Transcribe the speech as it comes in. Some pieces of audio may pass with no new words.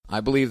I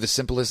believe the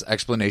simplest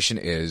explanation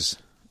is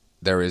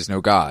there is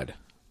no God.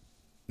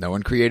 No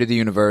one created the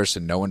universe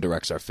and no one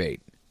directs our fate.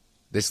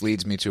 This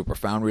leads me to a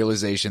profound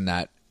realization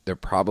that there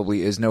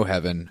probably is no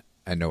heaven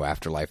and no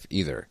afterlife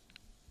either.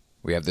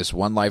 We have this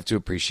one life to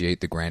appreciate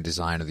the grand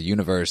design of the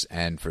universe,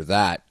 and for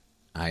that,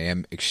 I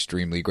am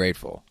extremely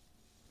grateful.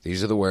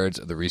 These are the words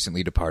of the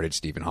recently departed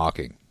Stephen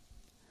Hawking,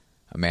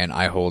 a man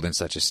I hold in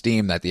such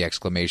esteem that the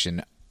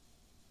exclamation,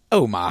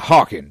 "Oh my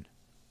Hawking,"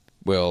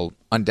 will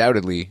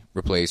undoubtedly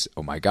replace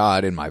 "oh my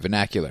God" in my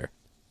vernacular.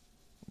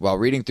 While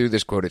reading through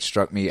this quote, it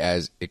struck me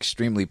as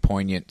extremely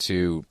poignant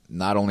to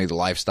not only the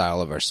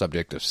lifestyle of our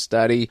subject of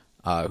study,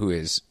 who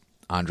is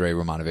Andrei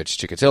Romanovich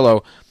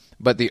Chikatilo,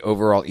 but the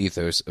overall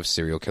ethos of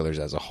serial killers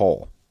as a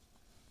whole.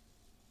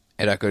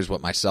 It echoes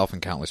what myself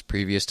and countless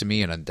previous to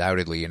me, and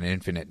undoubtedly an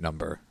infinite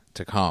number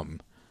to come,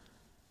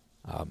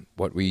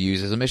 what we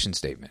use as a mission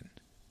statement.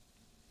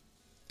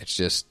 It's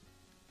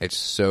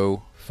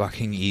so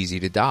fucking easy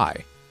to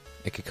die.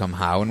 It could come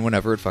how and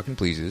whenever it fucking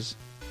pleases.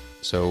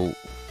 So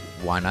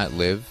why not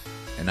live,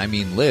 and I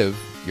mean live,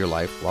 your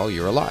life while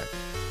you're alive?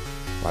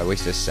 Why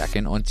waste a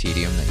second on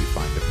tedium that you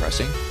find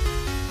depressing?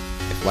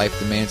 If life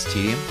demands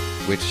tedium,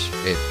 which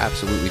it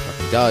absolutely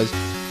fucking does,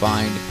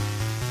 find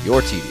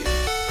your tedium.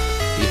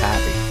 Be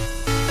happy.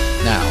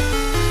 Now,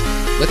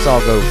 let's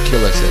all go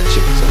kill us a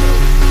chicken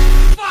salad.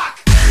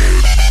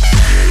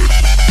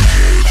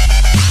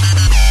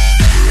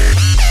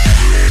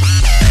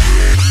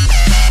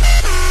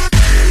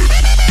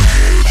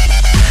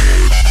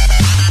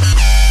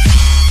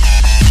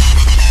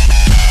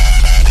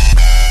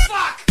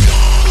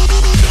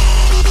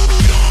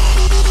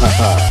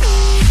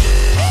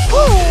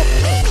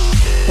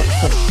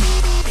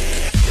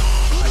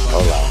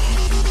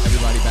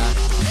 Everybody back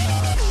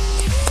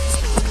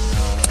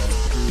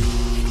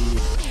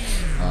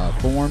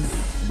in form,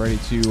 ready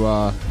to,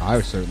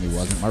 I certainly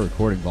wasn't. My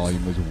recording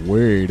volume was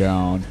way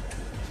down.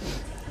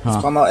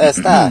 Huh. ¿Cómo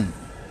está?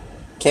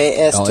 ¿Qué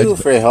es tu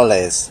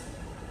frijoles?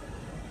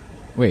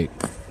 Wait,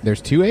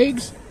 there's 2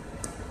 eggs?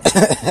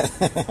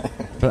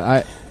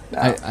 But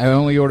I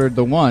only ordered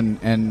the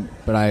one,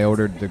 but I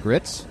ordered the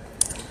grits,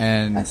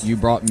 and you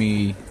brought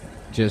me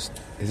just,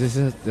 is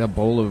this a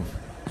bowl of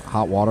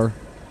hot water?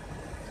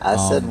 I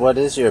said, what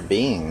is your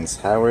beans?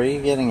 How are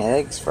you getting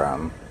eggs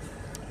from?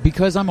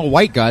 Because I'm a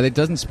white guy that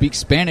doesn't speak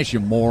Spanish, you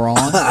moron.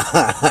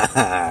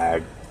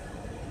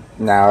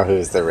 Now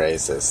who's the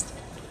racist?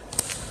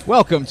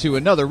 Welcome to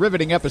another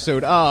riveting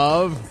episode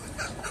of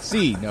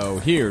See No,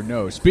 Hear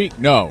No, Speak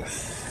No.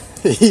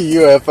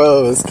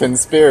 UFOs,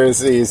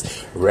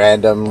 conspiracies,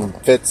 random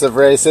fits of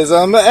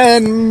racism,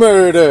 and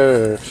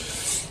murder.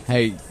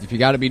 Hey, if you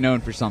gotta be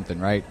known for something,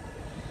 right?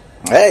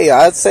 Hey,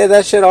 I'd say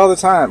that shit all the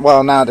time.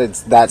 Well, not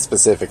that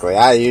specifically.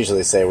 I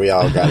usually say we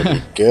all gotta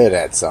be good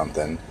at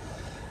something.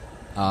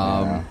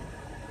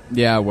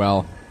 Yeah,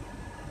 well.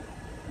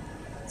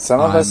 Some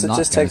of us, it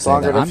just takes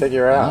longer to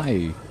figure out.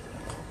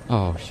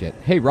 Oh, shit.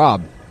 Hey,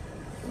 Rob.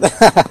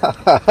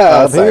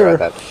 Sorry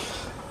about that.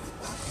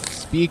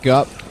 Speak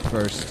up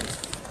first.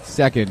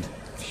 Second,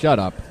 shut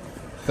up.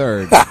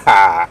 Third,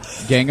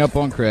 gang up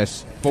on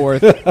Chris.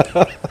 Fourth,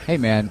 hey,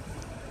 man,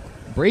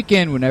 break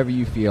in whenever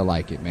you feel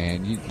like it,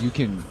 man. You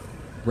can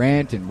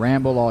rant and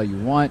ramble all you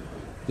want.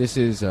 This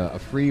is a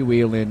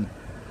freewheeling.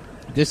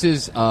 This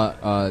is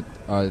a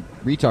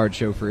retard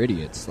show for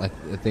idiots. I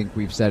think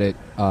we've said it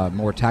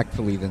more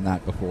tactfully than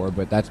that before,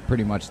 but that's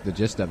pretty much the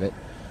gist of it.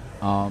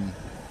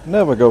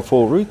 Never go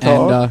full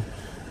retard.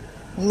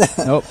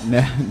 And, nope,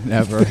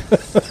 never.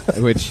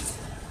 Which,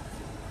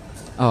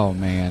 oh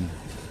man,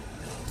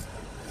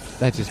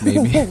 that just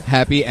made me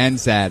happy and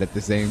sad at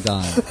the same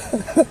time.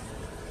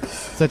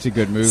 Such a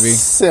good movie.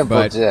 Simple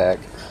but Jack.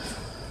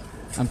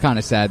 I'm kind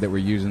of sad that we're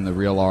using the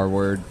real R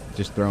word,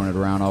 just throwing it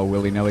around all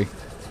willy-nilly.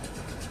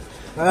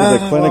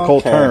 It's a clinical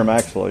term,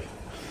 actually.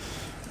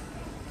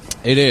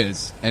 It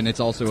is, and it's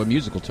also a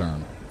musical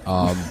term.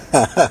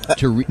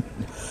 To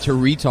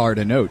retard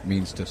a note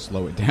means to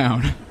slow it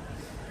down.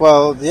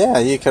 Well, yeah,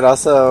 you could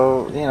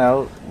also,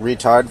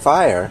 retard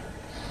fire.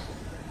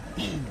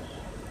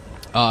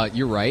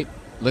 You're right.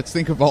 Let's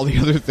think of all the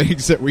other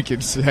things that we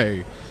could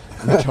say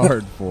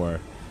retard for.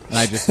 And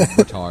I just said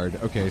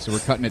retard. Okay, so we're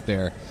cutting it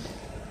there.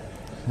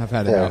 I've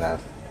had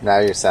enough. Now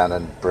you're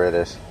sounding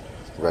British.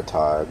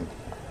 Retard.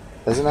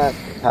 Isn't that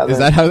how Is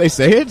that how they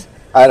say it?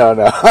 I don't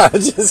know. I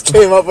just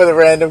came up with a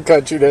random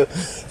country to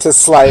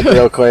slight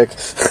real quick.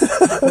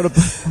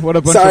 What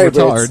a bunch Sorry, of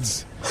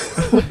retards.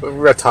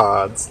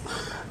 Retards.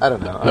 I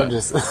don't know. I'm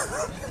just...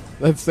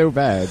 That's so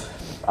bad.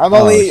 I'm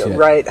only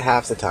right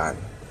half the time.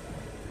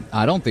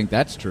 I don't think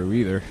that's true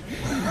either.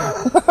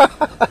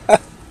 I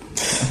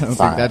don't think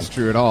that's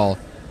true at all.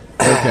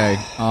 Okay.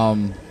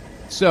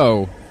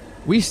 So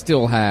we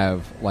still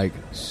have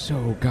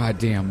so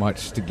goddamn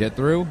much to get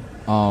through.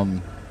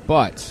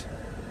 But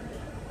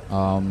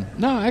no,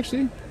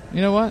 actually,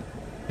 you know what?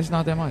 It's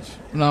not that much.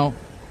 No.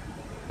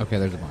 Okay,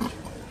 there's a bunch.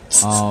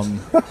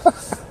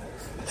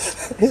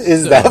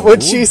 Is that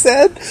what she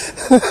said?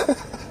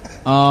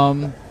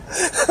 I'm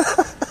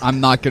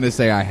not gonna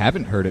say I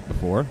haven't heard it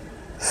before.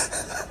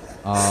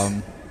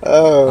 I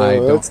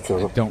that's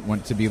cool. don't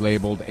want to be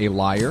labeled a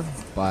liar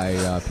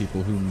by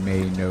people who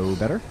may know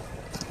better.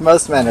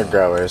 Most men are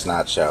growers,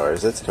 not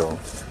showers. It's cool.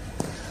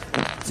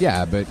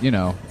 Yeah, but,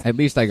 at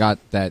least I got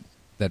that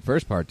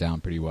first part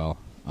down pretty well.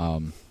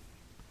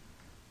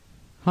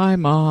 Hi,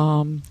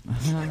 Mom.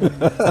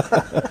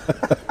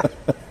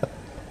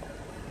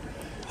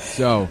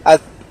 So I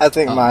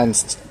think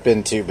mine's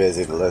been too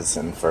busy to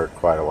listen for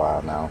quite a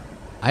while now.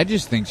 I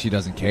just think she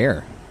doesn't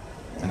care.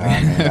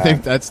 I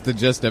think that's the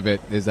gist of it,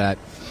 is that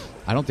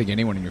I don't think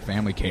anyone in your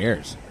family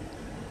cares.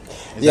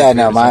 Yeah,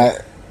 no,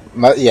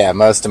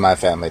 most of my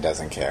family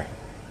doesn't care.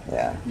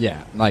 Yeah.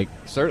 Yeah,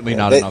 certainly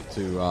not enough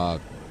to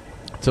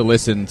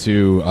listen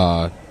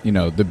to,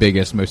 the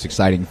biggest, most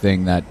exciting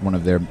thing that one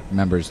of their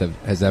members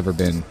has ever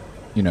been,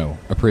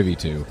 a privy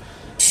to.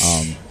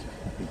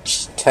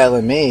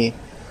 Telling me.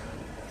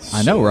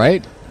 I know,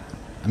 right?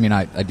 I mean,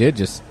 I did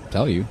just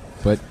tell you,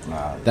 but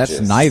that's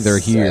neither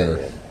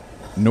here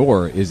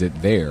nor is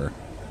it there.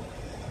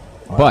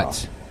 Wow.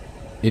 But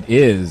it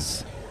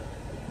is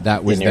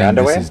that was In your then,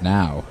 underwear? this is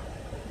now.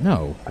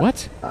 No,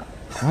 what?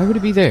 Why would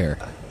it be there?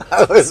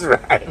 I was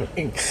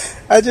rhyming.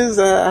 I just,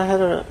 I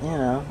had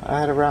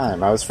a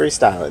rhyme. I was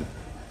freestyling.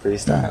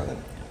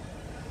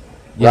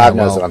 Yeah, Rob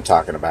knows what I'm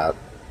talking about.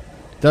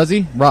 Does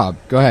he? Rob,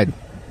 go ahead.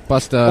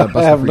 Bust I a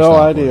have no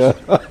freestyle idea.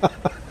 for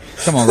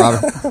us. Come on,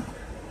 Robert.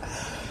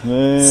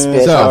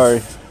 Spit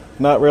Sorry.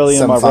 Not really in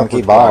some my funky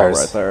repertoire bars.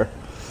 right there.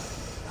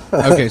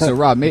 Okay, so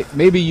Rob,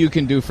 maybe you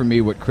can do for me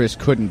what Chris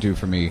couldn't do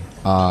for me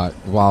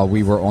while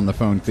we were on the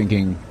phone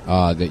thinking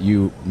that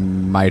you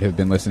might have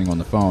been listening on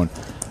the phone.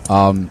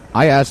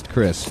 I asked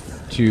Chris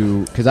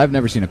because I've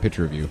never seen a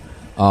picture of you.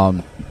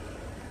 I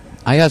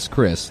asked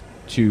Chris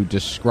to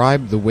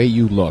describe the way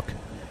you look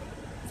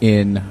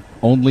in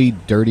Only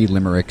Dirty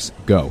Limericks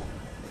Go.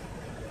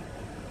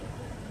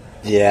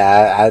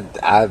 Yeah,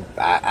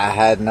 I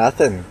had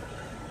nothing.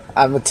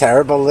 I'm a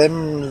terrible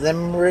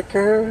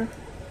limericker.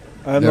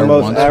 I'm There the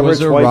most once average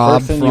was a white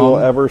Rob person you will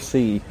from- ever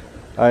see.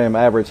 I am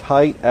average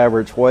height,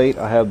 average weight.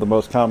 I have the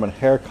most common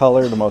hair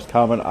color, the most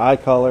common eye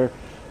color.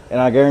 And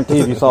I guarantee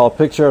if you saw a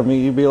picture of me,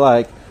 you'd be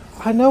like,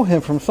 I know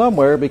him from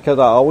somewhere because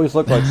I always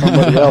look like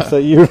somebody else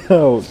that you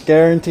know.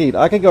 Guaranteed.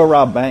 I could go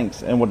rob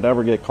banks and would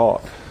never get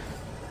caught.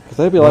 Because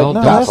they'd be Well,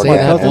 like, no, don't that's say my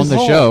that cousin on the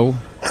Paul." show.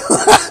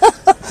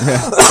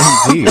 Yeah,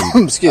 indeed.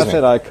 Excuse I me.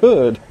 said I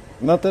could.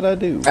 Not that I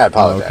do. I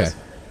apologize.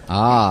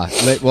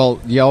 Well,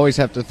 you always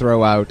have to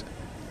throw out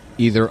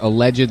either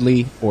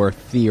allegedly or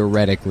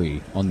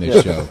theoretically on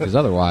this show, because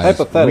otherwise we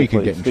Hypothetically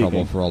could get in trouble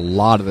speaking. for a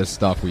lot of the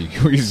stuff we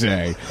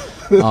say.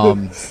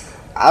 I'm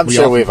We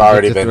sure often we've forget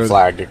already to been throw-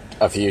 flagged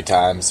a few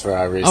times for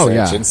our research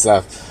yeah. and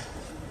stuff.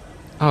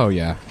 Oh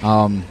yeah,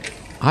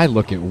 I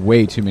look at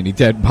way too many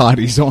dead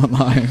bodies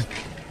online.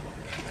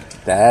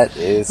 That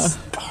is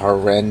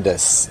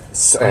horrendous,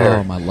 sir.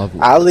 Oh my love!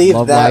 I'll leave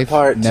love that life,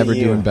 part to never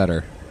you. doing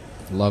better.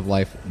 Love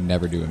life,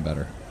 never doing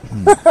better.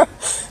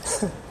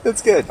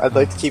 That's good. I'd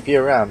like to keep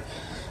you around.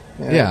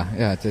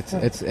 Yeah.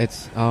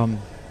 It's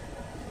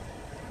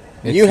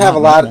You have a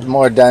not lot normal.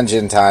 more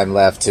dungeon time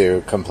left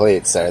to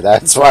complete, sir.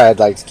 That's why I'd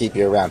like to keep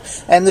you around.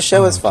 And the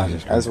show is fun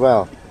Jesus Christ. as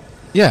well.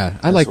 Yeah,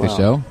 I like the well.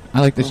 show.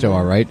 I like the show.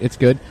 All right, it's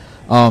good.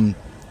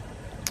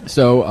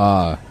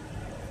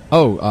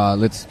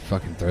 Let's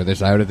fucking throw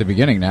this out at the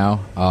beginning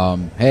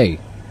now. Hey,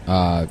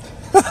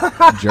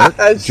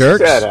 jerks,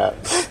 Shut up.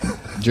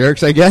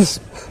 jerks. I guess.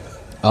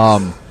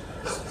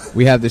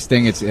 We have this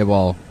thing.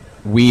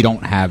 We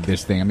don't have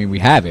this thing. I mean, we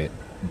have it,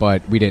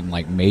 but we didn't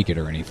make it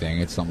or anything.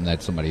 It's something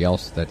that somebody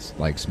else that's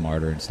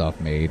smarter and stuff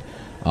made.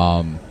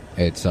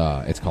 It's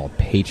called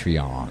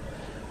Patreon,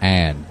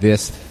 and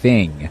this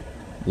thing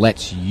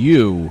lets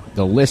you,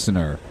 the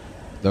listener,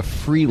 the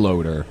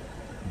freeloader,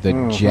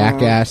 the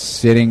jackass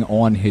sitting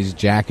on his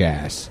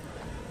jackass,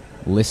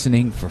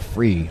 listening for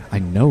free. I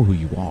know who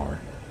you are.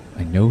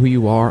 I know who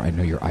you are. I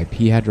know your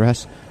IP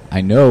address. I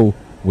know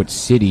what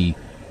city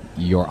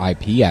your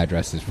IP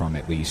address is from,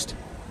 at least.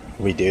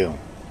 We do.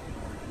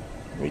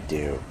 We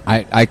do.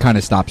 I kind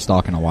of stopped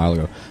stalking a while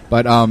ago.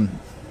 But,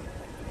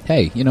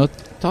 hey,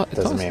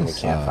 Doesn't mean we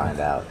can't find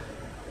out.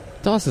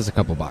 toss us a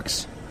couple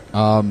bucks.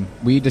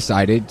 We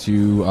decided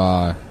to,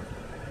 I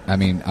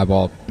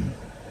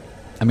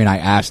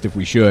asked if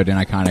we should, and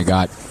I kind of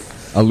got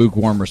a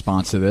lukewarm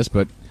response to this,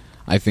 but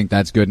I think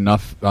that's good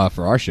enough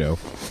for our show.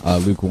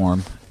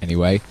 Lukewarm,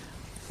 anyway.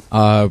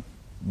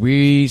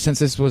 Since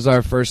this was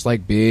our first,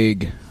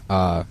 big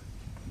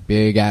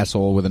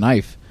asshole with a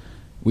knife,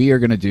 we are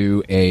going to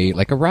do a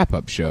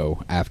wrap-up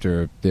show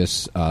after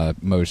this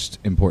most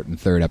important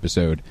third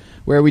episode,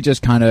 where we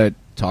just kind of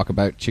talk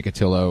about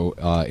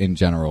Chikatilo in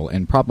general,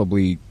 and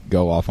probably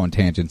go off on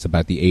tangents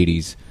about the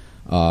 80s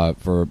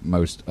for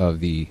most of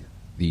the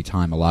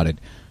time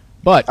allotted.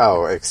 But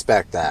Oh,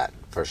 expect that,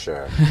 for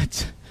sure.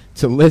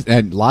 to listen,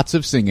 and lots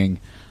of singing,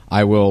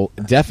 I will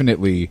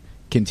definitely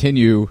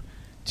continue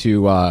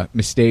to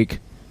mistake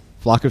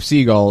Flock of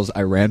Seagulls,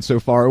 I Ran So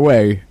Far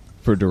Away,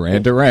 for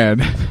Duran Duran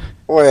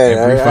Wait,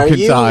 every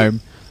fucking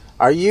time.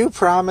 Are you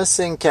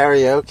promising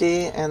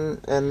karaoke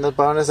in the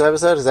bonus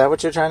episode? Is that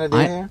what you're trying to do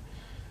here?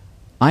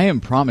 I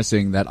am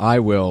promising that I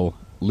will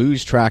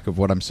lose track of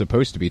what I'm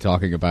supposed to be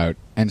talking about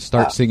and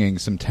start singing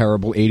some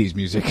terrible 80s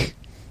music.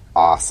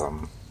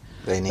 Awesome.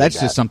 They need That's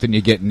that. just something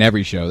you get in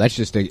every show. That's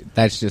just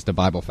a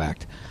Bible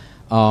fact.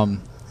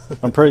 I'm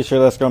pretty sure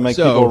that's going to make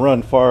So- people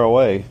run far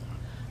away.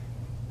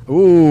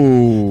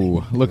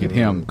 Ooh, look at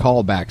him.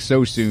 Call back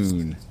so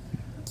soon.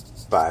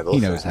 Bible He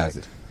knows fact. has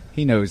it.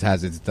 He knows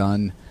has it's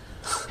done.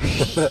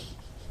 Yeah,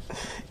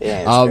 it's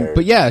fair.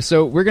 But yeah,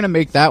 so we're gonna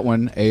make that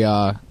one a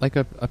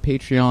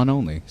Patreon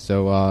only.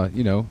 So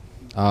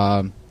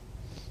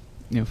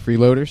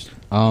freeloaders.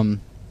 I'm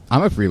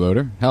a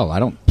freeloader. Hell, I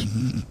don't.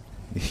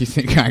 You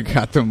think I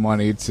got the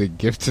money to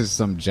give to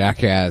some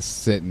jackass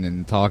sitting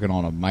and talking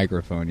on a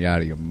microphone? You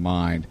out of your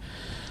mind?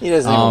 He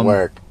doesn't even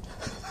work.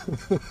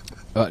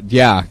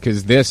 Yeah,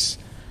 because this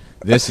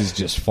is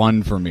just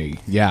fun for me.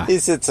 Yeah, He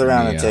sits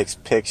around and Yeah. takes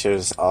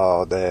pictures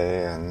all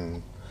day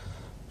and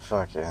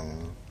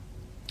fucking.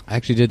 I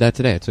actually did that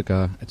today. I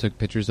took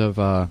pictures of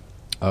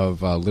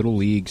Little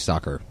League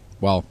soccer.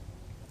 Well,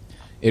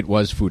 it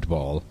was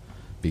football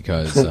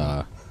because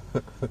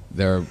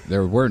there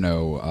were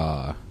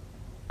no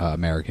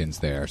Americans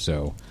there,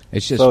 so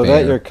it's just. So is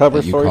fair that your cover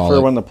that you story call for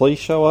it- when the police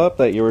show up?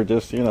 That you were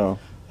just,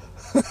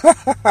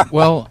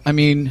 Well, I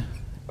mean,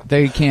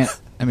 they can't.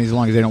 I mean, as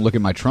long as they don't look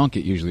at my trunk,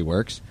 it usually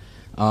works.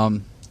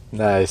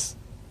 Nice.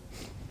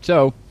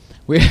 So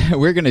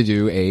we're gonna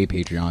do a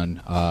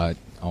Patreon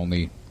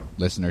only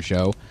listener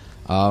show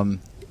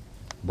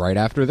right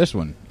after this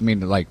one. I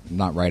mean, like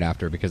not right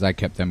after because I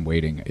kept them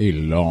waiting a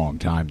long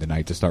time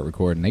tonight to start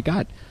recording. They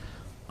got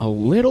a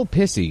little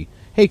pissy.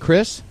 Hey,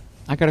 Chris,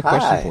 I got a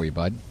question Hi. for you,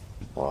 bud.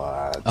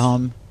 What?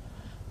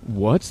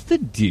 What's the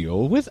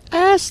deal with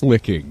ass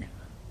licking?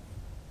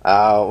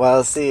 Oh,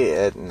 well, see,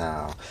 it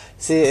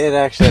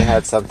actually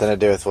had something to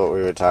do with what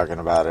we were talking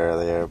about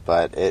earlier,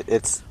 but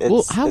it's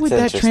Well, how would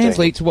that interesting.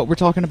 translate to what we're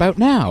talking about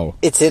now?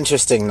 It's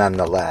interesting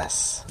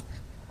nonetheless.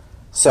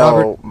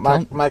 So,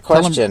 Robert, my tell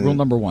 'em question... rule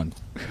number one.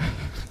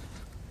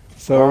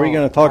 So are we Oh,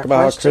 going to talk my about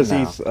how question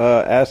Chrissy's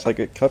ass like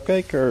a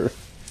cupcake, or?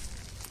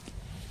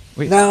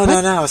 Wait, No,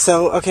 what? no.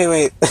 So, okay,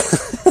 wait.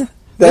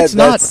 Let's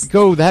not that's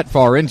go that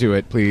far into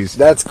it, please.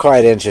 that's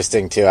quite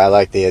interesting, too. I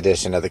like the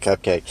addition of the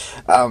cupcake.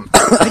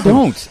 I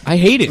don't. I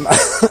hate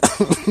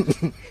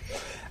it.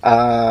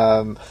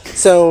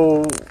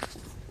 So,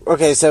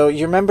 okay, so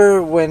you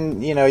remember when,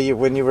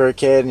 when you were a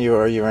kid and you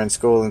were in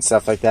school and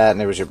stuff like that,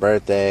 and it was your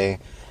birthday,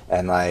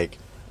 and, like,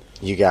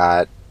 you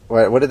got...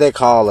 What did they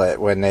call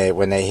it when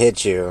they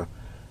hit you?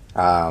 They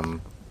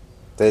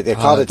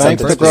called it thank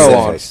something the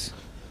grow specific.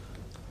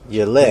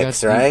 Your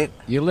licks, You got- right?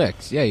 Your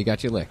licks. Yeah, you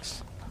got your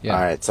licks. Yeah. All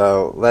right.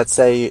 So let's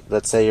say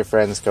your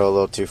friends go a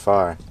little too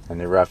far and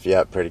they rough you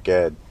up pretty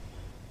good.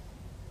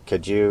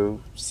 Could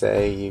you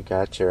say you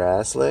got your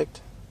ass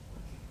licked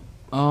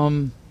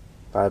by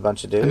a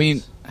bunch of dudes?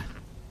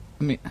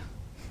 I mean,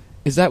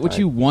 is that what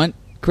you want,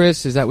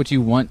 Chris? Is that what you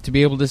want to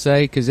be able to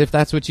say? Because if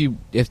that's what you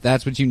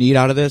need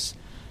out of this,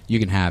 you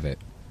can have it.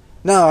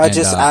 no. and,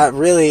 It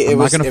I'm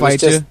was not going to it was fight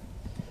just,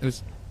 you.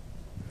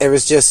 It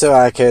was just so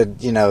I could,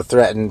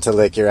 threaten to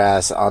lick your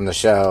ass on the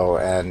show,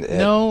 and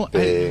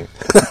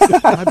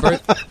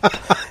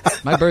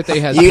My birthday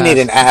has. you need passed,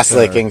 an ass sir.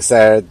 licking,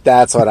 sir.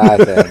 That's what I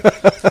think.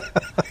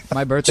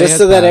 My birthday Just has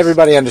so that passed.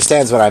 everybody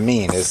understands what I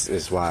mean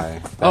is why.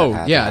 that Oh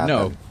had to yeah, happen.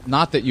 no,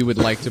 not that you would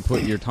like to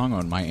put your tongue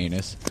on my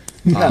anus.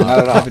 Not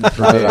at all. Heaven Not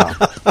forbid.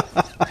 at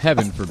all.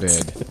 Heaven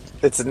forbid.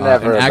 It's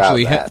never and about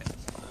actually, that.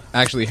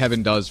 Actually,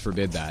 heaven does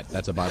forbid that.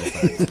 That's a Bible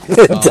fact.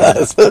 It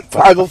does.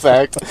 Bible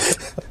fact.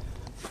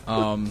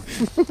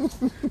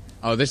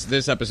 Oh,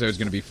 this episode is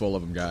going to be full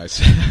of them,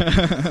 guys.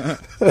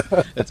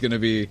 It's going to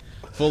be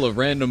full of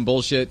random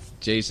bullshit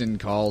Jason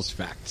calls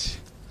fact.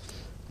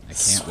 I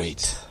can't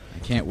wait. I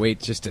can't wait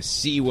just to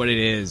see what it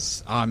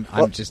is. I'm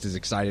just as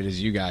excited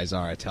as you guys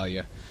are, I tell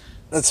you.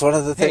 That's one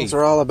of the things Hey.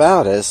 we're all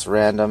about, is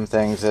random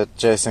things that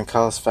Jason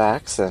calls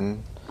facts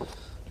and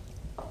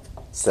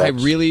such.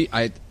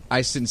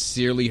 I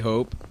sincerely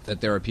hope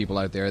that there are people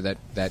out there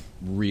that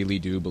really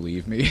do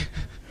believe me.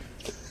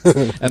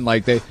 And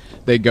like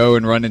they go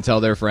and run and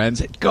tell their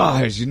friends,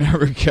 "Gosh, you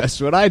never guessed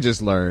what I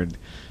just learned,"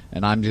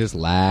 and I'm just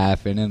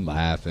laughing and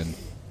laughing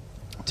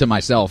to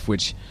myself,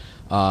 which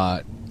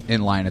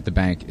in line at the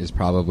bank is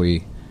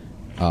probably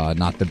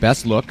not the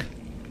best look.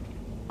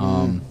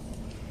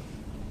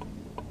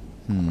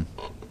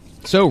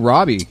 So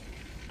Robbie,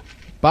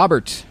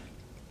 Bobbert,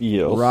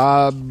 Yes.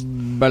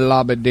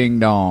 Rob Ding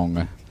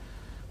Dong.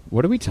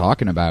 What are we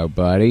talking about,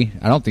 buddy?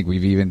 I don't think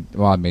we've even.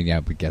 Well, I mean, yeah,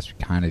 we guess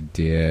we kind of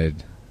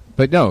did.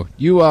 But no,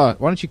 you. Why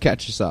don't you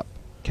catch us up?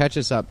 Catch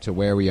us up to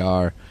where we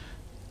are.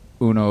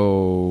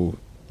 Uno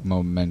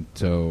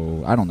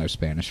momento. I don't know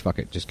Spanish. Fuck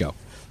it. Just go.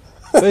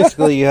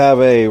 Basically, you have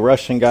a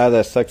Russian guy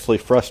that's sexually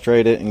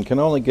frustrated and can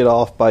only get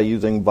off by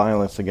using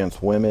violence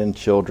against women,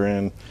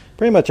 children,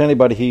 pretty much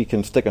anybody he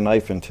can stick a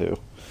knife into.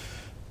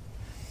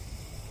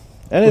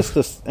 And it's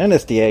the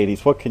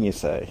 80s. What can you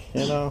say?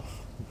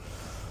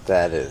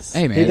 That is.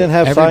 Hey man, He didn't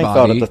have everybody,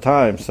 Seinfeld at the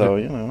time, so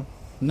you know.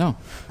 No,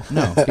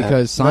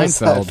 because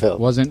Seinfeld Seinfeld.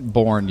 wasn't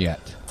born yet.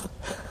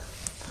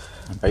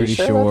 I'm Are you pretty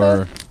sure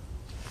about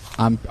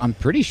I'm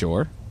pretty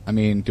sure. I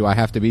mean, do I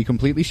have to be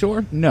completely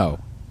sure? No.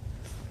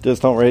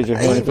 Just don't raise your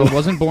hand. Seinfeld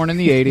wasn't born in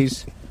the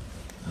 80s.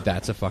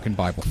 That's a fucking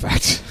Bible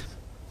fact.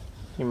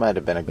 You might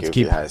have been a goofy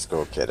keep- high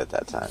school kid at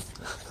that time.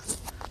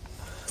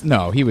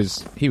 No, he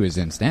was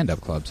in stand-up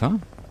clubs, huh?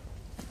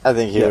 I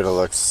think he Yes. would have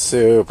looked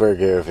super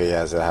goofy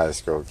as a high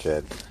school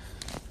kid.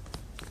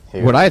 He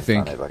What would've I been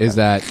think funny looking. is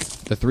that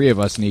the three of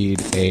us need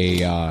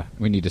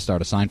we need to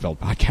start a Seinfeld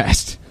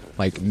podcast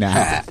like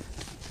now.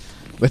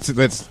 let's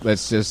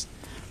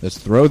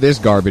throw this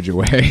garbage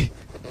away.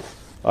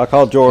 I'll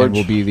call George. And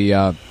we'll be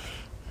the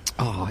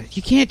oh,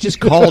 you can't just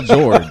call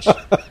George.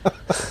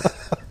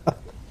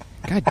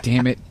 God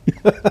damn it.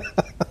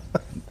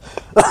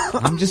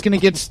 I'm just going to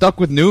get stuck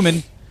with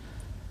Newman.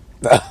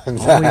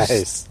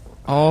 Nice.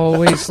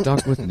 Always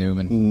stuck with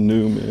Newman.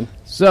 Newman.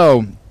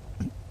 So,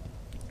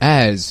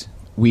 as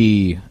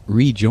we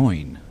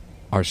rejoin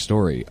our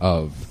story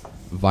of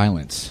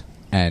violence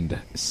and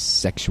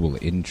sexual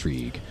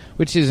intrigue,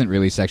 which isn't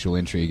really sexual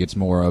intrigue, it's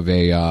more of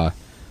a,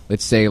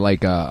 let's say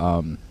like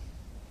a,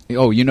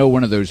 you know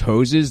one of those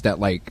hoses that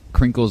like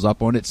crinkles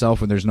up on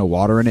itself when there's no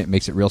water in it,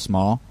 makes it real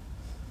small?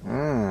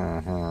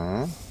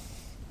 Mm-hmm.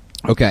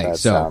 Okay, That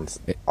so sounds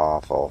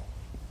awful.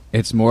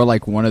 it's more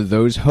like one of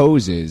those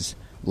hoses,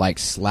 like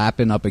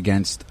slapping up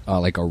against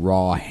like a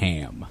raw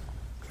ham.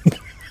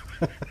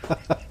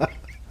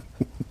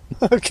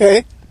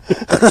 Okay.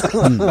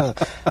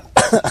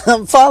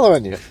 I'm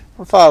following you.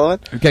 I'm following.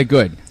 Okay,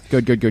 good.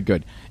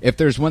 If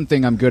there's one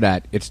thing I'm good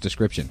at, it's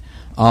description.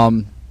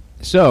 Raw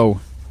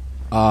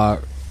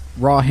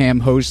ham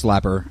hose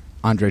slapper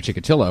Andre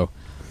Chikatilo,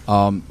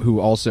 who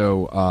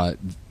also,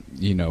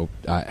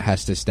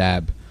 has to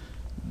stab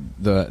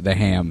the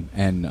ham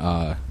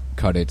and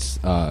cut its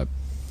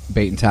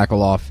bait and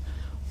tackle off,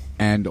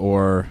 and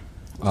or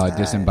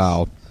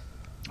disembowel,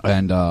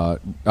 and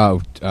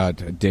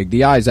dig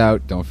the eyes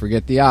out. Don't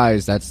forget the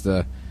eyes. That's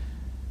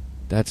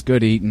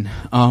good eating.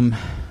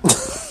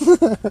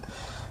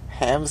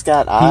 Ham's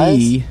got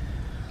eyes?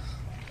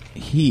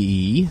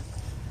 He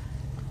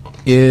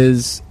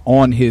is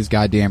on his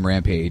goddamn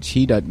rampage.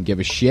 He doesn't give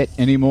a shit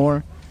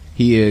anymore.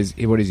 He is,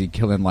 what is he,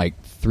 killing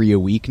like 3 a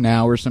week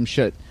now or some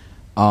shit?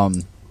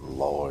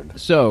 Lord.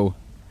 So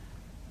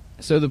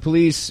the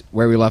police,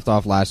 where we left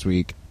off last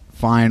week,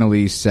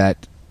 finally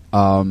set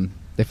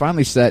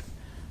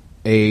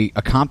a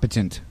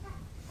competent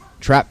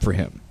trap for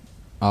him.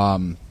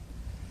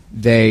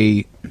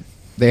 They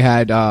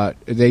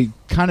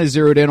kind of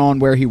zeroed in on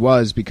where he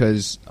was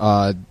because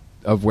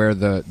of where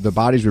the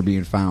bodies were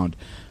being found.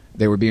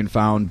 They were being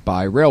found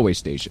by railway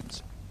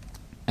stations,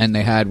 and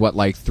they had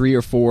 3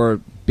 or 4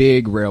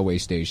 big railway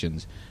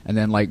stations, and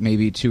then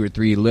maybe 2 or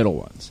 3 little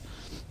ones.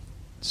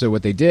 So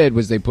what they did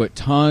was they put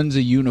tons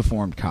of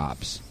uniformed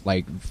cops,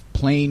 like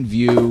plain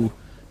view.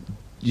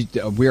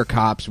 We're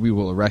cops. We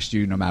will arrest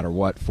you no matter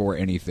what for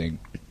anything,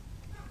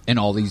 in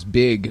all these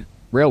big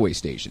railway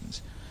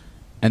stations.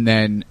 And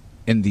then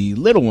in the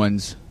little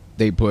ones,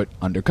 they put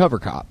undercover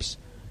cops.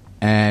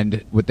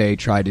 And what they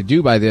tried to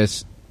do by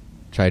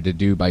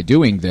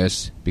doing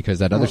this, because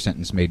that other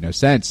sentence made no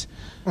sense,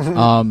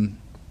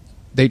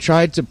 they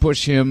tried to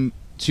push him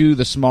to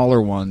the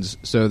smaller ones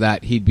so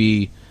that he'd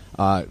be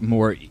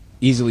more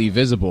easily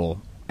visible,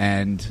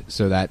 and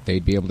so that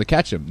they'd be able to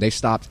catch him. They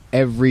stopped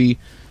every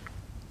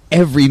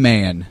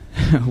man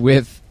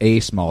with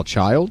a small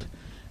child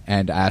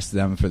and asked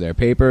them for their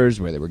papers,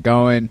 where they were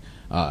going,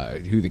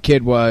 who the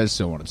kid was,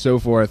 so on and so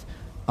forth.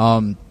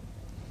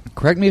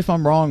 Correct me if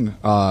I'm wrong,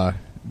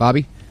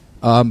 Bobby.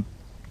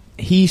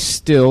 He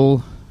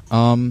still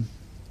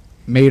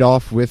made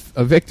off with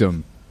a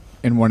victim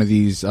in one of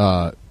these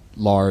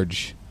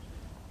large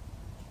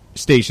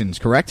stations,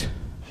 correct?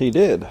 He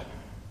did.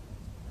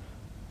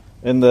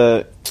 And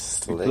the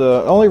Slick.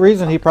 only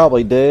reason he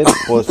probably did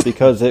was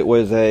because it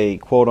was a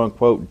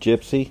quote-unquote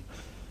gypsy.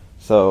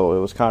 So it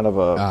was kind of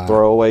a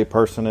throwaway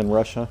person in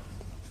Russia.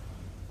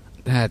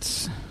 There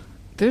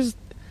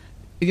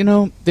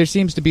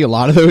seems to be a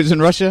lot of those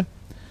in Russia.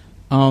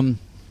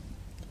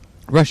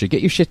 Russia,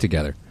 get your shit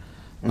together.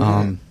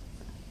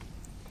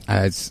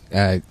 As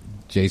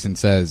Jason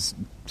says,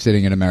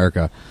 sitting in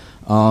America.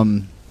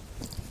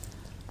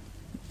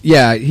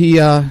 Yeah, he,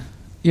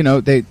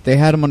 they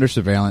had him under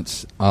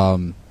surveillance.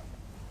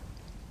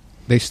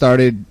 They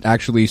started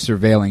actually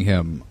surveilling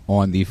him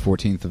on the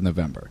 14th of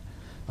November.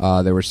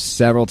 There were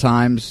several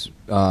times,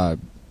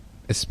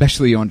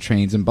 especially on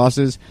trains and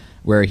buses,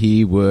 where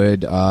he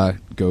would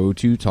go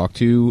to talk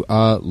to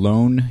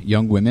lone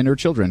young women or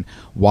children.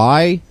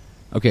 Why?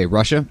 Okay,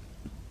 Russia,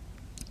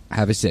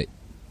 have a sit.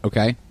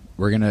 Okay,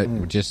 we're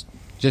gonna just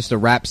a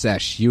rap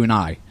sesh, you and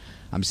I.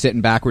 I'm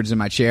sitting backwards in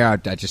my chair.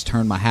 I just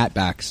turned my hat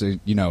back, so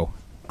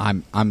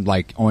I'm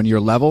like on your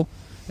level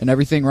and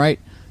everything, right?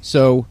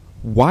 So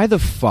why the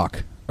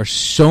fuck are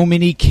so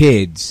many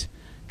kids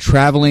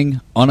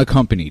traveling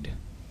unaccompanied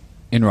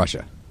in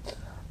Russia?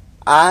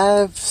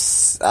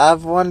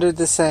 I've wondered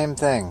the same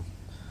thing,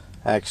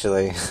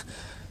 actually,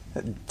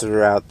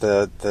 throughout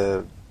the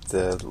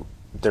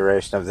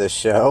duration of this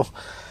show.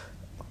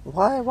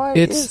 Why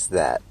is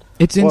that?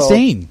 It's Well,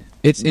 insane.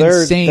 It's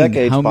they're insane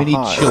decades how many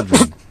behind.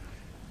 children.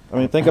 I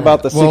mean, think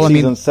about the 60s Well, I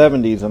mean- and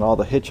 70s and all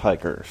the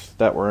hitchhikers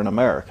that were in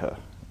America.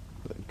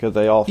 Because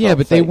they all Yeah, felt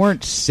but they safe.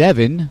 weren't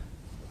 7.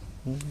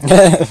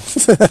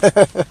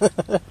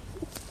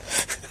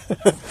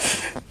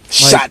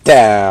 Shut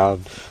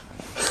down.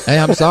 Hey,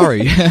 I'm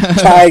sorry.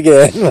 Try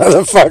again,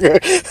 motherfucker.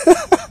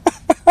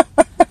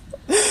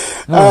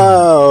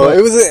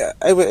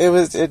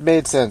 It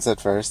made sense at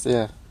first.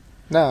 Yeah.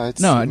 No, it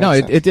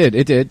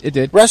it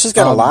did. Russia's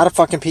got a lot of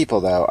fucking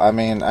people, though. I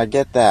mean, I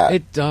get that.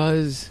 It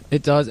does. We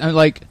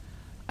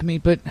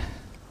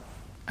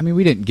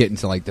didn't get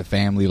into like the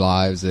family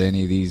lives of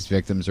any of these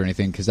victims or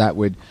anything, because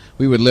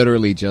we would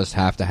literally just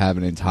have to have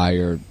an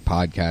entire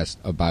podcast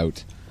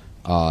about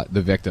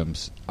the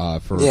victims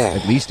for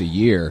at least a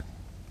year.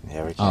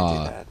 Yeah, we can't do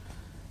that.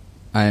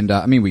 And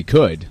we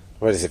could.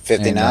 What is it?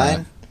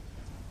 59?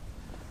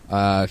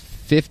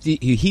 50.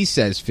 He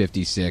says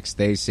 56.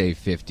 They say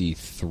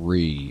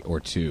 53 or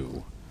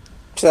 2.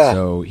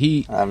 So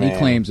he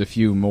claims a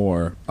few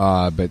more,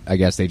 but I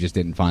guess they just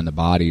didn't find the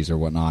bodies or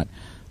whatnot.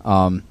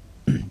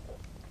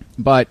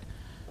 But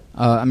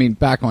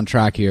back on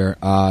track here.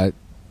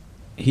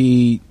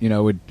 He,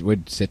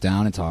 would sit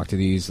down and talk to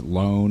these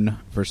lone,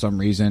 for some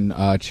reason,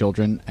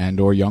 children and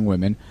or young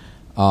women.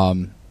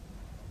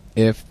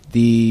 If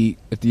the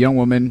young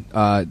woman,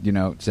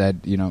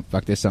 said,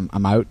 fuck this,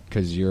 I'm out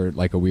because you're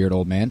like a weird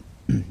old man,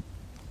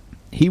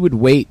 he would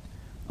wait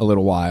a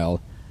little while,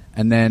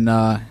 and then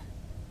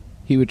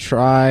he would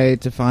try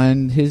to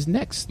find his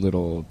next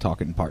little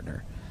talking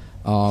partner.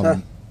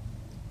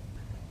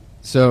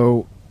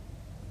 So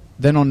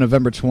then on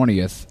November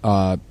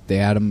 20th, they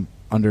had him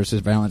under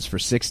surveillance for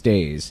 6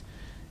 days.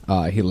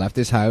 He left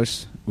his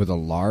house with a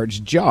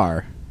large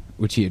jar,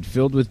 which he had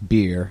filled with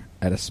beer,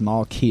 at a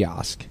small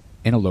kiosk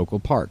in a local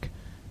park.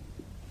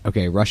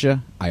 Okay,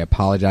 Russia, I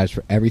apologize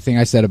for everything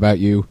I said about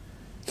you.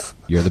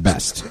 You're the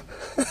best.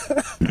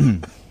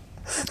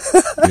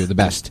 You're the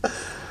best.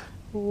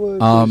 What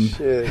the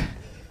shit?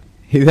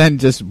 He then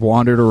just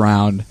wandered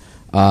around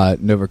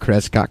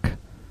Novokresk.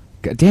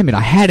 God damn it, I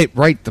had it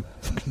right. The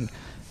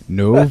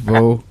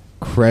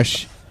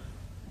Novokresk.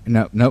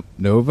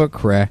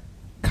 Novokresk.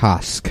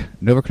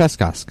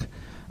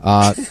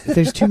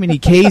 There's too many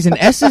K's and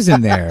S's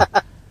in there.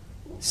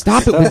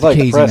 Stop it with Sounds like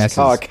K's and S's.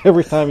 Prescott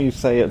every time you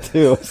say it,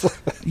 too.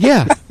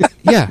 Yeah.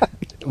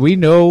 We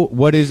know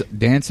what is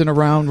dancing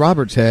around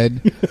Robert's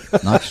head,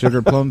 not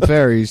Sugar Plum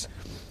Fairies.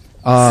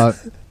 So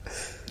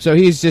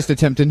he's just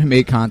attempting to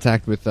make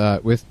contact with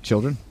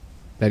children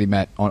that he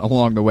met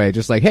along the way.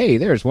 Just like, hey,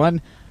 there's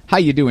one. How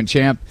you doing,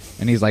 champ?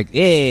 And he's like,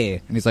 yeah.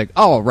 And he's like,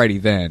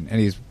 alrighty then. And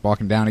he's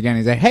walking down again. And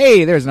he's like,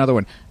 hey, there's another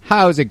one.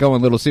 How's it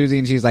going, little Susie?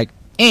 And she's like,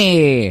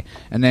 eh.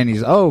 And then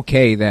he's,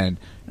 okay then.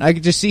 And I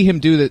could just see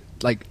him do that,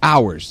 like,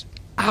 hours,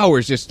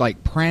 just,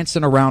 like,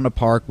 prancing around a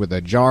park with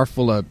a jar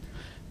full of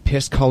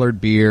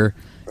piss-colored beer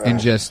and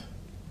just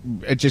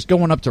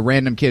going up to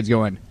random kids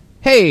going,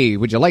 hey,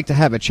 would you like to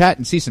have a chat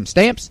and see some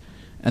stamps?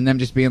 And them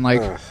just being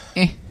like,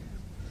 eh.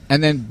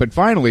 And then, but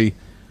finally,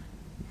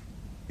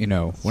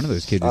 one of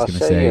those kids is going to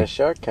say, I'll show you a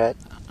shortcut.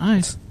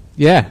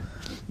 Yeah.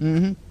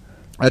 Mm-hmm.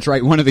 That's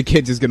right. One of the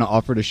kids is going to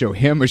offer to show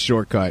him a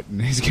shortcut,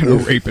 and he's going to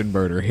rape and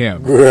murder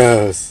him.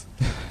 Gross.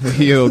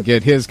 He'll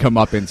get his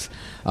comeuppance.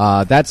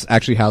 That's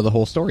actually how the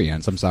whole story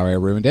ends. I'm sorry I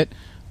ruined it,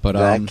 but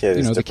that kid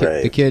is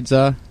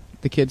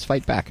the kids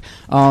fight back.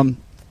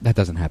 That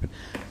doesn't happen.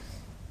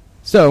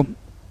 So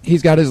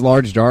he's got his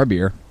large jar of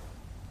beer.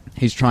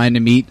 He's trying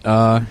to meet,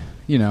 Mr.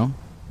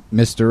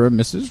 or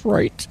Mrs.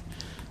 Right.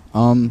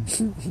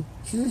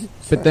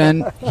 But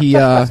then he,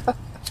 that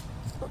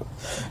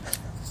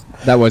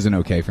wasn't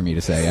okay for me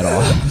to say at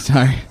all.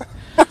 Sorry.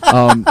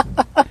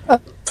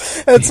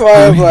 That's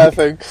why I'm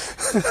laughing.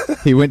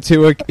 He went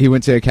to a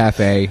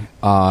cafe.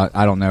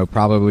 I don't know,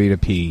 probably to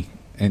pee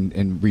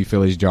and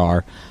refill his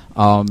jar.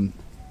 And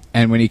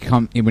when he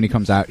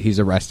comes out, he's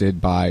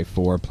arrested by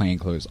 4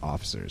 plainclothes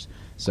officers.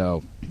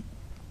 So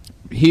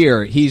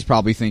here he's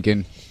probably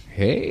thinking,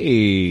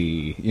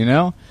 hey,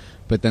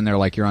 but then they're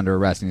like, you're under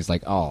arrest, and he's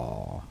like,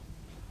 oh.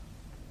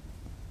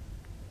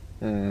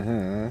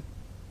 Mm-hmm.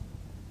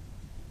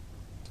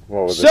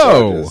 What were the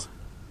So charges?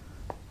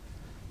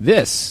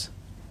 this,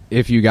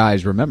 if you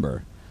guys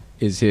remember,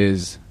 is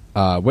his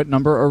what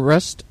number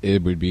arrest?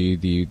 It would be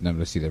the. No,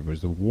 let's see. There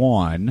was the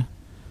 1,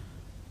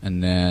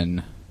 and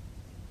then.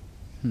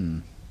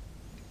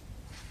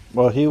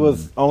 Well, he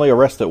was only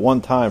arrested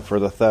one time for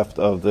the theft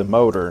of the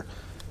motor.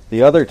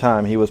 The other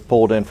time he was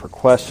pulled in for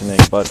questioning,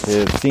 but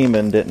his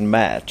semen didn't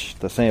match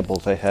the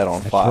samples they had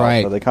on file,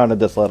 right. so they kind of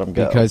just let him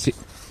go.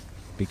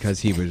 Because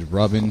he was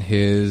rubbing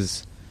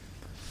his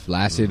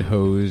flaccid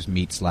hose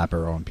meat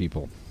slapper on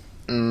people.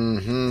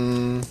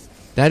 Mm-hmm.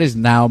 That is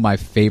now my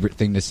favorite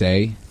thing to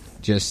say,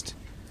 just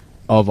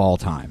of all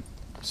time.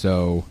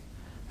 So,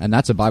 and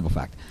that's a Bible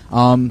fact.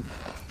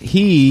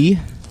 He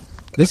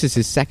This is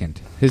his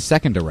second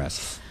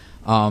arrest,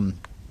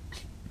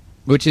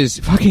 which is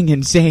fucking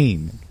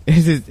insane.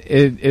 It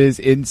is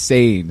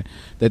insane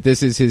that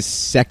this is his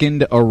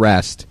second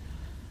arrest,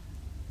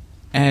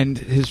 and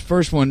his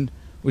first one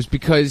was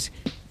because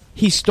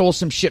he stole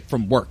some shit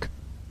from work.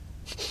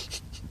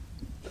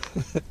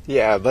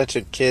 Yeah, a bunch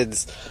of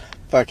kids,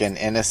 fucking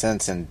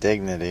innocence and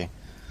dignity.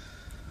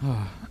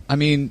 I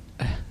mean,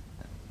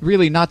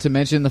 really, not to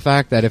mention the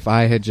fact that if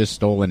I had just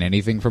stolen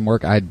anything from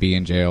work, I'd be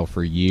in jail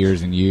for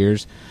years and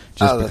years,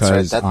 just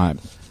because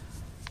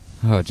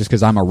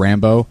I'm a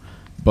Rambo.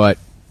 But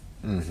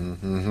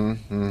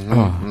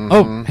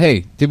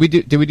hey, did we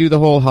do the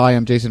whole "Hi,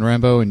 I'm Jason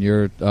Rambo" and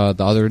you're the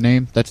other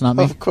name? That's not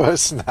me. Of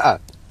course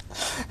not.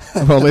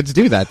 Well, let's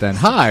do that then.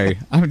 Hi,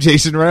 I'm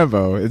Jason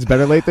Rambo. It's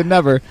better late than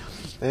never.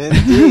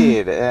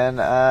 Indeed, and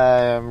I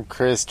am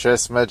Chris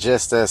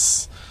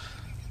Trismegistus.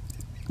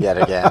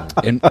 Yet again,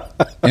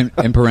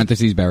 in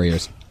parentheses,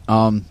 barriers.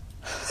 And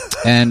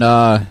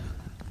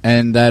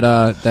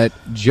that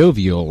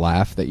jovial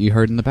laugh that you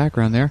heard in the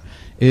background there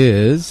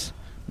is,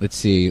 let's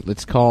see,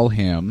 let's call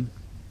him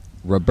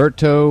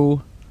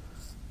Roberto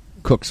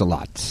Cooks a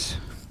Lot.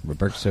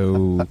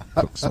 Roberto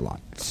Cooks a Lot.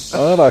 I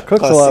don't know,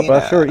 cooks a lot,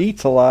 but I sure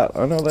eats a lot.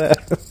 I know that.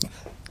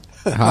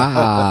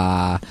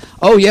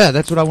 Oh yeah,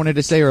 that's what I wanted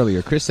to say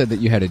earlier. Chris said that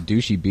you had a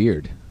douchey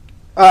beard.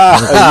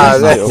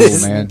 That's not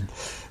cool, man.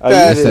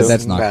 I said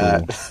that's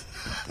not cool.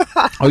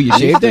 Oh, you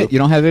shaved it? You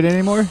don't have it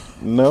anymore?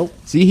 Nope.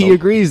 See, he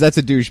agrees. That's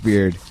a douche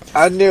beard.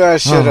 I knew I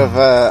should have.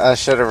 I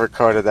should have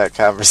recorded that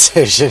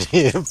conversation.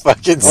 You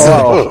fucking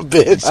son of a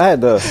bitch. I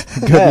had to.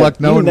 Good luck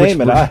knowing you which.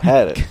 name it, I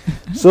had it.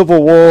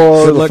 Civil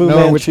War. Good the luck Fu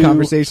knowing which Manchu.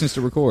 conversations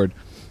to record.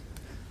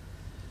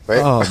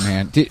 Wait. Oh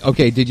man.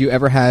 Did you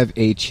ever have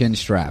a chin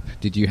strap?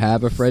 Did you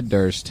have a Fred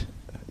Durst?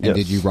 And Yes.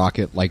 did you rock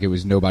it like it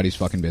was nobody's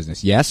fucking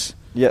business? Yes.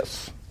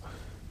 Yes.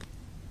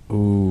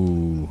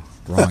 Ooh,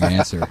 wrong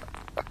answer.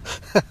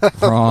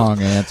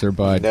 Wrong answer,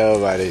 bud.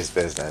 Nobody's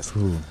business.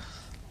 Ooh.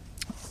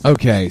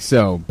 Okay,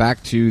 so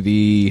back to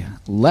the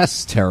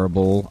less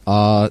terrible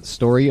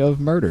story of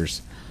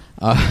murders.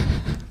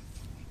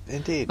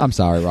 Indeed. I'm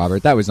sorry,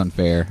 Robert. That was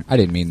unfair. I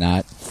didn't mean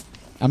that.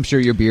 I'm sure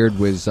your beard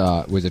was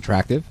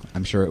attractive.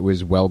 I'm sure it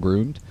was well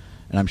groomed,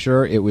 and I'm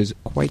sure it was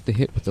quite the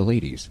hit with the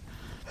ladies.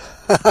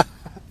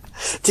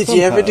 Did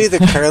you ever do the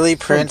curly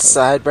Prince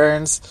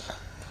sideburns?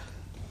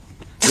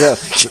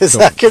 Yes. Because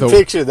I can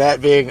picture that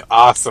being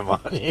awesome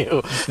on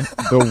you.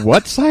 The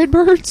what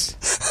sideburns?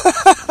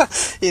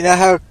 You know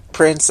how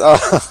Prince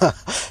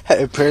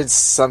Prince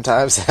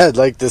sometimes had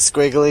like the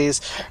squigglies,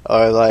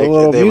 or like The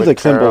little they would music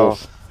curl,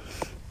 symbols.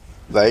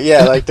 like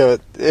like the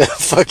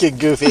fucking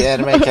goofy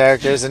anime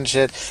characters and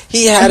shit.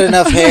 He had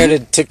enough hair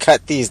to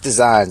cut these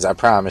designs. I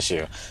promise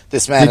you.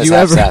 This man Did is you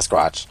half ever-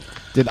 Sasquatch.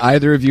 Did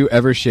either of you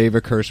ever shave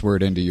a curse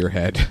word into your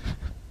head?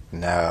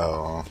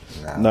 No,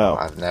 No.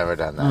 I've never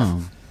done that.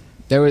 Oh.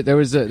 There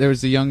was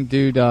a young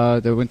dude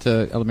that went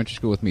to elementary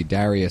school with me,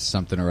 Darius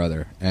something or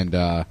other,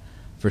 and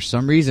for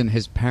some reason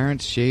his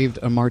parents shaved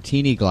a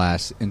martini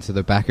glass into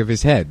the back of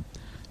his head.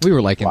 We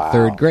were like in Wow.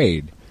 third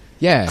grade.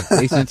 Yeah,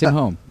 they sent him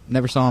home.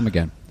 Never saw him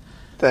again.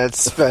 That's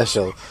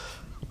special.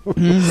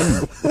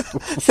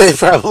 They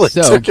probably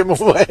So- took him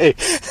away.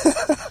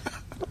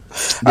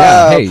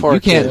 Yeah, hey, poor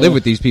you can't kid. live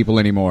with these people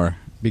anymore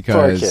Poor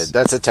because kid.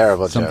 That's a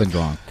terrible something's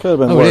joke. wrong. Could have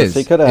been Oh, it worse. is.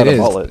 He could have had It a is.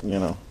 mullet, you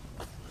know.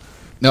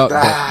 No,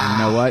 you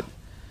know what?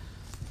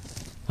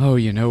 Oh,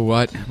 you know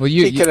what? Well,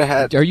 He coulda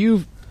had- Are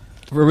you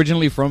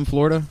originally from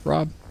Florida,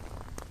 Rob?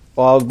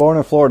 Well, I was born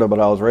in Florida, but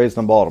I was raised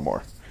in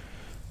Baltimore.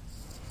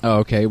 Oh,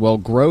 okay. Well,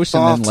 gross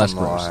and then less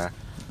gross. Baltimore.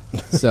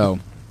 So,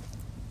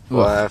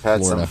 Well, ugh, I've had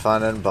Florida. some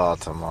fun in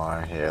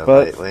Baltimore here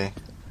But- lately.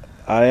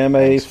 I am a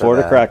Thanks for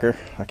Florida that. cracker.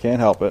 I can't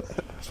help it.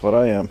 That's what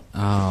I am.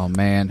 Oh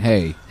man,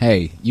 hey,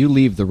 you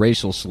leave the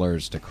racial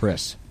slurs to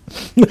Chris.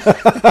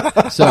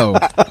 So,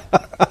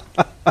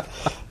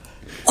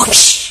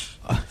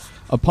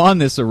 upon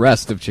this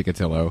arrest of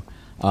Chikatilo,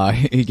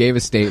 he gave a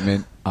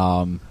statement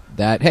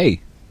that,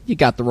 hey, you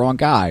got the wrong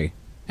guy.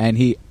 And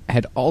he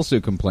had also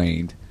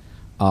complained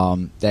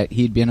that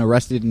he'd been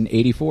arrested in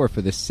 '84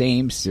 for the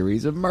same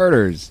series of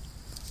murders.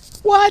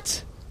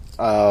 What?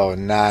 Oh,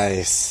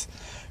 nice.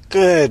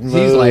 Good move,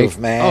 He's like,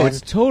 man. oh,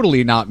 it's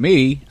totally not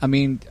me. I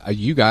mean,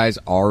 you guys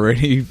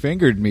already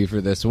fingered me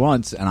for this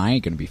once, and I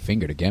ain't going to be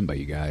fingered again by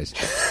you guys.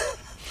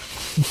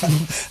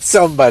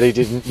 Somebody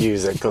didn't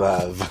use a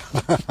glove.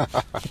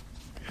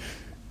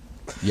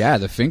 Yeah,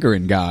 the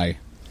fingering guy.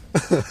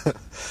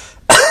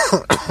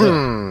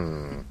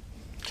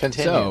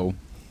 Continue. So,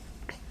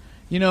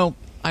 you know,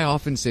 I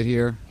often sit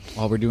here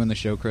while we're doing the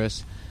show,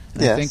 Chris,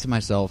 and I Yes. think to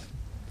myself,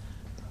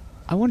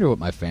 I wonder what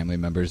my family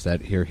members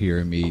that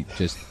hearing me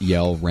just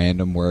yell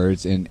random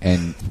words and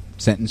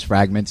sentence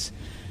fragments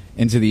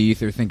into the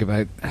ether think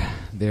about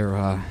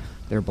their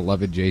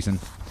beloved Jason.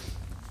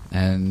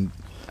 And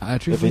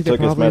If truthfully, he they're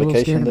took his probably a little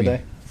medication scared of me.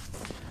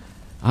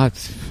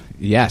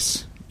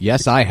 today.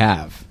 Yes, I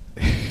have.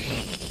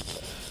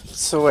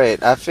 So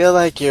wait, I feel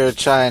like you're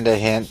trying to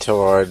hint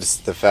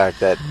towards the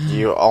fact that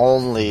you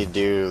only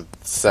do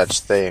such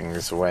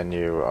things when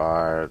you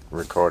are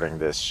recording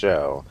this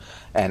show,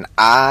 and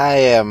I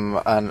am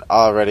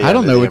already I don't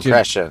under know the what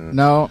impression.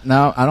 No,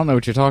 I don't know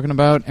what you're talking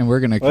about, and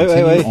we're going to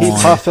continue Wait. He's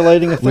on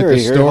postulating a with theory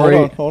the here.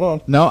 story. Hold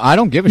on. No, I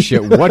don't give a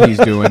shit what he's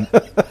doing.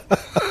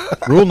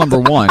 Rule number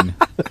 1.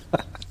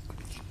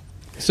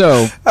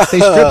 So, they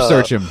strip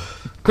search him.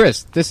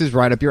 Chris, this is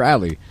right up your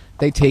alley.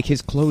 They take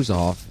his clothes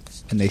off,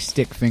 and they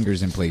stick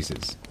fingers in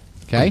places.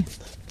 Okay?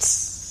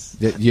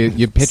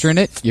 You picturing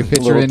it? You're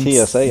picturing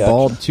TSA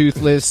bald,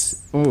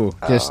 toothless. Ooh,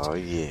 just Oh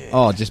yeah.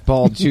 oh, just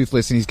bald,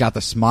 toothless, and he's got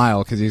the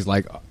smile because he's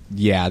like,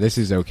 yeah, this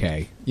is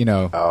okay. You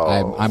know,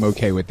 Oh. I'm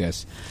okay with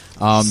this.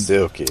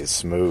 Silky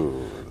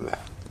smooth.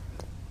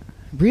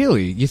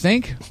 Really? You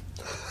think?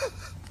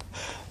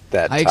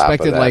 That I top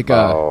expected of that like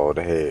bald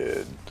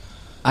head.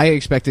 I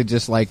expected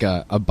just like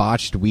a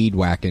botched weed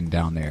whacking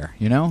down there.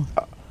 You know,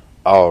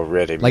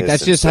 Already Like,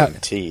 that's missing just how-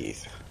 some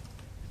teeth.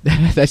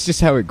 that's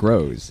just how it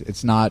grows.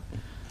 It's not.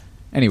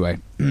 Anyway,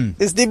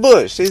 It's the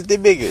bush. It's the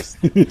biggest.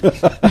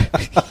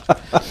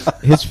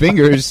 his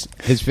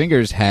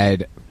fingers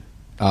had,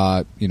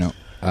 had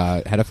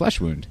a flesh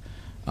wound,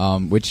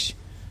 which,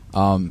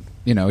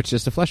 it's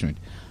just a flesh wound,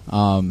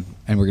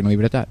 and we're gonna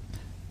leave it at that.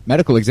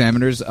 Medical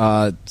examiners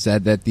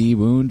said that the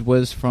wound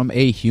was from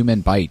a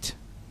human bite,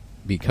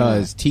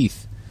 because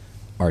teeth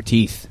are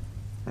teeth,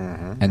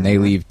 and they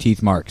leave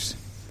teeth marks.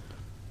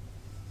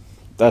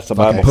 That's the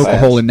Fucking Bible poke a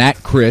fact. hole in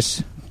that,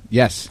 Chris.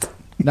 Yes.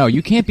 No,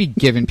 you can't be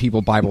giving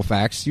people Bible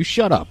facts. You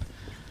shut up.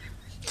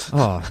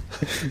 Oh,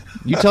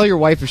 you tell your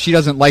wife if she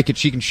doesn't like it,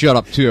 she can shut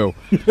up too.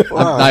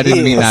 I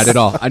didn't mean that at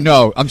all.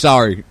 No, I'm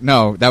sorry.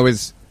 No, that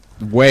was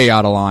way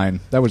out of line.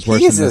 That was worse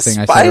He's than a the thing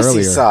I said spicy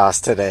earlier. sauce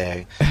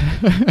today.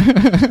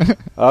 I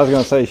was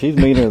going to say, she's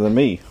meaner than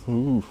me.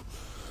 Ooh.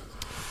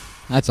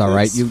 That's all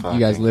right. This You guys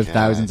fucking live guy.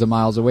 thousands of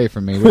miles away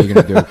from me. What are you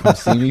gonna do? Come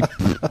see me?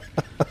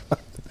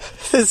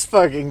 This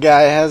fucking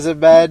guy has a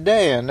bad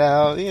day, and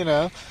now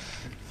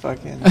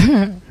fucking.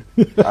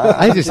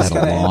 I just had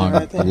gonna a end it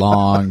right there.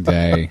 long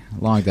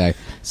day.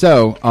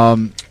 So,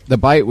 the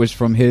bite was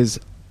from his,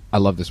 I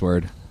love this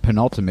word,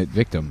 penultimate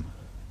victim.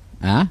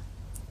 Huh?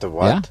 The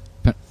what?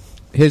 Yeah.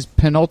 His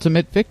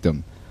penultimate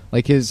victim.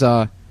 Like his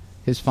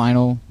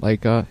final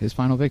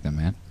victim,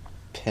 man.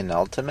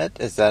 Penultimate?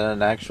 Is that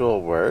an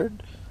actual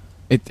word?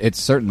 It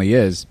certainly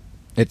is.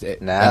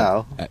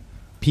 Now.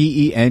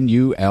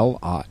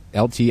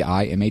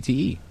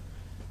 PENULTIMATE.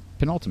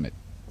 Penultimate.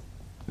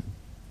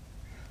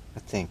 I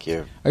think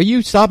you're. Are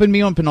you stopping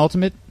me on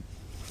penultimate?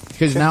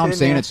 Because now I'm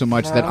saying Continue. it so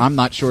much that No. I'm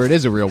not sure it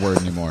is a real word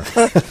anymore.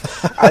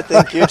 I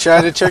think you're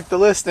trying to trick the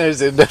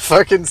listeners into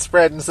fucking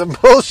spreading some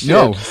bullshit.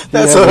 No.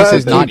 That's Yeah, what this I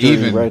is not think.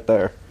 even- right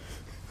there.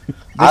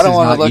 I don't This is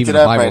wanna not look even it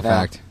a up Bible right now.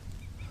 fact.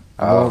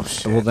 Oh, well,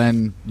 shit. well,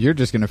 then you're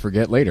just going to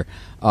forget later.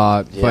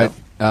 Yeah. But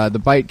the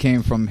bite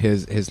came from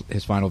his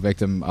final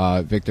victim,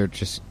 Victor.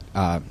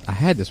 I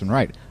had this one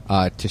right.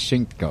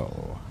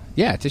 Tishenko.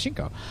 Yeah,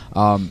 Tishenko.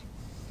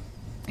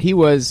 He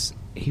was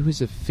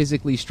a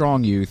physically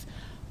strong youth,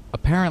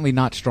 apparently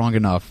not strong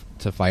enough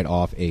to fight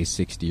off a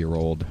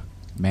 60-year-old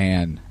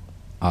man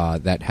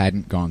that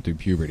hadn't gone through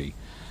puberty.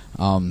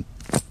 I'm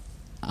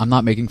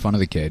not making fun of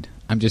the kid.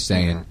 I'm just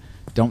saying,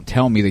 don't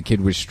tell me the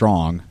kid was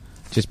strong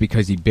just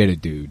because he bit a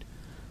dude.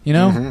 You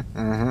know?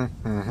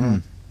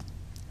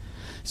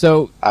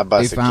 So I they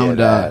bust a found. kid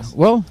ass.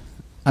 Well,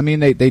 I mean,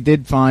 they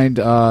did find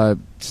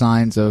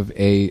signs of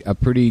a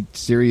pretty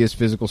serious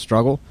physical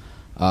struggle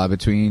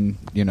between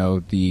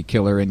the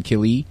killer and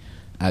killee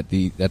at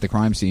the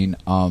crime scene.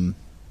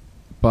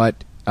 But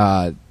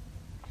a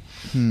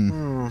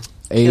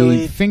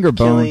finger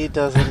bone. Killy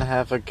doesn't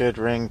have a good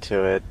ring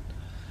to it.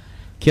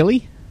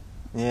 Killee?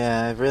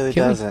 Yeah, it really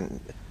Killy?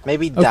 doesn't.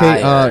 Maybe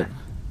Okay. Dyer.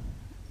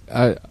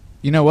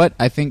 You know what?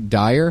 I think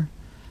Dyer.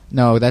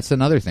 No, that's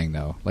another thing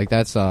though. Like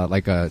that's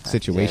like a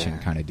situation yeah.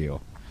 kind of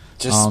deal.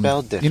 Just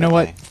spelled differently. You know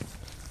what?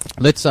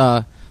 Let's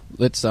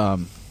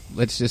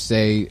just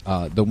say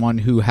the one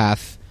who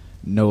hath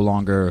no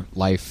longer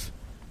life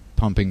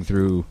pumping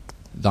through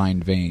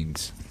thine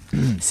veins.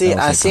 See, That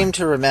was I like seem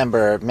to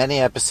remember many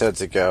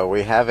episodes ago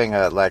we having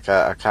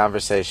a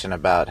conversation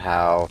about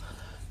how,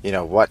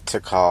 what to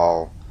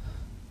call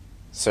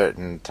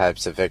certain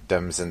types of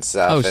victims and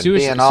stuff, and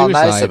being all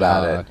nice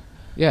about it.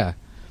 Yeah.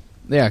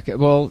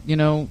 Well,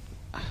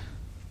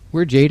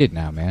 we're jaded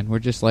now, man. We're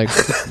just like,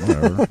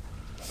 whatever.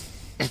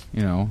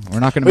 We're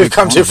not going to. We've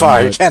come too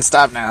far. You can't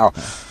stop now.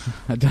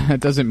 It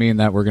doesn't mean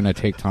that we're going to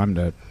take time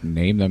to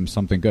name them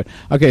something good.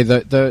 Okay,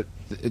 the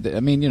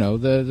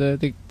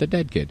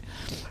dead kid.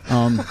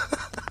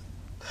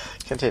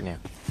 Continue.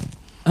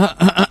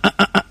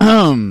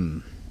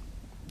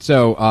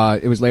 So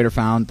it was later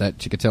found that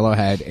Chikatilo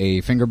had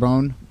a finger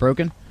bone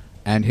broken,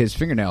 and his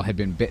fingernail had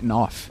been bitten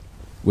off.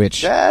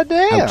 Which, God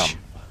damn. ouch,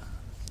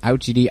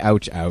 ouchity,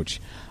 ouch, ouch.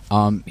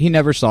 He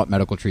never sought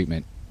medical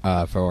treatment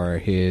for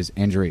his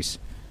injuries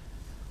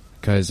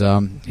because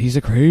he's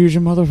a crazy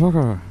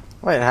motherfucker.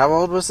 Wait, how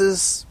old was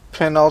his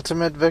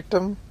penultimate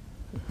victim?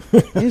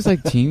 He's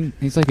like teen.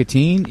 He's like a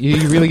teen.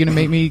 You really gonna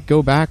make me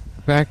go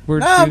backwards?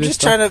 No, I'm just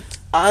trying to.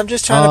 I'm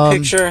just trying to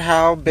picture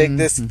how big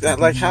this.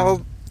 Like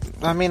how.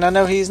 I mean, I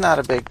know he's not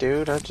a big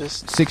dude. I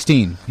just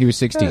 16. He was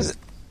 16.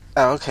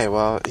 Oh, okay,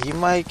 well, you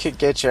could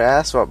get your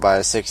ass whooped by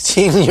a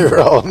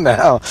 16-year-old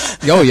now.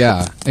 Oh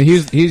yeah, and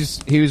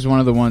he was one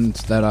of the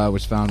ones that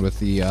was found with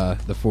the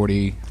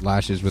 40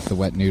 lashes with the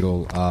wet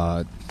noodle,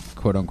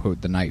 quote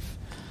unquote, the knife.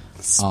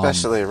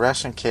 Especially a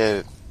Russian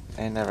kid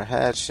ain't never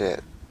had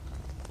shit.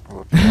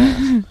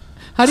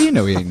 How do you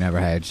know he ain't never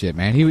had shit,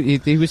 man?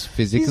 He was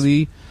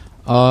physically,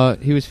 what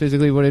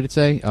did it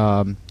say?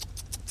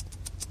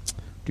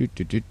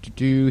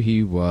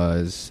 He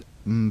was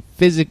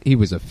he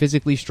was a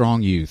physically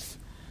strong youth.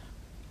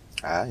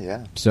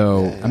 Yeah.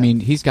 So yeah. I mean,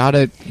 he's got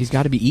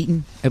to be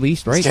eating at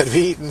least, right? He's got to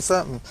be eating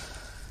something.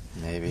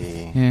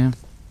 Maybe. Yeah.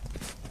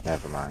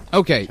 Never mind.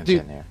 Okay,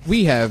 Continue.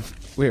 dude.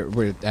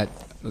 We're at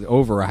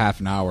over a half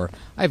an hour.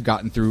 I've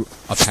gotten through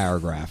a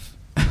paragraph.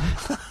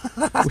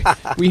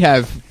 we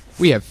have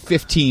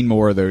 15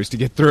 more of those to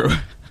get through.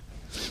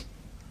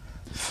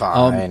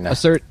 Fine.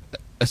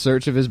 A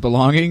search of his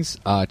belongings.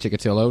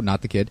 Chikatilo,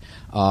 not the kid,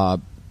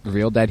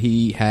 revealed that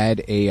he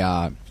had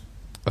a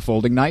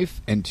folding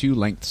knife and 2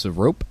 lengths of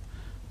rope.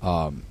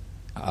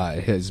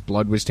 His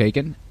blood was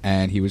taken,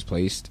 and he was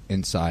placed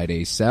inside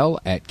a cell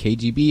at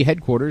KGB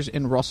headquarters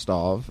in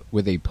Rostov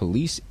with a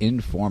police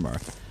informer.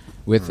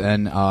 With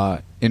an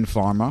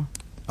informer,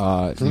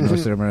 I like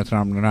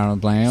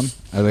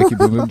you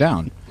boom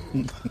down.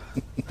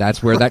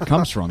 That's where that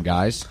comes from,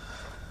 guys.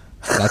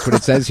 That's what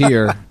it says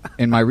here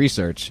in my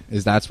research.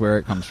 That's where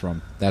it comes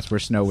from. That's where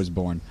Snow was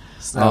born.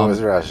 Snow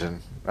was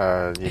Russian.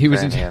 Ukrainian. He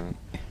was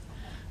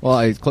well,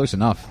 it's close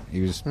enough. He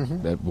was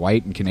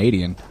white and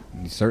Canadian.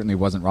 He certainly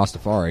wasn't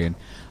Rastafarian.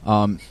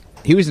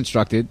 He was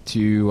instructed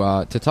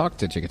to talk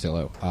to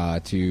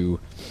Chikatilo, to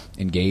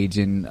engage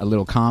in a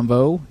little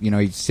convo. You know,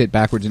 he'd sit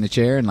backwards in the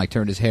chair and like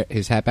turn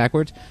his hat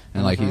backwards,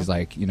 and like he's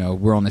like, you know,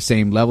 we're on the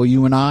same level,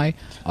 you and I.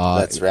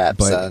 Let's rap,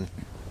 son.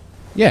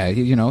 Yeah,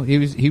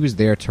 he was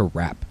there to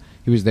rap.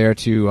 He was there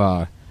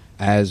to,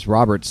 as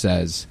Robert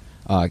says,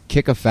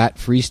 kick a fat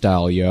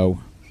freestyle, yo.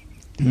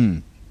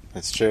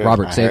 That's true.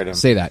 Robert,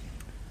 say that.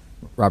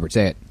 Robert,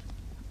 say it.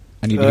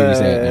 I need to hear you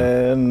say it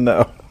now.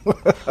 No.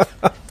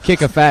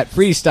 Kick a fat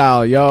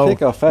freestyle, yo.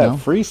 Kick a fat No?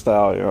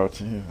 freestyle, yo.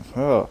 Jeez.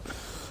 Oh.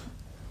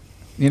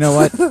 You know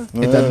what?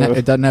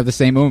 It doesn't have the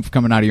same oomph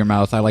coming out of your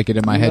mouth. I like it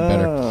in my head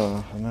better.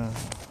 No.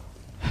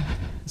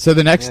 So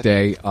the next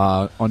day,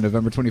 on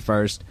November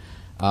 21st,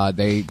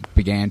 they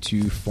began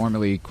to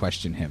formally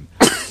question him.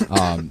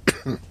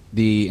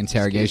 The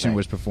interrogation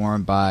was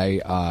performed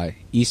by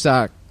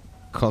Isa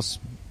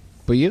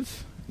Kosbuyev.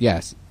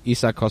 Yes,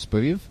 Isa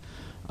Kosbuyev.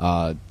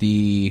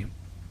 The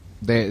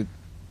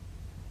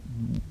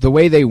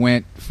way they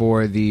went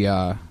for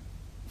the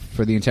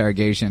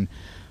interrogation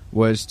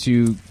was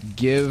to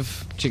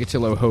give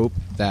Chikatilo hope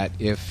that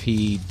if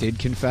he did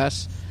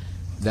confess,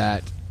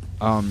 that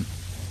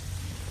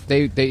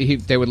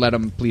they would let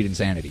him plead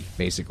insanity,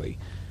 basically.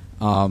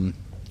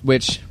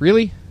 Which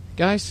really,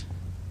 guys,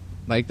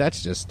 like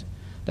that's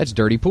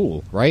dirty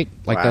pool, right?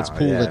 Like Wow, that's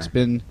pool yeah.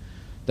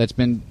 that's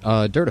been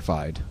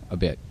dirtified a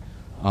bit.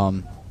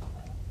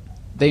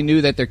 They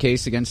knew that their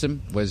case against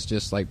him was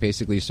just like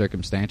basically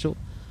circumstantial,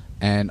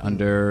 and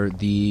under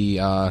the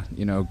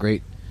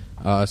great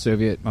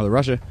Soviet Mother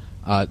Russia,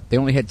 they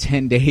only had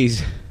 10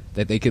 days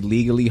that they could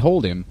legally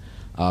hold him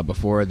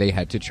before they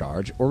had to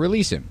charge or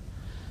release him.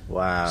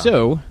 Wow.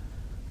 So,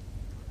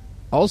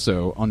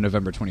 also on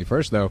November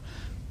 21st, though,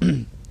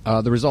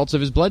 the results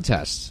of his blood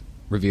tests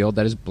revealed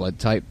that his blood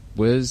type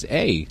was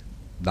A,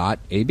 not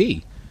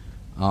AB.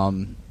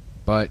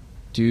 But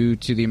due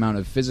to the amount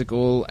of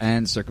physical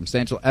and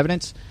circumstantial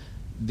evidence,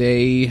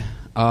 they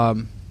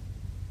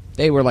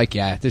were like,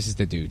 yeah, this is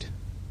the dude.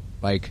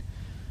 Like,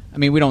 I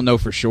mean, we don't know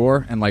for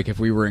sure, and like if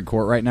we were in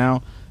court right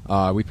now,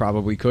 we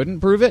probably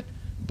couldn't prove it,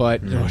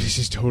 but this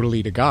is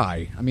totally the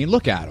guy. I mean,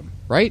 look at him,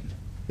 right?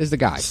 This is the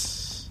guy.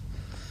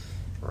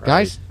 Right.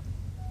 Guys,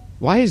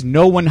 why is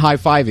no one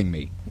high-fiving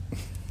me?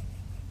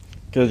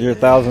 Because you're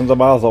thousands of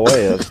miles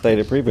away, as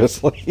stated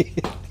previously.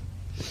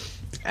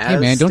 Hey,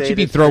 man, don't you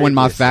be throwing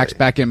my facts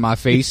back in my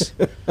face.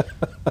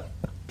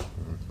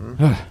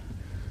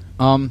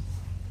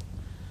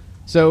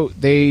 So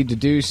they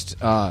deduced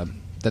that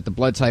the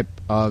blood type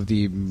of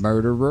the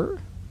murderer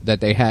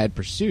that they had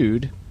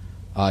pursued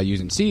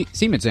using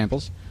semen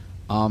samples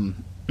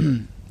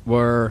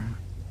were...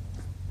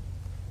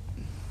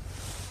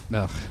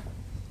 Ugh.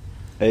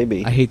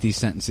 AB. I hate these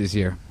sentences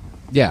here.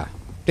 Yeah,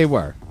 they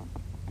were.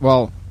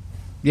 Well,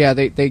 yeah,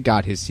 they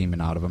got his semen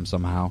out of him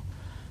somehow,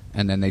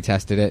 and then they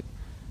tested it,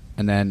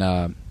 and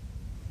then,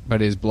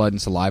 but his blood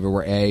and saliva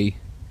were A,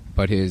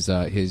 but his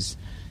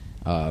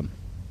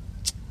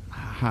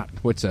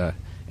what's an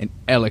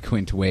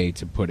eloquent way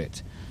to put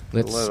it?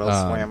 Let's Little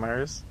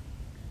swimmers.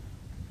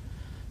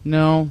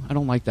 No, I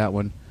don't like that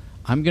one.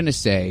 I'm gonna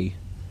say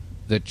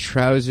the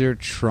trouser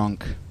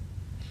trunk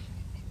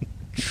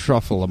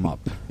truffle 'em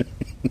up.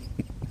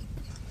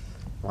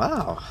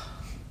 Wow.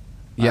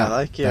 Yeah, I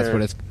like your, that's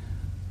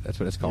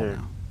what it's called your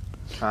now.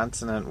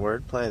 consonant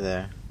wordplay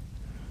there.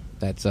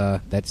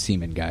 That's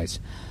semen, guys.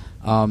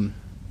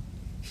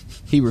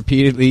 He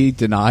repeatedly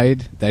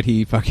denied that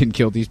he fucking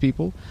killed these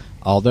people,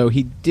 although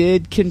he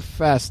did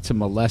confess to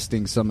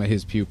molesting some of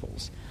his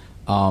pupils,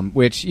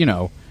 which, you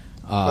know...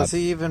 Was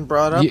he even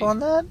brought up on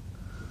that?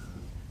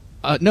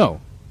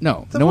 No.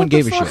 Then No one what the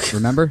gave a fuck? shit,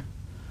 remember?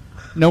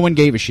 No one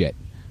gave a shit.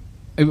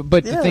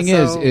 But the Yeah, thing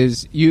so-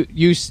 is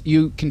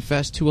you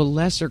confess to a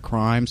lesser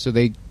crime, so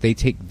they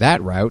take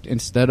that route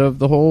instead of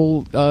the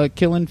whole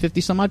killing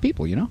 50-some-odd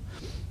people, you know?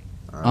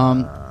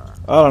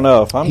 I don't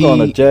know. If I'm He- going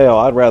to jail,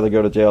 I'd rather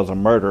go to jail as a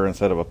murderer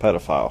instead of a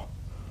pedophile.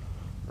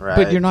 Right.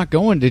 But you're not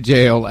going to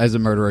jail as a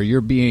murderer.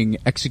 You're being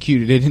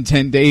executed in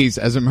 10 days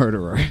as a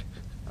murderer.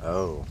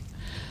 Oh.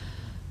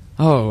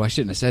 Oh, I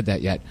shouldn't have said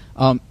that yet.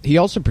 He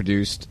also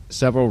produced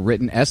several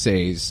written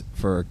essays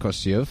for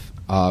Kostyev,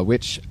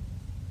 which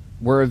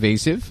were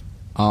evasive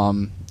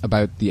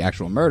about the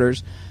actual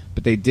murders,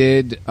 but they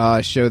did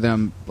show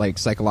them like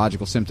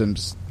psychological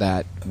symptoms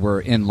that were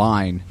in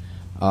line,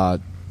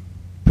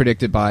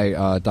 predicted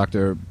by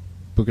Dr.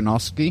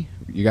 Bukanovsky.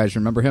 You guys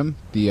remember him?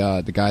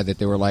 The guy that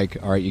they were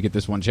like, all right, you get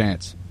this one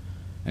chance.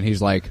 And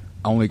he's like,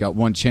 I only got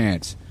one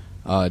chance.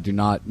 Do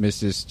not miss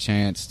this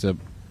chance to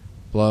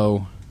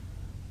blow.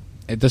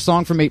 The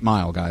song from 8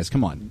 Mile, guys.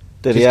 Come on.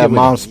 Did Just he get have with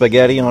mom's it.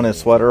 spaghetti on his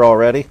sweater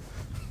already?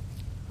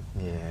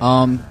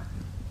 Yeah.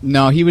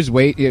 No, he was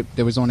it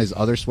was on his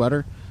other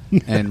sweater.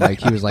 And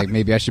like he was like,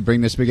 maybe I should bring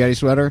this spaghetti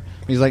sweater.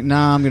 He's like,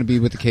 nah, I'm going to be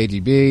with the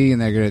KGB,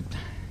 and they're going to.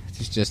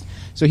 It's just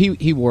so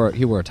he wore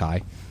a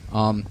tie.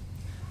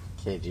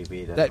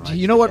 KGB doesn't That like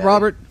you know what, spaghetti.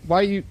 Robert?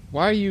 Why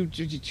are you?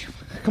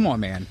 Come on,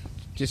 man.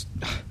 Just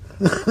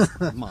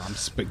mom's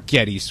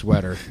spaghetti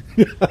sweater.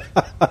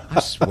 I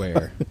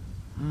swear.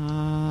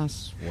 I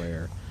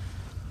swear.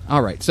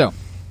 All right, so,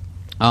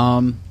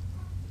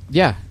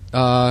 yeah.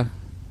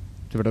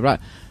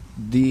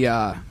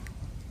 The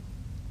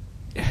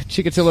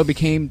Chikatilo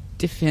became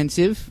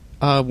defensive,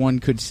 one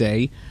could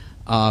say,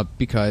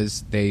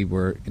 because they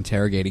were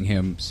interrogating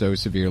him so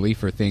severely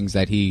for things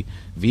that he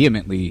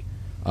vehemently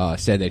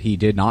said that he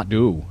did not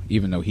do,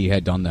 even though he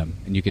had done them.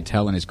 And you could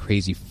tell in his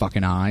crazy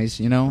fucking eyes,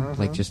 you know?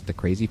 Like, just the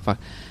crazy fuck...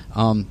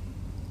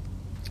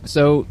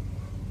 so,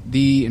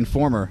 the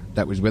informer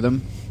that was with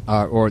him,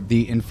 or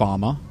the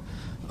informer,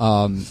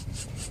 That's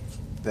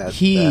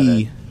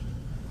he... better.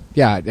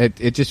 Yeah,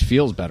 it just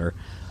feels better.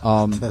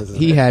 Doesn't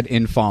He it? had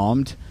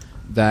informed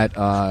that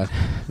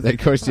that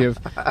Kostyev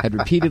had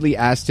repeatedly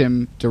asked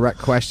him direct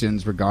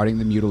questions regarding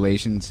the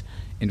mutilations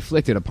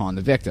inflicted upon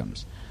the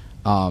victims,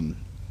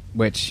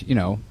 which, you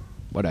know,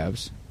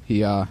 whatevs. He,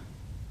 you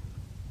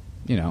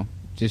know,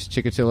 just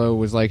Chikatilo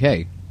was like,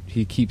 hey,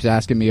 he keeps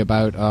asking me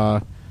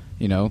about,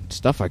 you know,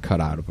 stuff I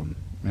cut out of him.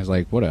 And I was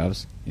like,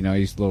 whatevs. You know,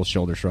 he's a little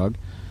shoulder shrug.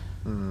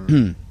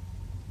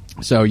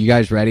 So, you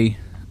guys ready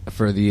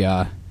for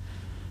the,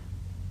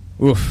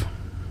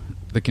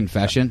 the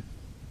confession?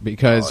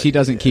 Because he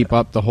doesn't keep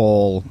up the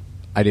whole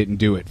I didn't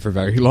do it for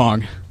very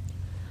long.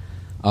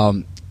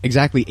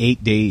 Exactly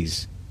 8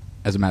 days,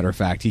 as a matter of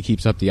fact. He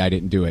keeps up the I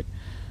didn't do it.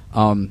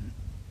 On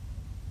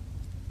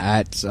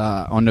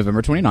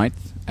November 29th,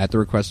 at the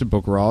request of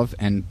Bukharov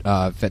and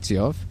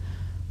Fetsyov,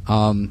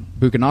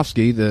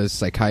 Bukanovsky, the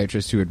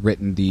psychiatrist who had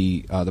written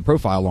the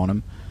profile on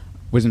him,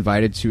 was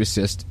invited to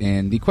assist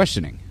in the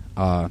questioning.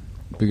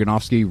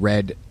 Bukanovsky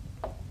read,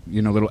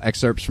 you know, little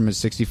excerpts from his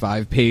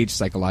 65-page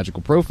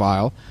psychological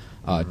profile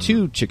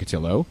to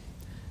Chikatilo,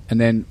 and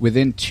then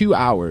within 2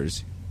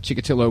 hours,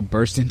 Chikatilo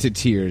burst into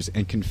tears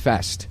and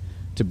confessed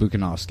to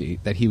Bukanovsky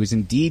that he was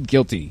indeed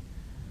guilty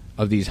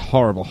of these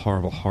horrible,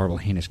 horrible, horrible,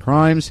 heinous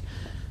crimes.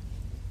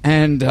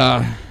 And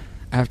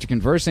after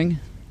conversing,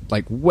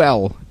 like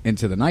well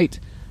into the night,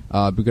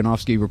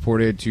 Bukanovsky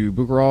reported to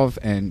Bukharov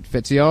and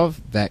Fetsyov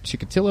that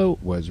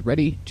Chikatilo was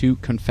ready to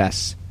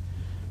confess,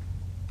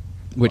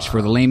 which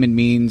for the layman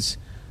means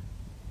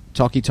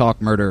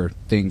talky-talk murder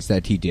things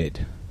that he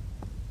did.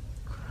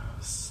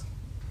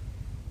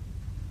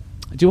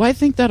 Do I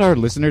think that our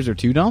listeners are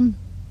too dumb?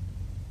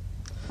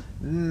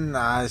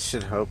 I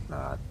should hope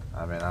not.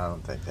 I mean, I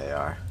don't think they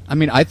are. I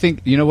mean, I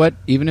think, you know what?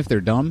 Even if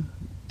they're dumb,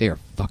 they are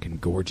fucking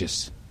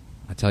gorgeous.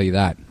 I tell you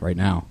that right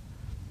now.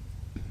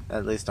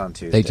 At least on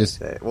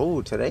Tuesday.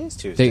 Oh, today is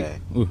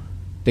Tuesday.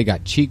 They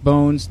got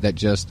cheekbones that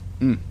just,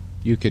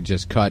 you could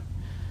just cut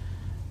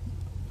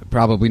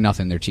probably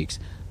nothing their cheeks.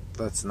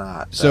 Let's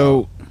not.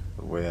 So,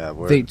 yeah,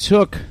 they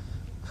took...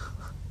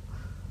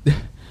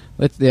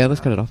 let's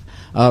cut it off.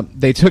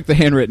 They took the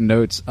handwritten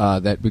notes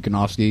that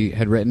Bukanovsky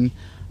had written,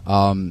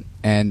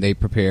 and they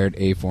prepared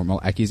a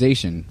formal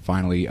accusation,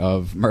 finally,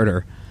 of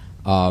murder.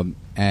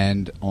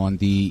 And on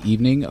the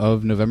evening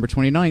of November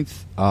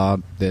 29th,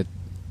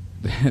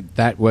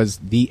 that was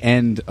the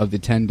end of the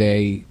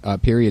 10-day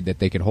period that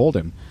they could hold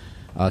him.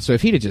 So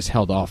if he'd have just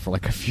held off for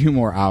like a few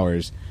more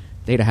hours,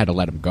 they'd have had to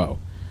let him go.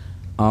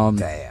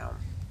 Damn.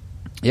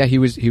 Yeah, he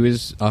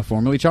was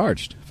formally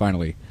charged,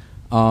 finally.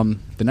 The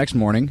next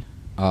morning,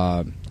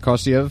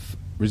 Kostyev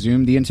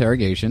resumed the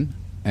interrogation,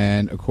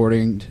 and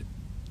according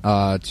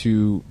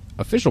to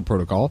official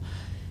protocol,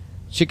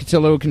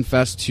 Chikatilo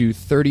confessed to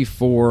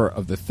 34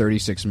 of the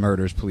 36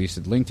 murders police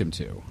had linked him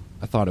to.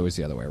 I thought it was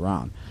the other way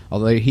around.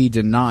 Although he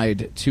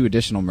denied 2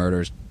 additional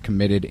murders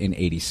committed in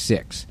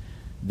 86,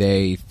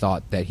 they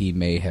thought that he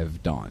may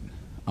have done.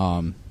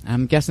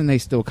 I'm guessing they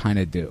still kind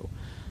of do.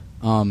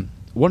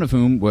 One of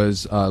whom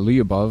was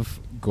Lyubov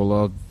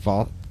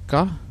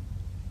Golovodka.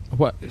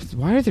 What?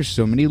 Why are there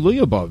so many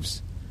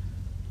Lyubovs?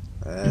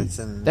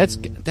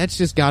 That's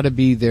just got to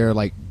be their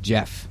like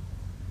Jeff,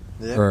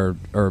 or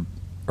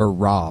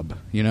Rob.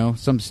 You know,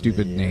 some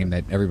stupid name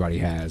that everybody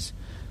has.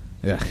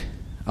 Ugh.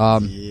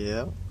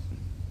 Yep.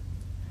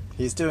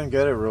 He's doing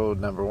good at rule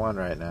number 1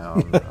 right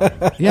now.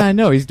 Yeah, I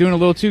know. He's doing a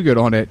little too good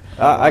on it.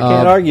 I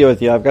can't argue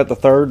with you. I've got the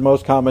 3rd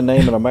most common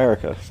name in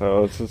America,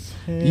 so it's just...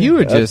 You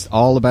are just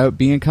all about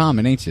being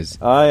common, ain't you?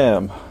 I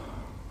am.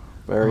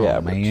 Very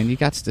average. Man, you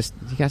got to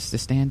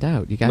stand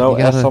out. You got no you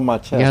gotta, S on my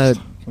chest.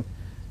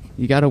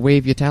 You got to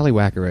wave your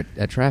tallywhacker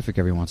at traffic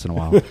every once in a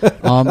while.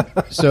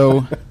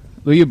 So,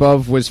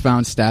 Lyubov was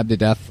found stabbed to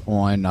death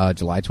on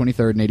July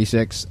 23rd, in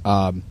 86.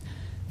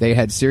 They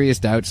had serious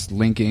doubts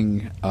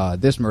linking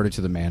this murder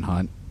to the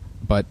manhunt,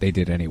 but they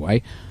did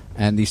anyway.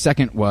 And the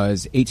second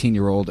was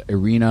 18-year-old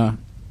Irina...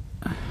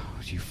 are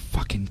you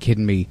fucking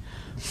kidding me?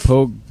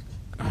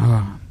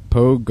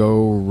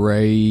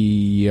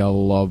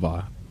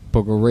 Pogorelova.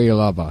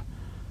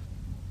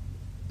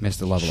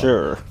 Mr. Level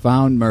Sure.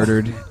 Found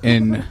murdered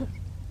in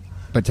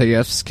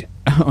Batayevsk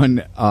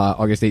on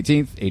August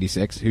 18th,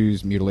 86,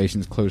 whose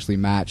mutilations closely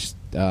matched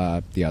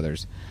the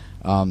others.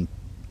 So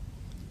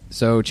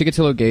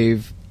Chikatilo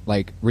gave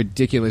like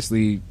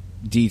ridiculously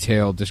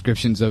detailed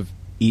descriptions of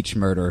each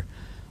murder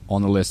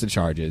on the list of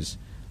charges,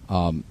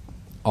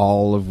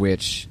 all of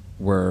which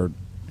were,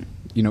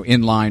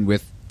 in line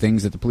with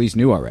things that the police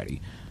knew already.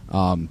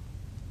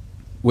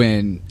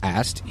 When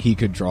asked, he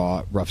could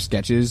draw rough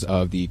sketches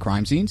of the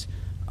crime scenes.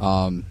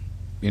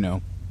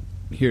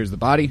 Here's the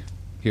body,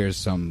 here's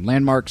some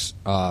landmarks.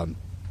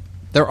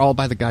 They're all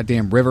by the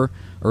goddamn river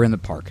or in the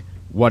park.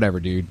 Whatever,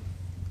 dude.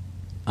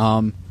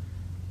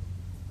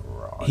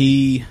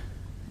 He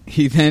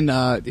then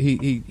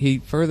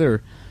he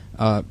further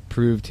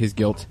proved his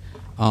guilt.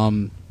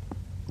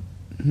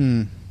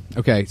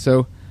 Okay,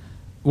 so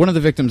one of the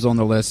victims on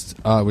the list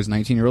was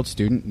 19-year-old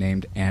student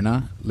named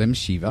Anna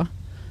Limsheva,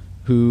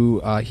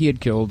 who he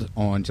had killed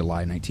on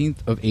July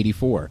 19th of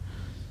 84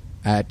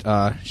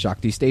 at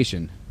Shakti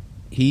Station.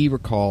 He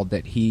recalled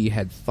that he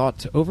had thought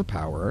to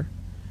overpower her.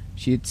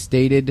 She had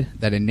stated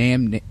that a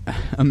man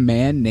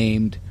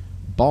named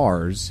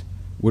Bars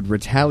would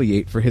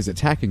retaliate for his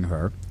attacking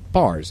her.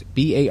 Bars,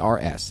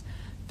 B-A-R-S.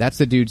 That's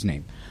the dude's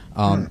name.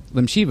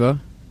 Limsheva's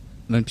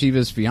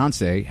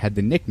fiance had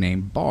the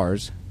nickname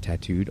Bars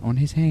tattooed on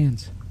his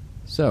hands.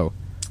 So,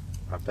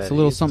 it's a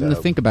little something to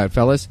think about,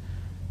 fellas.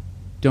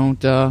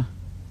 Don't fuck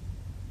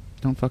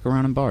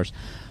around in bars.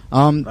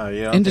 You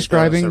don't think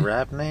describing that was a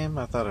rap name?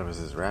 I thought it was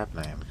his rap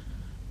name.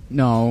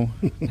 No,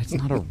 it's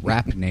not a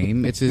rap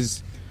name. It's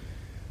his.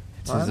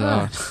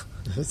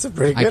 It's a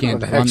pretty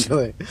good one,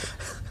 actually.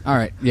 All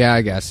right, yeah,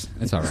 I guess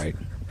it's all right.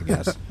 I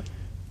guess.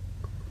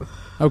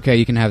 Okay,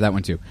 you can have that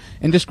one too.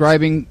 In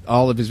describing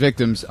all of his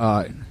victims,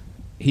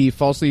 he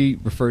falsely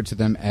referred to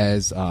them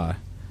as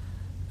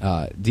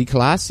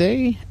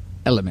declasse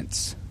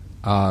elements,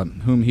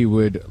 whom he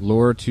would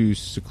lure to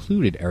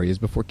secluded areas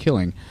before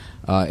killing.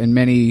 In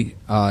many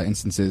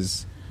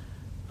instances,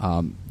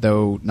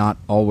 though not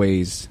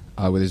always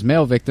with his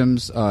male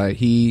victims,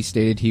 he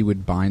stated he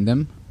would bind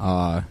them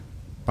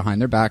behind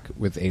their back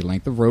with a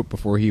length of rope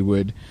before he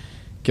would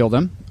kill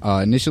them,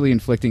 initially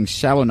inflicting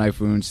shallow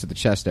knife wounds to the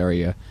chest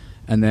area,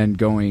 and then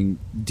going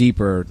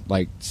deeper,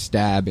 like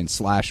stab and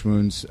slash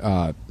wounds,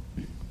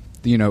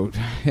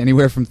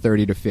 anywhere from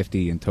 30 to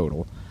 50 in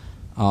total,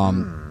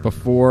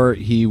 before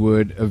he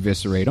would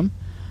eviscerate them,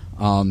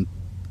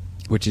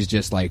 which is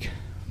just like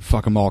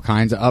fuck them all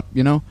kinds of up,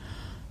 he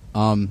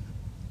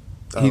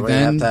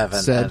then have to have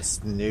said,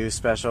 a new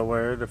special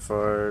word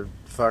for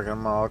fuck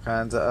them all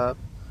kinds of up.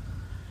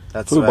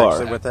 That's Fubar.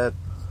 actually what that.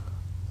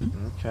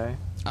 Okay.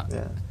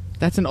 Yeah.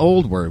 That's an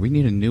old word. We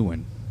need a new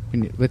one.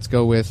 Let's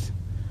go with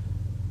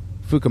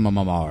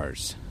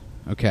Fukamamars.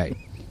 Okay.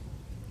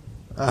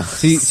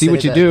 See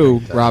what you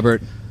do,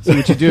 Robert. See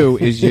what you do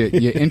is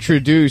you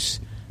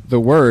introduce the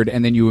word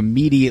and then you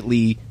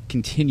immediately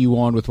continue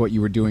on with what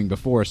you were doing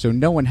before, so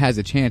no one has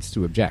a chance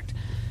to object.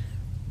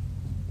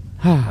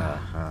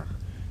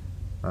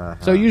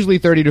 So usually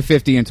 30 to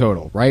 50 in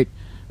total, right?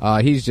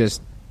 He's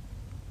just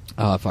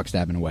fuck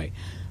stabbing away.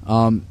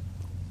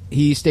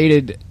 He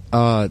stated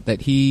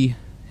that he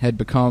had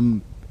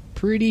become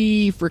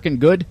pretty freaking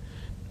good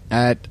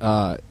at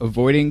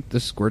avoiding the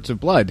squirts of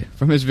blood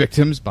from his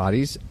victims'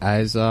 bodies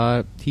as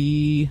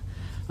he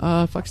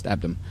fuck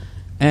stabbed them.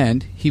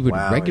 And he would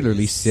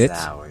regularly sit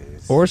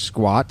or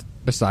squat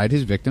beside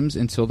his victims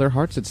until their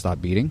hearts had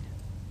stopped beating,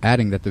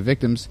 adding that the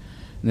victims,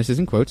 and this is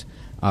in quotes,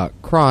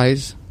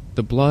 cries,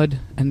 the blood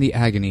and the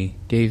agony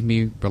gave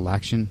me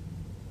relaxation.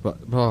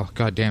 Oh,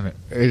 God damn it.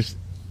 It's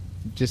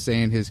just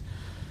saying his...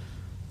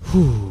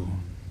 Whew.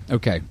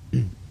 Okay.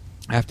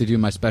 I have to do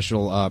my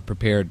special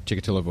prepared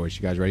Chikatilo voice.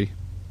 You guys ready?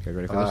 You guys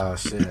ready for this?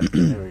 Oh shit!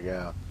 Here we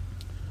go.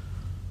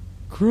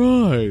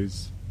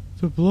 Cries.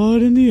 The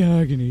blood and the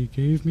agony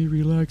gave me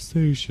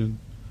relaxation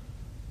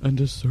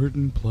and a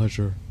certain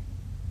pleasure.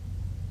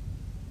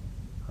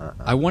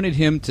 I wanted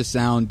him to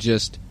sound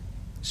just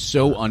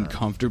so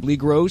uncomfortably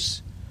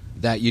gross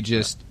that you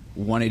just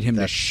wanted him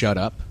to shut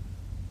up.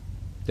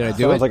 Did I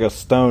do Sounds it? like a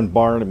stoned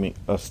Barney.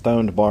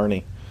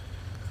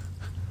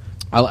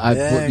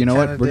 Yeah, you know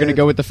what? kinda We're going to did.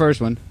 go with the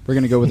first one. We're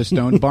going to go with a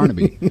stoned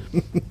Barnaby.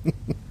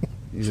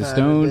 He's a Kinda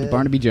stoned did.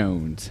 Barnaby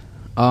Jones.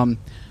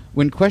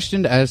 When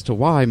questioned as to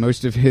why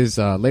most of his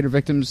later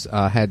victims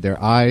had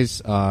their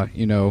eyes,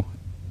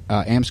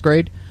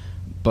 amscrayed,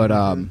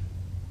 but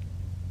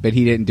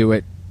he didn't do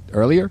it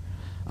earlier,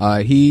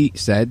 he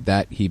said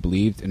that he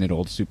believed in an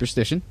old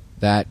superstition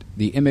that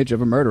the image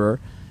of a murderer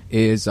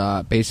is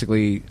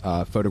basically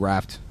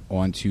photographed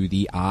onto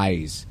the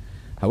eyes.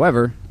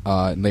 However,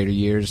 in later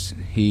years,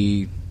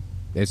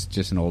 it's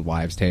just an old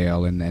wives'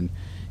 tale, and then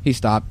he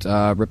stopped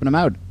ripping them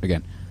out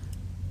again.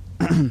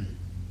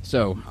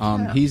 So,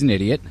 he's an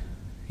idiot.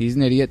 He's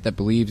an idiot that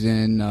believes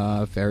in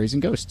fairies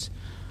and ghosts.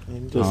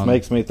 Just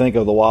makes me think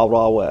of the Wild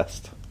Wild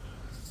West.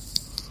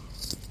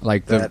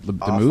 Like the That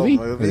awful movie?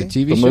 movie? Or the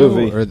TV The show?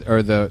 movie.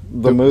 Or the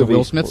movie.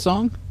 Will Smith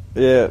song?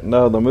 Yeah,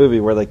 no, the movie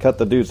where they cut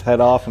the dude's head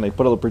off and they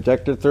put a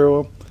projector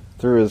through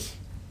his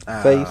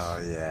face. Oh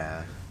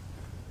yeah.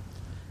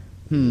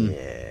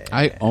 Yeah.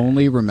 I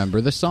only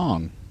remember the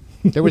song.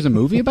 There was a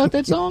movie about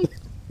that song?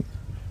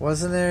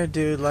 Wasn't there a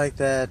dude like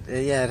that?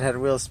 Yeah, it had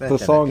Will Smith. The in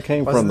song it.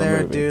 came Wasn't from the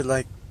there movie. a dude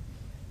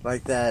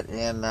like that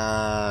in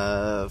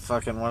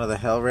fucking one of the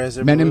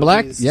Hellraiser Men in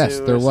Black? movies, Yes,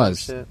 too, there or some was.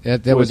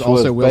 shit? There was which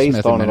also was Will based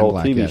Smith in on Men an in old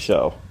Black, TV yes.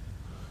 show,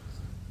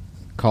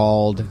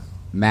 Called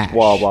MASH.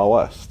 Wild Wild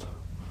West.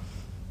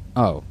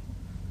 Oh.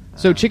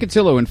 So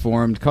Chikatilo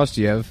informed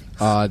Kostyev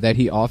that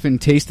he often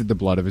tasted the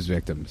blood of his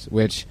victims,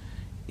 which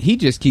he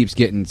just keeps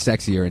getting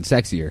sexier and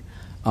sexier.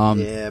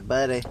 Yeah,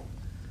 buddy.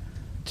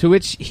 To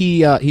which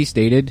he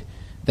stated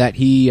that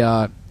he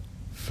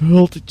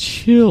felt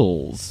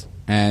chills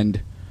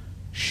and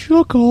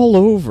shook all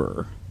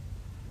over.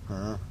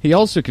 Huh? He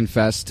also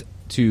confessed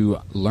to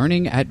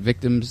learning at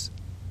victims.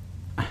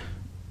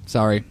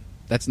 Sorry,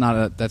 that's not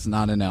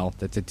an L.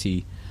 That's a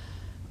T.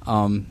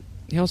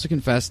 He also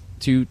confessed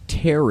to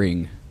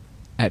tearing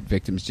at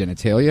victims'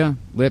 genitalia,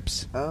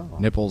 lips, Oh.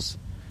 nipples,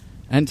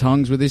 and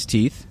tongues with his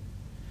teeth.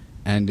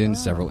 And in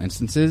several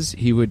instances,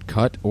 he would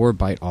cut or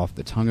bite off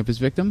the tongue of his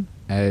victim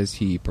as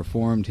he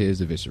performed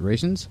his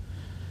eviscerations.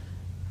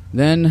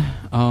 Then,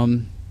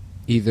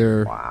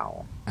 either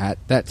Wow. at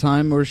that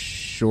time or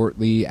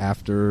shortly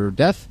after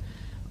death,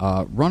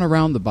 run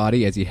around the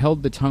body as he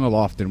held the tongue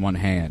aloft in one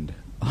hand.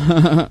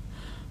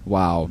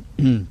 Wow.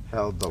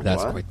 Held the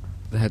That's what? quite.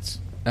 That's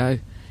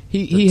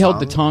he held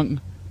the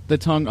tongue?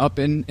 tongue up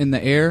in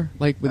the air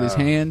like with his Oh.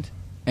 hand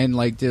and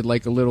like did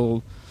like a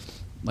little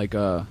like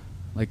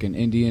an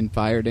Indian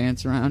fire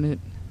dance around it,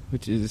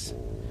 which is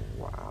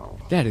Wow.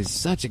 that is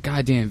such a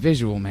goddamn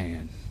visual,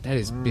 man. That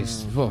is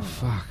oh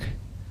fuck.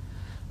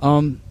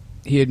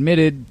 He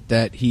admitted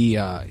that he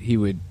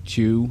would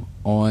chew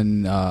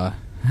on the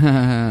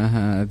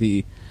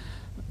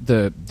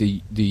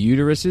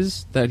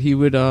uteruses that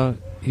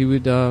he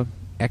would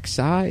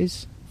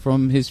excise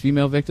from his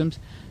female victims,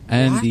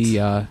 and What?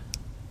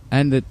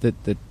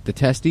 the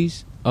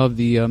testes of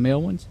the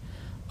male ones,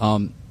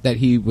 that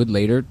he would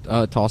later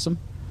toss them.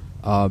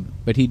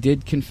 But he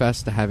did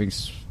confess to having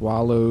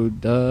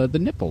swallowed the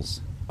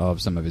nipples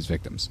of some of his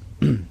victims.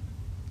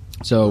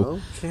 So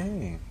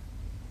Okay.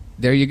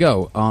 there you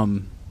go.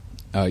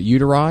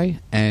 Uteri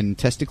and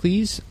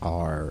testicles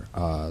are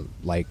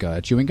like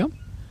chewing gum,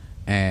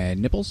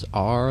 and nipples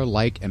are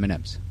like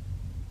M&Ms.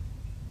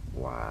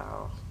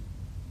 Wow.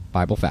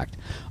 Bible fact.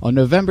 On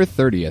November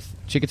 30th,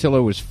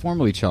 Chikatilo was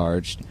formally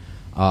charged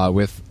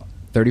with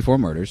 34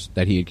 murders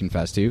that he had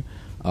confessed to,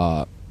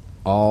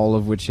 all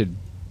of which had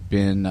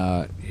been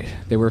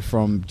they were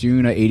from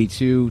June of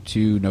 82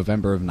 to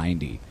November of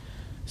 90.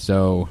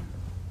 So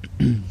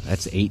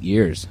that's 8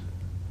 years.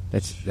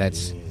 That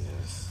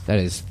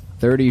is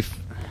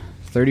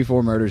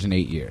 34 murders in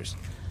 8 years.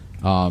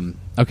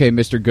 Okay,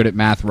 Mr. Good at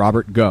Math,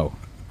 Robert, go.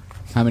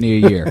 How many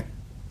a year?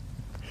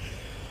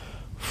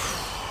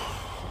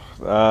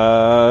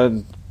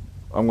 I'm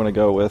going to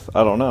go with,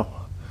 I don't know.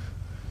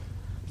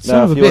 Son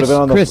Now, of if a you would have bitch,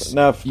 been on Chris,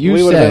 if you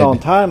we would have said- been on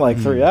time like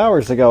 3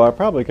 hours ago, I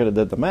probably could have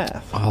did the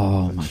math.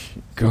 Oh my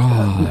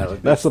God. That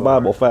would be That's the four.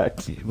 Bible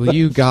fact. Will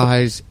you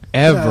guys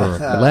ever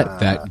let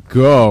that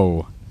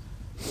go?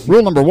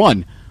 Rule number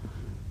 1.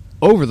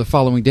 Over the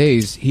following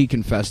days, he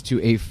confessed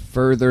to a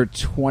further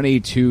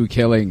 22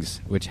 killings,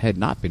 which had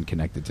not been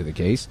connected to the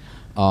case,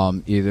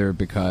 either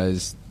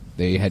because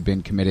they had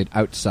been committed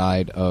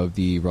outside of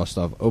the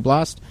Rostov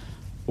Oblast,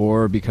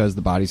 or because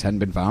the bodies hadn't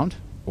been found,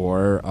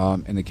 or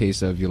in the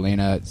case of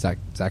Yelena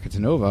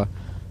Zakatinova,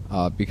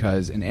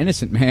 because an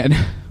innocent man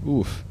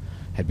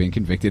had been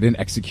convicted and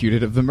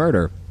executed of the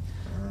murder.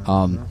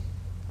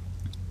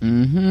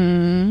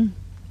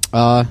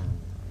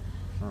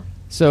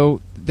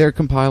 So they're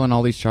compiling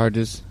all these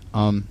charges.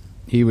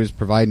 He was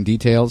providing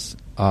details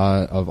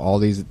of all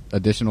these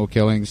additional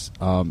killings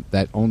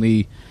that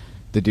only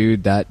the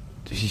dude that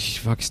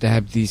fuck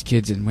stabbed these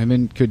kids and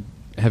women could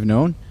have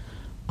known.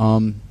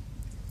 One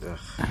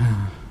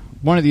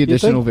of the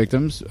additional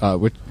victims,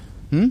 which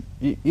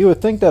You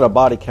would think that a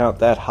body count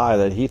that high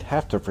that he'd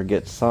have to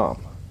forget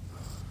some.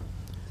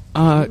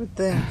 You would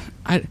think.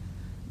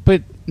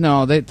 But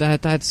no,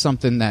 that's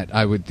something that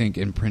I would think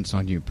imprints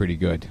on you pretty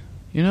good.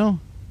 You know?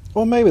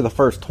 Well, maybe the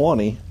first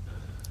 20,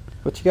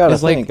 but you got to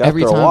It's like think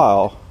every after a time-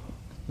 while.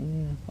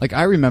 Like,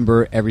 I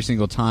remember every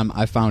single time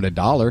I found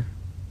 $1.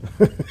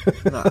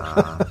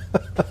 Nah.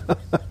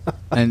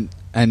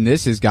 And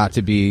this has got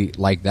to be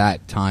like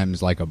that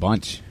times like a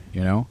bunch,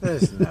 you know?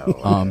 There's no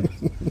way.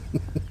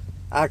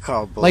 I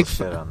call like-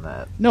 bullshit on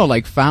that. No,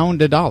 like found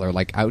 $1,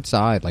 like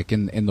outside, like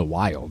in the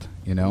wild,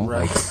 you know?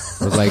 Right. Like,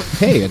 it was like,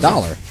 hey,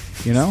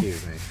 $1, you know?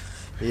 Excuse me.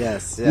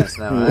 Yes,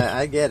 no,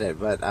 I get it,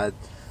 but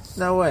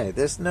no way.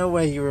 There's no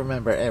way you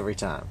remember every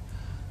time.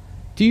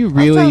 Do you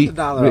really? found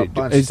 $1 a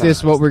bunch Is of this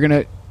times. what we're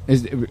gonna?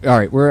 All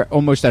right? We're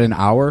almost at an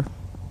hour.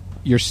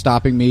 You're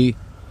stopping me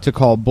to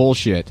call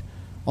bullshit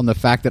on the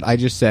fact that I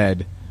just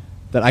said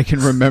that I can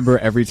remember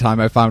every time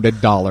I found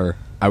 $1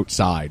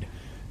 outside.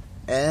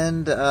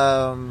 And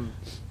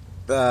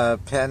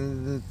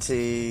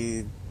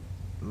pentilameter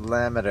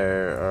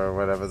or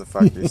whatever the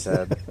fuck you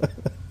said.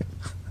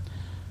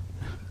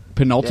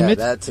 Penultimate.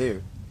 Yeah, that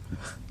too.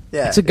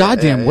 Yeah, It's a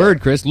goddamn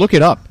word, Chris. Look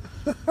it up.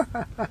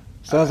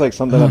 Sounds like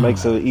something that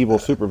makes an evil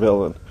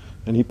supervillain.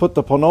 And he put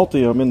the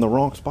penultium in the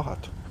wrong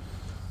spot.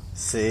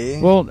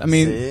 See? Well, I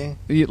mean,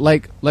 See?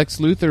 like Lex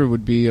Luthor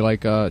would be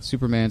like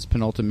Superman's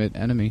penultimate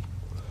enemy.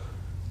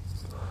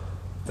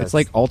 That's- It's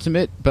like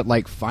ultimate, but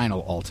like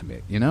final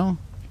ultimate, you know?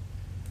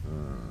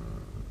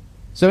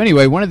 So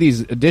anyway, one of these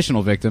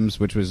additional victims,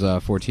 which was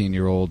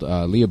 14-year-old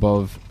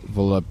Lyubov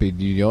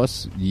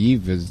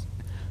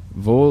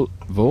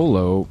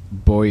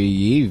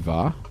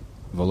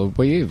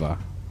Voloboyeva.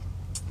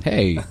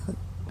 Hey,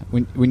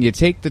 when you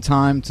take the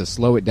time to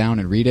slow it down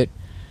and read it,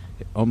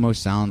 it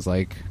almost sounds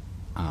like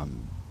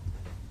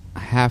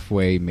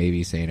halfway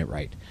maybe saying it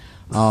right.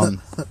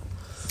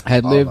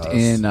 Had lived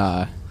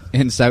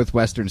in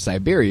southwestern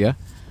Siberia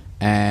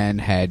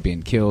and had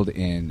been killed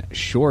in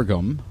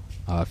Shorgum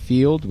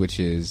field, which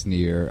is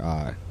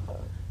near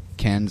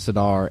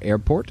Kansadar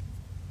Airport,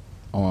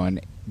 on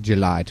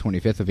July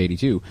 25th of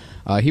 82.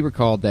 He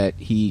recalled that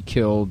he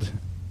killed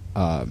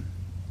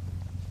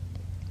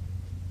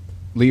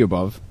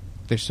Lyubov.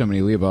 There's so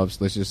many Lyubovs.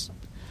 Let's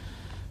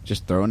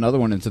just throw another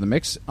one into the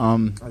mix.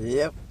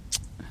 Yep.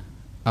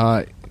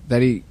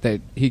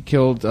 That he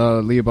killed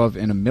Lyubov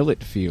in a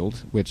millet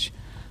field, which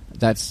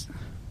that's,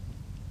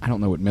 I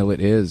don't know what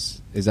millet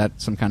is. Is that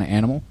some kind of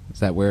animal?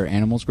 Is that where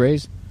animals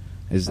graze?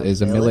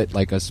 Is a millet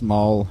like a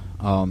small?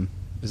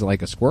 Is it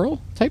like a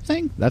squirrel type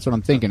thing? That's what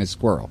I'm thinking. Is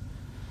squirrel.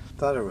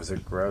 Thought it was a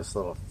gross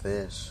little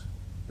fish.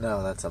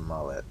 No, that's a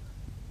mullet.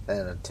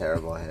 And a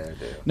terrible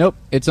hairdo. Nope,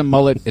 it's a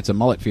mullet. It's a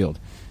mullet field.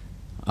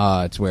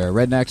 It's where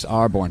rednecks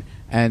are born,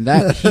 and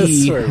that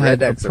he That's where had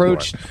rednecks are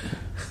approached.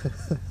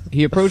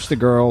 He approached the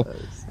girl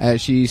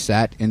as she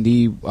sat in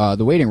the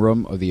waiting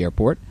room of the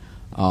airport.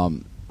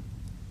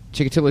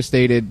 Chikatilo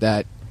stated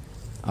that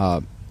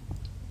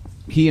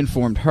he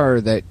informed her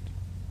that.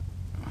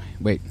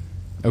 Wait,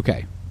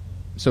 okay,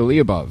 so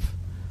Lyubov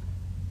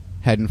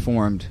had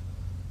informed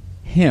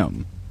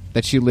him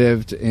that she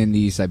lived in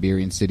the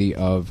Siberian city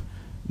of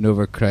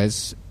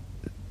Novokrez.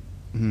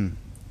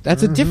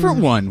 That's a different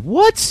one.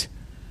 What?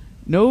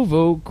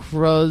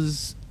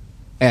 Novokrezsk.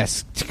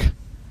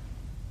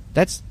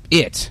 That's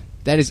it.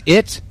 That is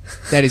it.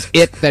 That is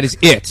it. That is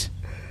it.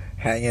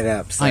 Hang it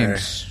up, sir. I am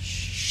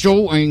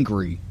so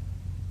angry.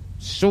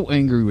 So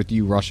angry with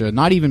you, Russia.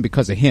 Not even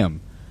because of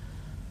him.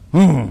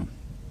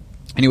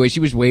 Anyway, she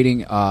was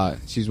waiting.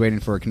 She was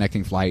waiting for a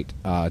connecting flight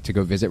to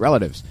go visit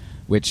relatives,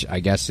 which I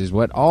guess is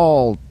what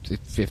all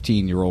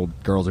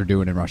 15-year-old girls are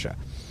doing in Russia.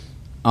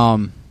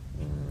 So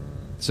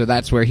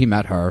that's where he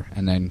met her,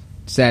 and then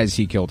says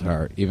he killed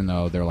her, even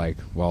though they're like,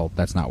 well,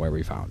 that's not where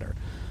we found her.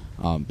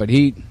 But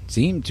he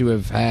seemed to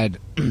have had,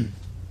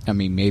 I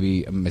mean,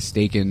 maybe a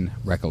mistaken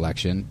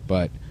recollection,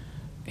 but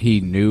he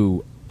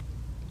knew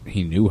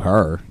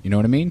her. You know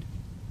what I mean?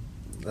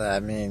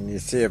 I mean, you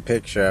see a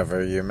picture of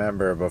her, you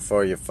remember her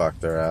before you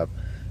fucked her up.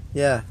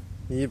 Yeah,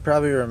 you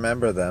probably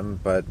remember them,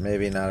 but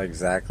maybe not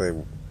exactly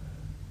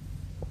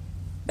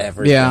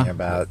everything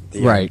about the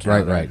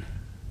encounter. Right.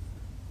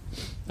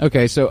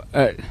 Okay, so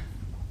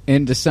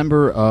in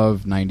December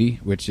of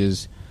 90, which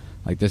is,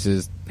 like, this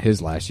is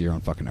his last year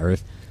on fucking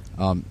Earth,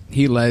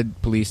 he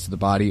led police to the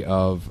body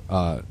of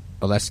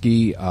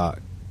Oleksii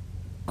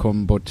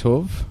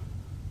Kombotov.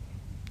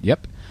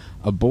 Yep.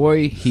 A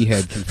boy he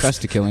had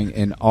confessed to killing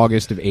in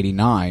August of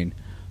 89,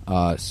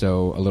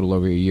 so a little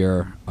over a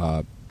year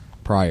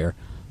prior.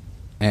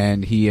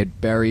 And he had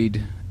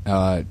buried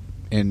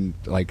in,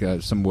 like,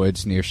 some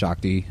woods near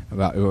Shakhty,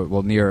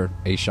 near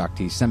a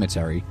Shakhty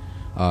cemetery,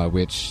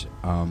 which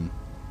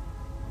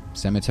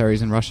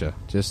cemeteries in Russia,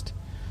 just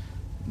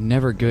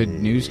never good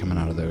news coming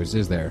out of those,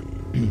 is there?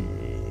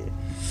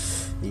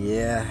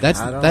 Yeah.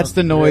 That's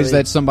the noise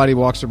that somebody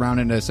walks around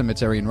in a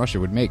cemetery in Russia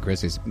would make,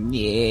 Chris. Is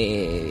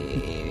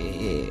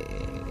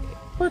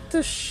What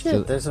the shit?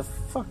 So- There's a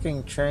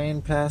fucking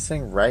train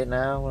passing right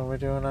now when we're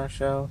doing our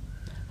show.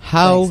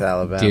 How Thanks,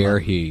 Alabama. dare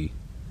he?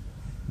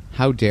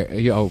 How dare...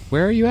 Yo,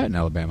 where are you at in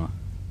Alabama?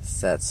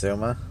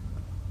 Satsuma.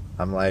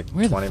 I'm like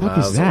Where the 20 fuck is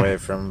miles that? away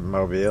from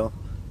Mobile,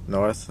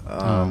 north. Yeah.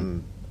 About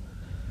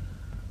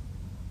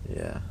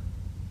 20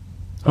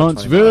 miles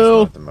Huntsville!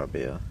 north of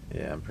Mobile.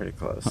 Yeah, I'm pretty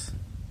close.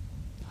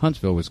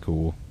 Huntsville was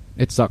cool.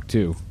 It sucked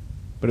too,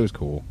 but it was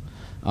cool.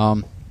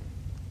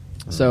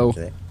 So,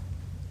 Okay.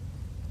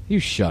 you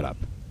shut up.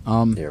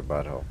 Your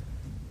butthole.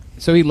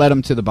 So he led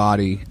him to the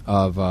body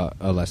of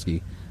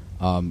Oleski,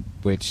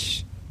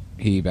 which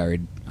he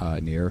buried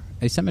near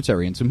a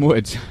cemetery in some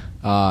woods,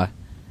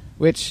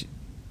 which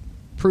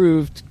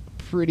proved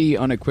pretty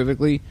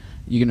unequivocally.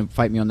 You gonna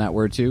fight me on that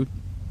word too,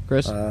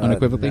 Chris?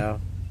 Unequivocally?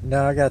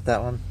 No, I got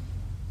that one.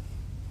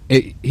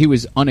 He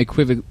was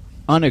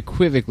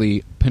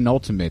unequivocally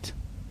penultimate.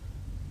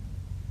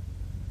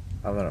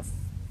 I'm gonna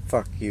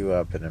fuck you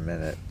up in a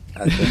minute.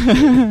 I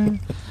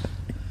think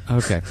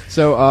Okay,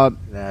 so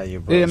now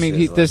you I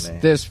mean, bullshit me.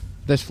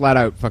 this flat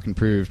out fucking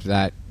proved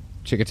that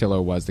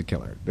Chikatilo was the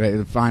killer.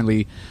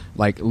 Finally,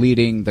 like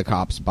leading the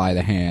cops by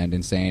the hand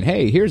and saying,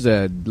 "Hey, here's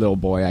a little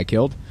boy I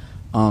killed."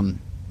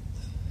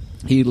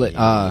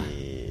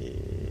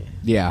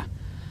 Yeah.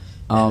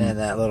 And then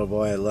that little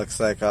boy looks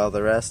like all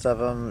the rest of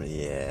them.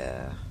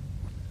 Yeah.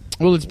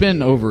 Well, it's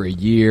been over a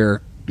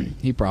year.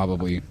 He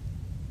probably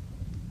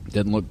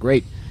didn't look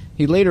great.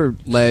 He later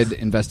led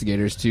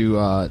investigators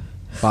to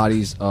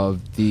bodies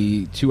of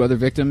the 2 other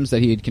victims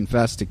that he had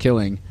confessed to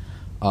killing.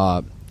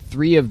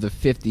 3 of the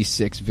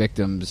 56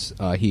 victims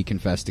he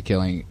confessed to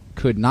killing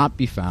could not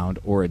be found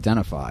or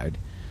identified.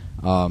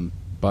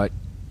 But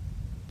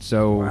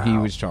so he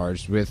was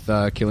charged with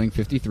killing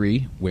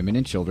 53 women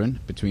and children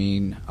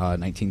between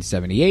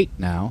 1978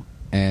 now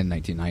and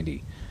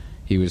 1990.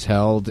 He was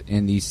held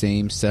in the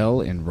same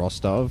cell in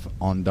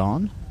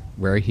Rostov-on-Don,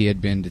 where he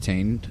had been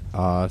detained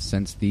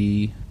since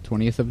the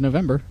 20th of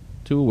November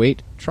to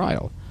await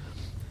trial.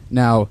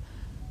 Now,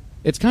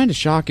 it's kind of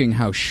shocking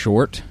how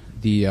short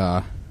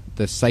the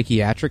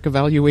psychiatric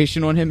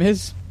evaluation on him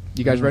is.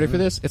 You guys ready for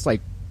this? It's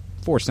like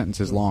 4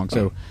 sentences long,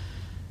 so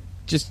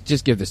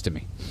just give this to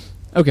me.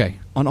 Okay,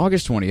 on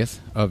August 20th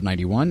of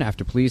 91,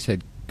 after police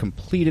had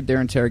completed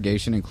their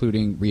interrogation,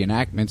 including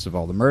reenactments of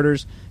all the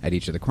murders at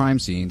each of the crime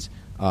scenes,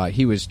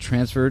 he was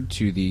transferred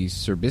to the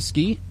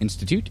Serbsky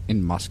Institute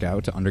in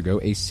Moscow to undergo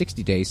a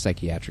 60-day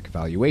psychiatric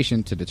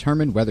evaluation to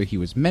determine whether he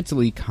was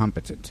mentally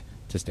competent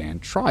to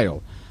stand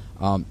trial.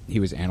 He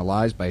was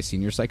analyzed by a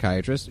senior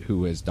psychiatrist who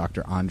was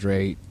Dr.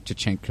 Andrei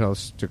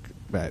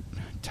Tachenko.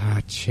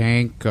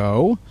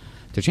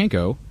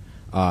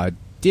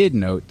 Did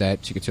note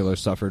that Chikatilo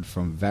suffered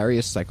from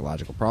various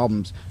psychological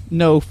problems.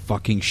 No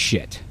fucking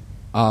shit.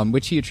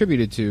 Which he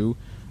attributed to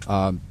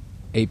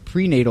a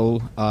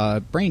prenatal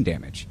brain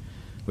damage,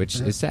 which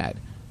is sad.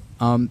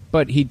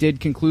 But he did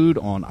conclude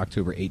on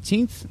October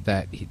 18th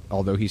that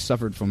although he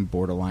suffered from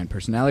borderline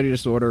personality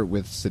disorder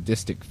with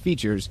sadistic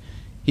features,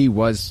 he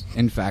was,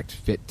 in fact,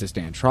 fit to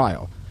stand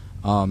trial.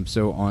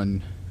 So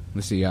on,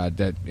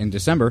 that in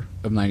December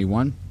of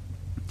 91,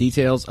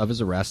 details of his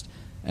arrest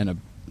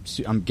and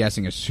I'm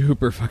guessing a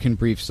super fucking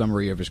brief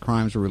summary of his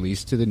crimes were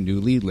released to the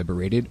newly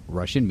liberated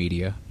Russian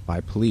media by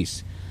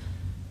police.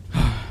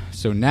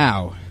 So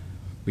now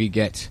we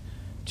get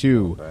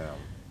to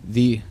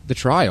the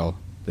trial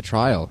of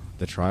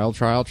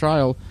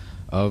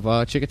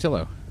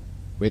Chikatilo,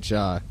 which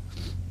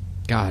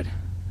God,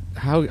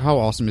 how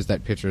awesome is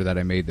that picture that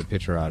I made the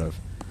picture out of?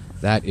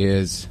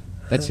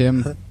 That's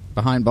him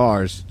behind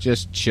bars,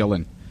 just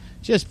chilling,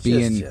 just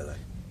being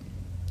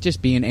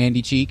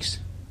Andy Cheeks,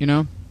 you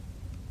know.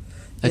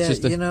 That's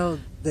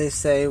they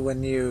say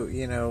when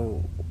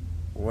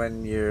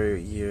when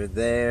you're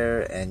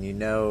there and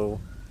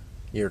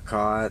you're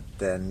caught,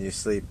 then you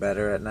sleep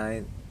better at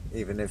night,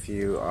 even if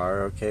you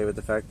are okay with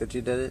the fact that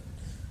you did it.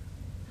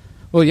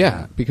 Well,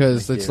 yeah,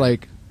 because Like it's you're-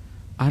 like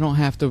I don't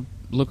have to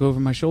look over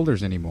my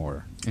shoulders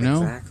anymore, you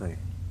know? Exactly.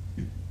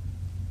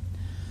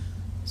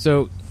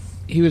 So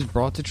he was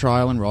brought to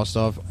trial in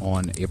Rostov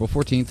on April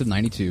 14th of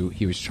 92.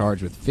 He was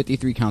charged with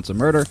 53 counts of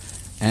murder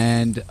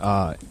and,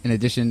 in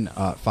addition,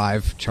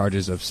 5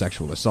 charges of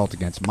sexual assault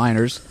against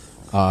minors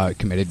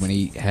committed when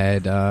he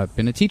had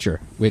been a teacher,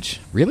 which,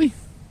 really?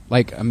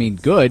 Like, I mean,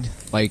 good.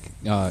 Like,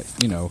 day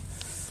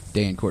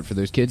in court for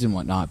those kids and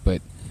whatnot,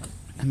 but,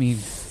 I mean,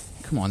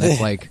 come on, that's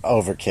like...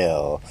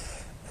 Overkill.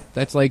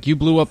 That's like you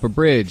blew up a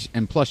bridge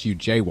and plus you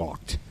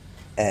jaywalked.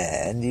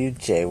 And you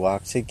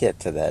jaywalked to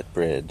get to that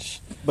bridge.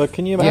 But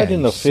can you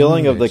imagine Yeah, the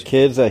feeling son of of a the bitch.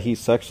 kids that he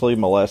sexually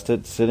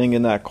molested sitting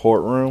in that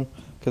courtroom?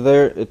 Because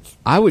it's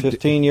I would.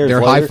 15 years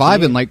They're later. high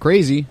can fiving you- like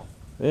crazy.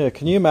 Yeah,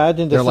 can you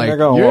imagine They're just like, sitting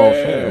there going,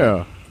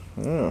 yeah.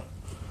 well,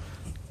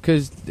 shit.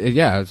 Because,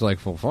 yeah, it's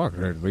like, well, fuck,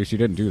 at least he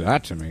didn't do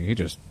that to me. He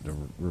just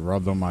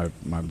rubbed on my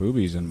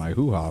boobies and my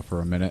hoo-ha for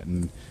a minute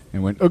and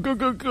went, That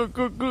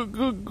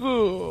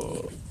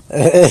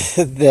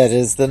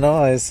is the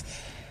noise.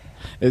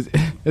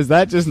 Is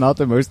that just not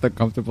the most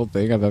uncomfortable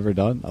thing I've ever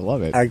done? I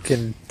love it. I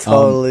can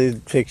totally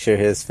picture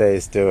his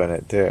face doing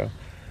it, too.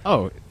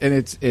 Oh, and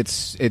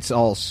it's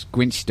all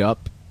squinched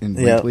up and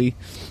wrinkly.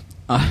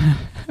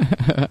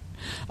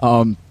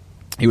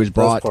 He was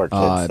brought... Those poor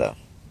kids, though.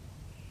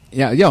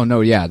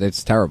 Yeah,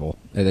 that's terrible.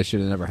 That should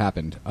have never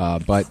happened.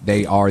 But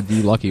they are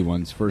the lucky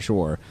ones, for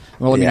sure.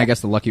 Well, I mean, I guess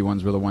the lucky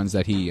ones were the ones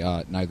that he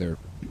neither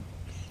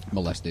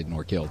molested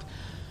nor killed.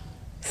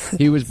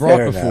 He was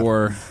brought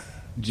before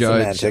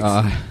Judge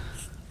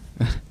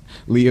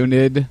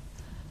Leonid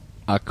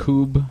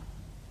Akubzanov.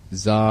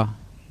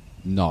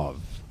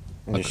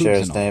 You sure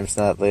his name's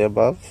not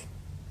Leobov?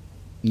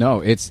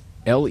 No, it's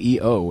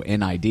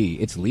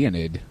Leonid. It's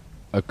Leonid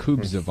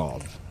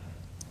Akubzanov.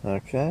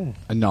 Okay.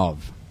 Anov.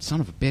 Son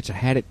of a bitch, I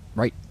had it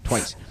right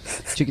twice.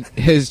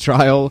 His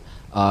trial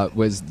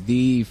was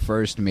the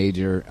first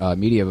major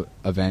media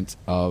event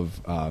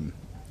of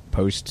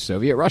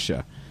post-Soviet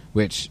Russia,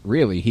 which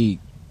really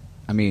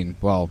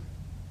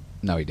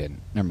no, he didn't.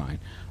 Never mind.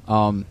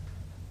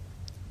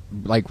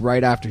 Like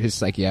right after his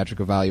psychiatric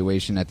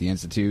evaluation at the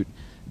Institute,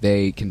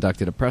 they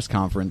conducted a press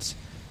conference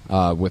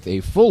with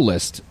a full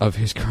list of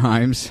his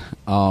crimes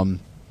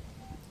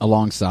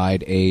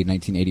alongside a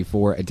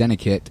 1984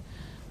 identikit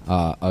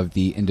of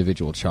the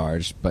individual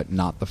charged, but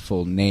not the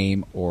full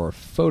name or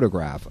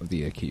photograph of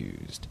the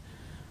accused.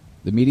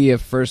 The media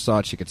first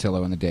saw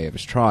Chikatilo on the day of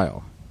his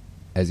trial.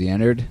 As he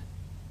entered,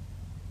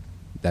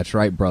 that's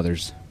right,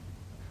 brothers,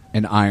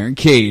 an iron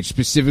cage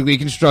specifically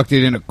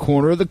constructed in a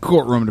corner of the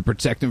courtroom to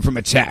protect him from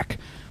attack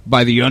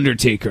by the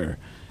Undertaker,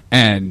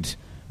 and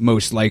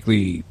most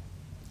likely,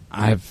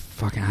 I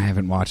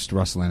haven't watched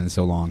wrestling in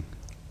so long.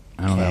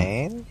 I don't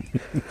know.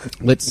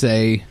 Let's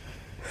say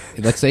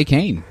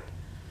Kane.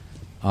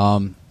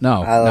 I'm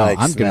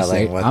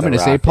going to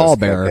say Paul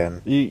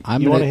Bearer. You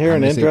want to hear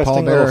an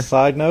interesting little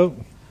side note?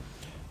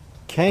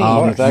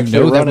 Kane is actually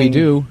running. That we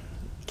do.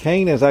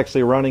 Kane is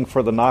actually running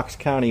for the Knox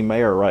County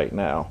mayor right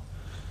now.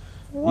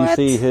 What?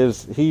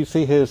 You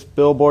see his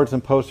billboards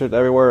and posters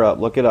everywhere up.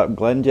 Look it up.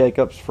 Glenn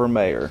Jacobs for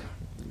mayor.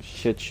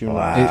 Shit you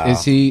not.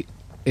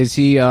 Is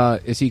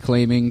he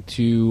claiming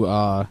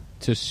to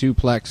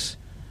suplex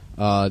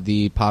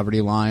the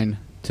poverty line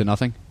to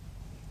nothing?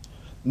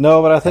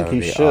 No, but I think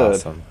he should.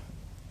 Awesome.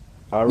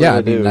 I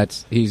really do.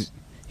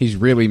 He's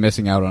really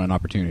missing out on an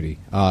opportunity.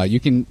 You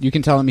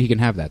can tell him he can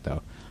have that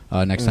though.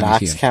 Next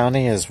time you see him. Knox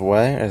County is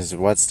where? Is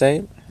what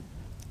state?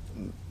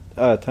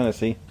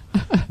 Tennessee,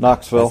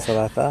 Knoxville. That's what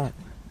I thought.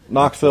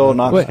 Knox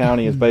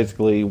County is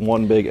basically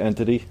one big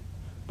entity,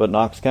 but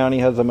Knox County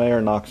has a mayor.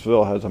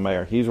 Knoxville has a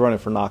mayor. He's running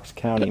for Knox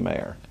County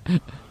mayor.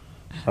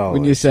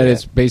 When you said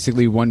it's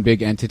basically one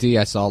big entity,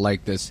 I saw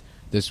like this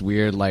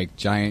weird like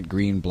giant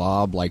green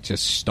blob like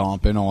just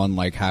stomping on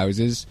like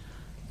houses.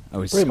 That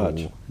was pretty cool.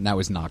 much. And that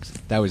was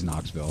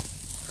Knoxville.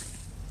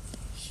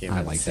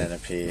 Human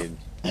centipede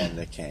and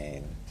the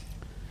cane.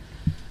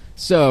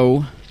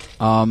 So,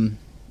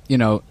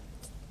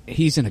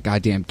 he's in a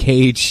goddamn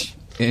cage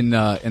in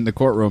the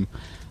courtroom,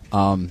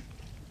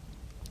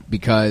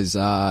 because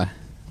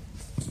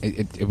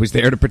it was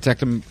there to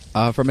protect him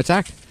from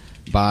attack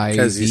by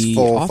because he's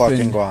full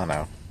fucking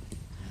guano.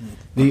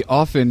 The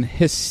often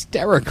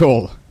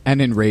hysterical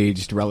and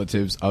enraged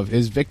relatives of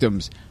his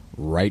victims,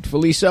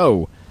 rightfully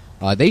so.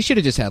 They should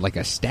have just had like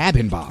a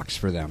stabbing box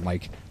for them.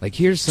 Like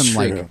here's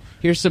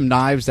some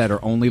knives that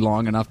are only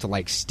long enough to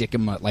like stick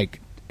them at like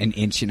an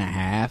inch and a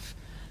half.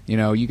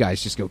 You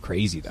guys just go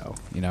crazy though.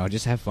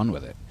 Just have fun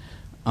with it.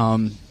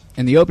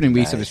 In the opening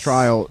weeks of his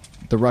trial,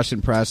 the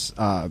Russian press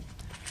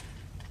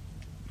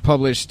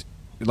published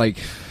like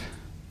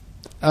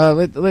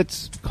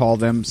let's call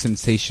them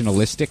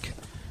sensationalistic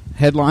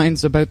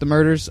headlines about the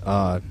murders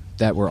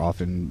that were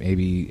often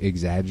maybe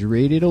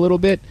exaggerated a little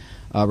bit.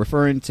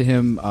 Referring to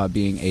him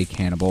being a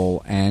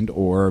cannibal and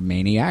or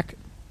maniac,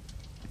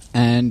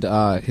 and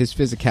his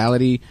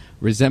physicality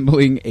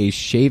resembling a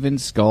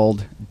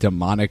shaven-skulled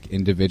demonic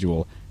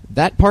individual.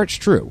 That part's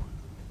true.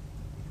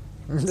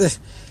 But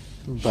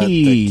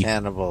the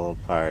cannibal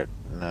part,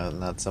 no,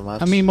 not so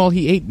much. I mean, well,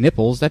 he ate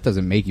nipples. That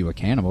doesn't make you a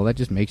cannibal. That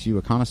just makes you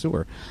a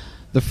connoisseur.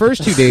 The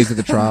first 2 days of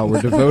the trial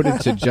were devoted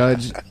to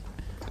Judge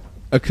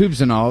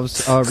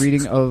Akubzanov's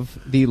reading of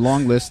the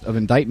long list of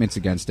indictments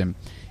against him.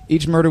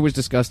 Each murder was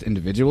discussed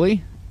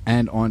individually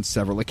and on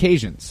several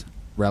occasions.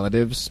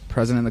 Relatives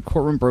present in the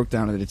courtroom broke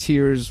down into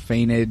tears,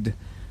 fainted.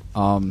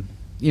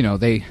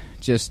 They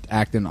just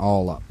acting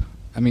all up.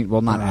 I mean,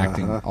 well, not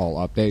acting all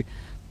up. They,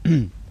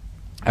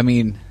 I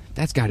mean,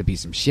 that's got to be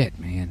some shit,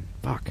 man.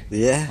 Fuck.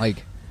 Yeah.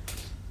 Like,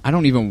 I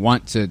don't even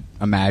want to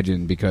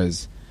imagine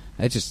because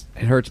it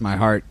hurts my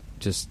heart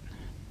just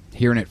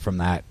hearing it from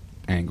that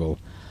angle.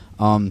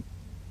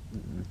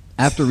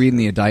 After reading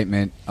the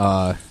indictment,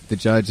 the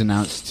judge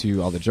announced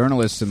to all the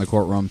journalists in the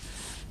courtroom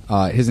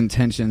his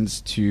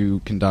intentions to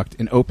conduct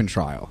an open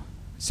trial,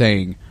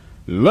 saying,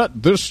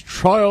 let this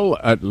trial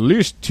at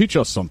least teach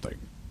us something,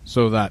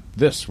 so that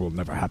this will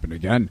never happen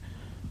again,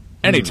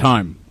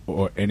 anytime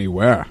or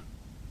anywhere.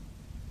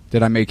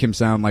 Did I make him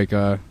sound like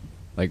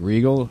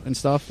regal and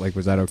stuff? Like,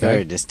 was that okay?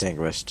 Very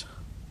distinguished.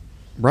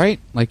 Right?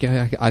 Like,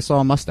 I saw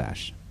a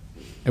mustache.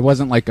 It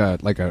wasn't like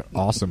a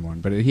awesome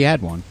one, but he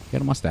had one. He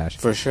had a mustache.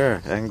 For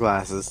sure. And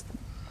glasses.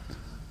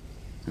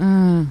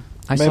 I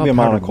Maybe saw a a powdered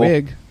monocle.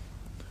 wig.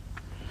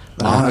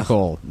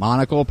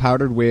 Monocle,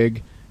 powdered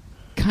wig.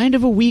 Kind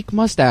of a weak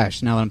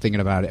mustache, now that I'm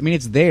thinking about it. I mean,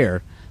 it's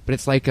there, but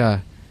it's like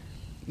a,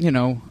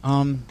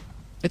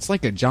 it's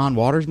like a John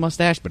Waters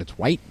mustache, but it's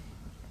white.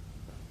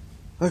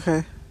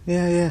 Okay.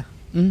 Yeah.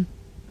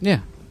 Yeah.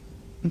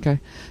 Okay.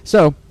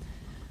 So,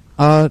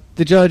 the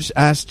judge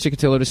asked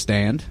Chikatilo to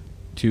stand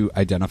to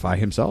identify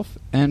himself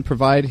and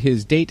provide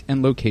his date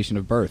and location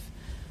of birth.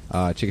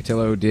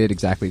 Chikatilo did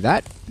exactly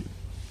that,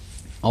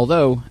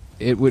 although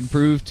it would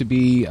prove to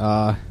be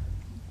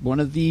one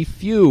of the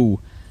few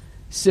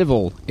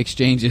civil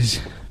exchanges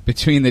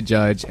between the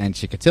judge and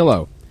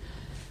Chikatilo.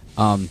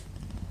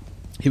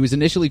 He was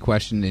initially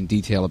questioned in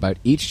detail about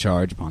each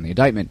charge upon the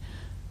indictment.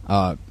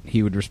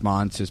 He would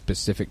respond to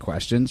specific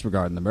questions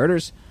regarding the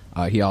murders.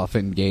 He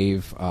often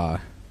gave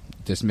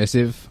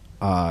dismissive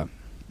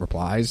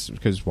replies,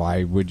 because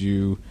why would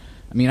you?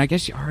 I mean, I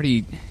guess you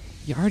already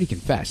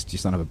confessed, you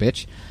son of a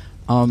bitch.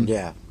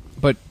 Yeah.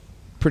 But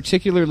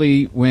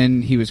particularly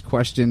when he was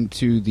questioned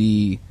to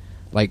the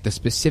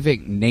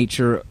specific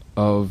nature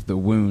of the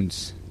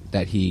wounds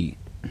that he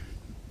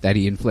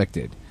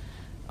inflicted,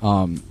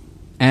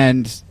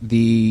 and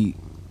the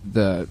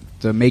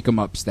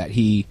make-em-ups that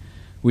he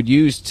would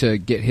use to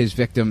get his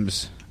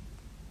victims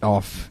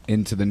off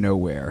into the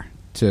nowhere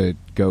to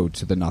go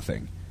to the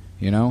nothing,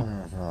 he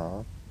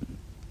would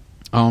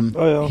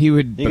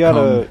You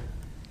become...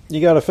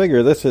 gotta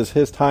figure this is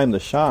his time to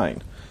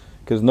shine,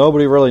 because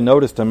nobody really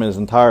noticed him in his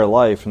entire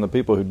life, and the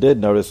people who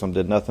did notice him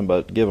did nothing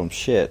but give him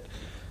shit.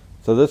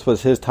 So this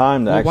was his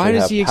time to actually why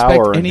does have he power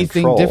expect and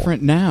anything control.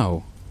 different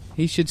now?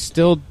 He should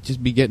still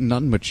just be getting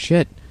nothing but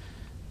shit.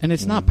 And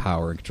it's not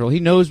power and control. He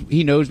knows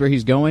where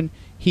he's going.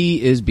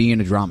 He is being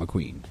a drama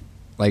queen.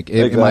 Like, am I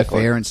Exactly.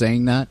 fair in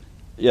saying that?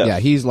 Yes. Yeah,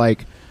 he's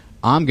like,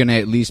 I'm going to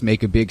at least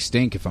make a big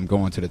stink if I'm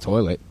going to the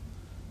toilet.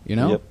 You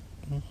know? Yep.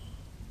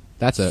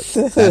 That's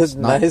Nice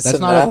not a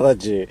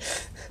analogy.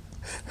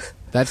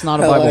 That's not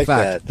a I Bible like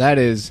fact. that.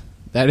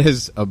 That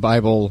is a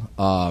Bible.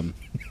 What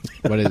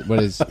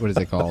is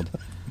it called?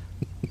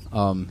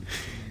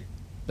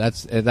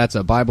 That's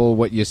a Bible.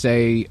 What you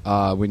say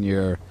when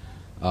you're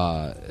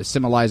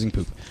symbolizing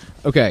poop.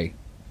 Okay,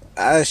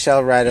 I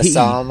shall write a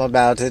psalm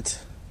about it.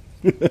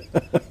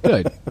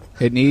 good.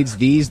 It needs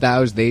these,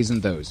 thous, theys,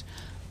 and those.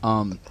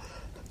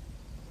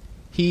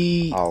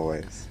 He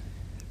Always.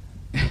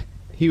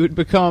 would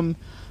become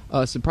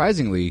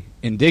surprisingly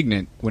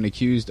indignant when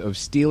accused of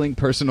stealing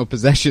personal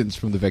possessions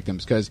from the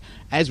victims, because,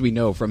 as we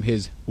know from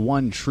his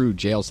one true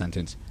jail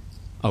sentence,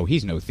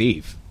 he's no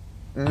thief.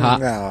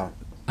 No.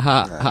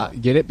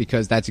 Get it?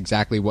 Because that's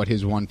exactly what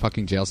his one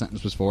fucking jail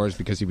sentence was for, is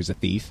because he was a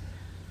thief.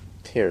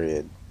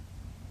 Period.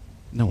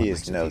 No one He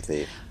likes is a no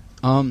thief.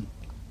 thief.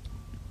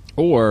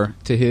 Or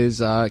to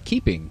his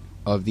keeping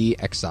of the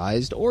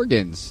excised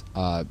organs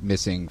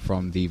missing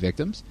from the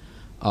victims.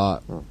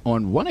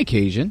 On one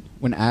occasion,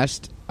 when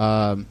asked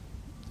about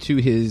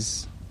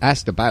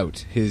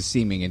his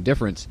seeming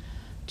indifference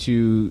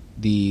to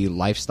the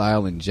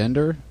lifestyle and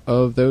gender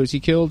of those he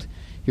killed,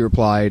 he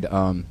replied,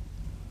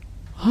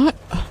 I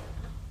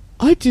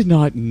did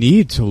not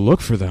need to look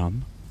for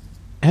them.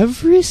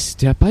 Every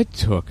step I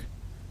took,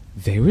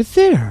 they were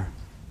there.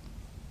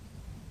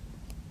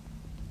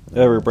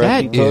 Every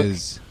breath he That took,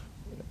 is...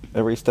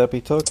 every step he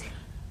took.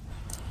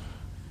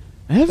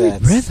 Every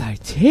That's- breath I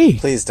take,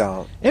 Please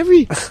don't.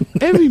 every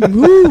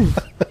move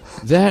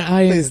that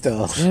Please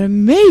don't. that I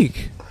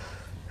make,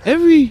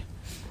 every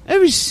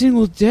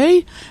single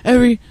day,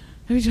 every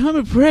time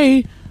I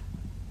pray,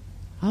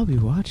 I'll be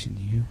watching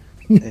you.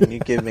 And you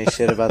give me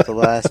shit about the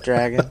last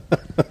dragon?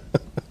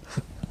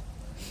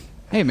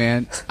 Hey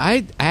man,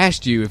 I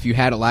asked you if you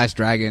had a last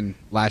dragon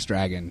No.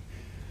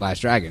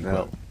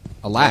 quote,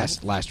 a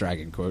last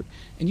dragon quote,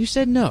 and you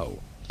said no.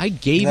 I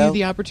gave No. you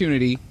the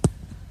opportunity.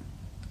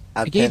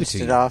 I gave it pinched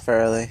to it you. off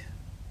early.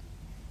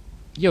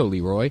 Yo,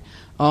 Leroy.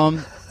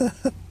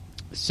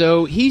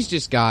 So he's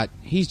just got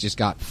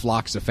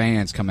flocks of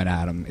fans coming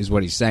at him, is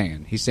what he's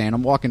saying. He's saying,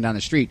 I'm walking down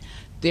the street,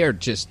 they're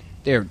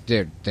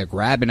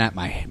grabbing at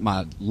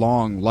my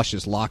long,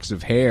 luscious locks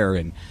of hair,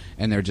 and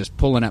they're just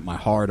pulling at my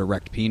hard,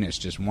 erect penis,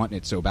 just wanting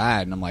it so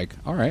bad. And I'm like,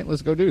 all right,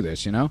 let's go do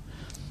this, And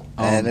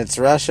it's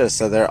Russia,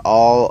 so they're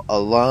all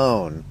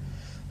alone.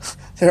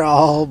 They're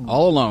all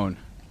all alone.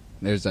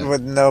 There's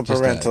with no just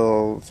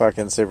parental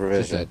fucking just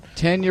supervision. a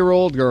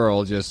 10-year-old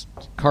girl just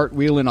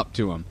cartwheeling up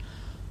to him.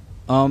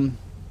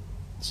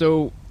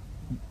 So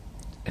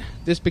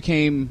this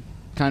became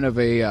kind of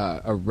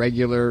a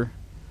regular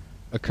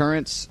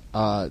occurrence.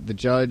 The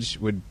judge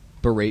would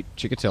berate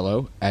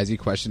Chikatilo as he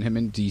questioned him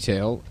in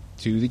detail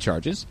to the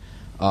charges,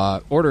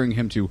 ordering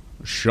him to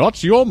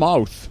shut your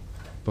mouth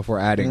before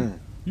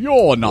adding,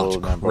 You're not Rule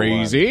number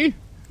crazy.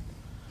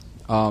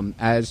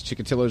 As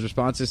Chikatilo's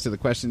responses to the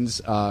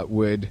questions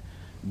would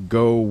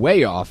go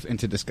way off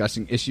into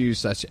discussing issues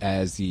such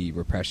as the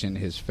repression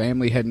his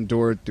family had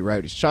endured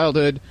throughout his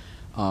childhood,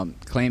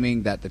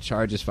 claiming that the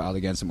charges filed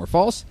against him were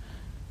false.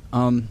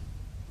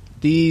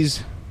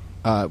 These,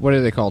 what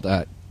are they called?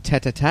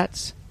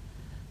 Tete-a-tetes?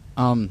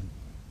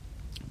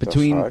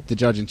 Between the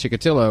judge and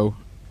Chikatilo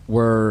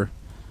were,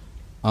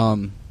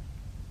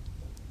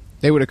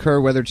 they would occur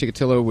whether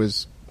Chikatilo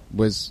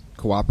was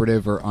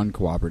cooperative or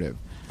uncooperative.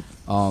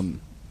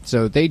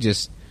 So they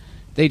just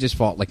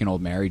fought like an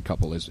old married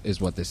couple is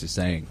what this is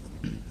saying.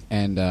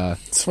 And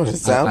That's what it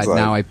sounds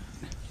like.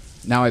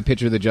 Now I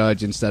picture the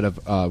judge, instead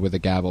of with a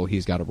gavel,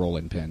 he's got a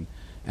rolling pin,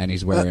 and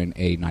he's wearing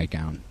a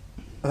nightgown.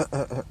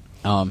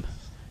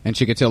 And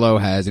Chikatilo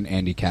has an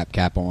Andy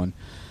cap on.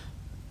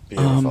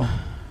 Beautiful.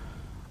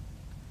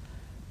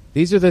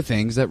 These are the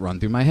things that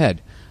run through my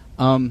head.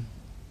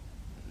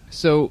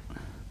 So,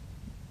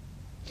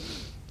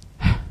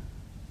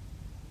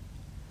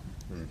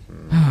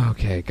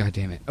 okay, God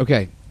damn it.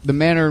 Okay, the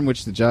manner in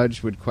which the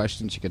judge would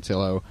question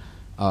Chikatilo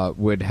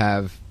would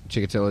have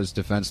Chikatilo's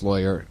defense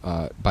lawyer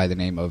by the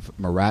name of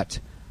Marat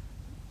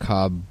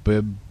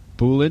Kabibulin.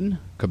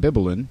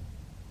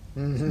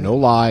 No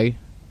lie,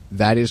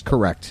 that is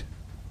correct.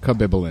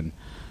 Kabibulin.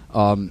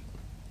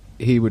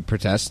 He would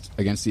protest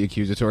against the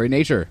accusatory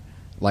nature.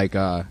 Like,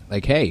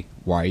 hey,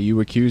 why are you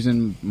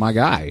accusing my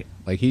guy?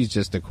 Like, he's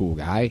just a cool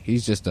guy.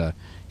 He's just a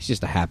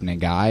happening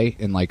guy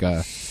in like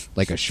a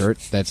shirt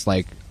that's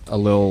like it's a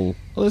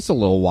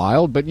little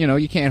wild, but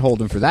you can't hold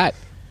him for that.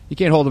 You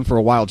can't hold him for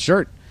a wild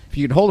shirt. If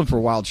you could hold him for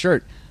a wild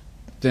shirt,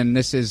 then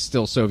this is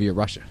still Soviet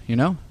Russia,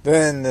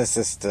 Then this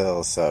is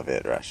still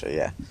Soviet Russia,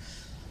 yeah.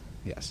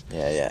 Yes.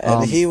 Yeah.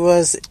 And he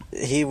was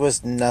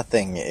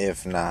nothing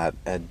if not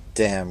a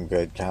damn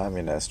good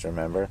communist,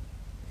 remember?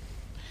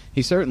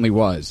 He certainly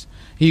was.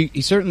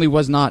 He certainly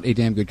was not a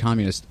damn good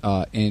communist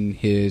in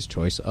his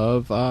choice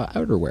of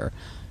outerwear.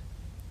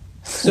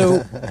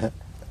 So,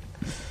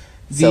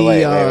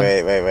 wait.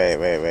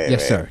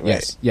 Yes, sir.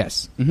 Wait.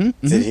 Yes.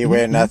 Did he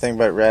wear nothing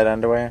but red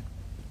underwear?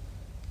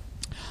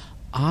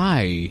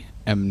 I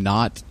am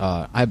not.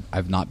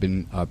 I've not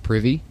been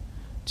privy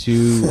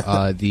to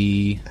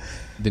the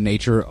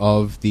nature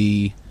of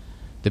the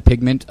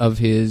pigment of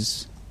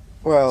his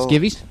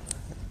skivvies.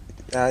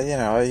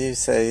 You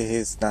say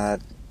he's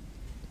not,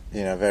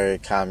 very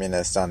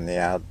communist on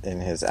in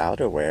his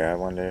outerwear. I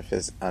wonder if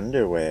his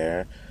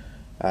underwear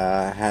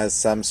has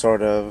some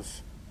sort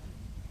of,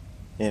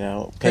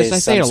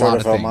 pays some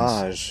sort of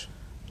homage.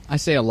 I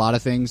say a lot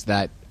of things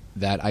that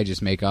I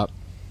just make up.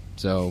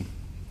 So,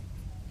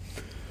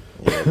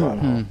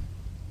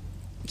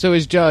 so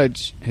his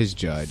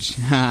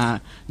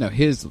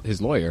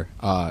lawyer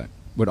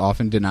would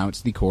often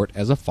denounce the court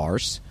as a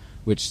farce,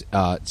 which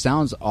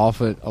sounds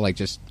often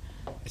it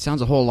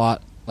sounds a whole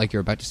lot like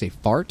you're about to say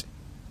fart.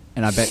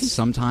 And I bet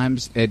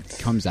sometimes it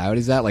comes out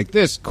as that, like,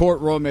 this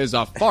courtroom is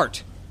a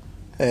fart.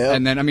 Yep.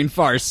 And then,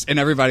 farce. And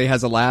everybody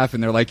has a laugh,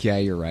 and they're like, yeah,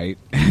 you're right.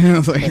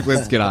 Like,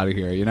 let's get out of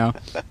here,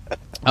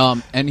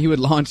 And he would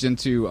launch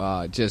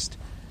into just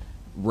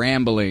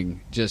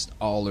rambling just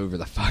all over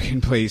the fucking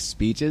place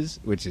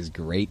speeches, which is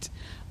great.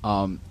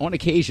 On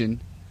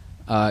occasion,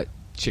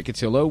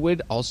 Chikatilo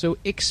would also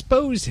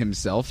expose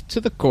himself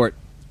to the court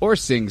or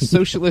sing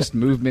socialist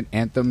movement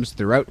anthems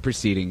throughout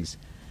proceedings.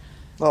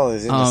 Well,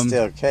 he's in a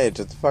steel cage.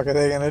 What the fuck are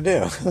they going to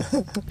do?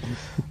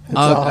 It's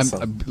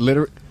awesome.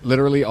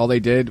 Literally, all they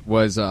did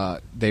was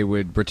they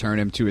would return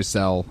him to his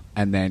cell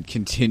and then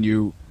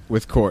continue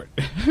with court.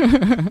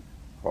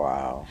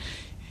 Wow.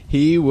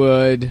 He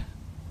would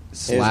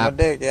slap... Here's my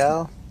dick,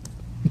 yo.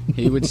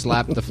 He would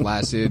slap the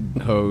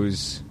flaccid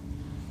hose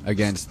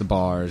against the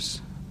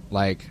bars,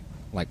 like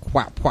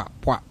whap, whap,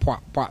 whap,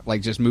 whap, whap,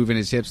 like just moving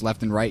his hips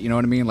left and right. You know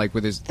what I mean? Like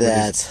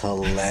That's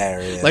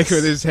hilarious. Like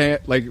with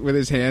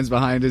his hands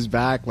behind his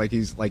back, like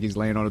he's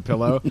laying on a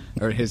pillow,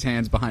 or his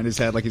hands behind his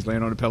head, like he's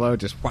laying on a pillow.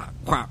 Just whap,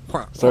 whap,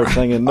 whap. Start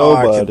singing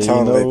 "Nobody." I can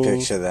totally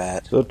picture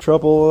that. The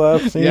trouble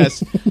I've seen.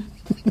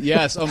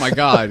 Yes. Oh my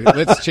God.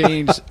 Let's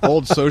change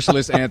old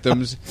socialist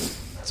anthems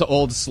to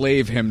old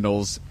slave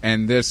hymnals,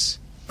 and this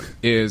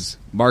is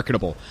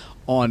marketable.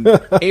 On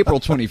April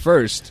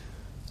 21st.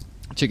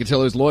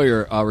 Chikatilo's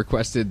lawyer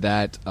requested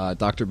that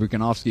Dr.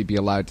 Buchanovsky be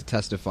allowed to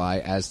testify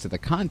as to the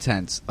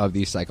contents of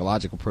the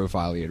psychological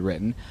profile he had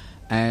written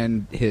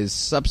and his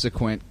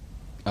subsequent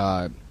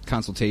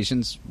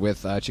consultations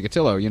with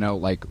Chikatilo.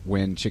 Like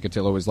when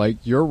Chikatilo was like,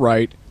 "You're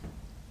right.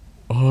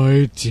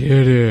 I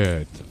did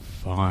it.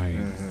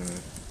 Fine." Mm-hmm.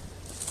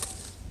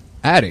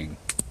 Adding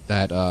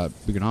that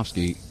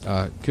Buchanovsky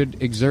could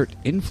exert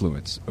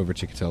influence over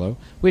Chikatilo,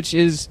 which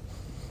is...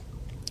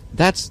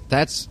 That's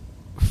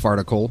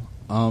farticle.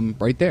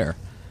 Right there,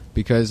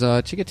 because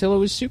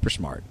Chikatilo is super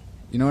smart.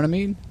 You know what I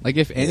mean? Like,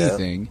 if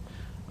anything,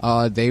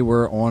 they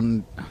were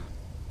on,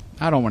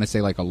 I don't want to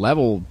say like a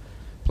level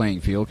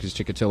playing field, because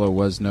Chikatilo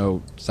was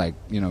no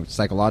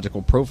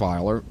psychological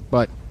profiler,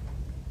 but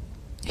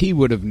he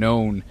would have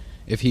known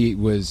if he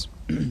was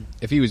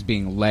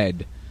being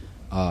led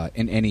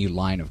in any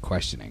line of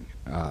questioning.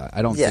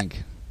 I don't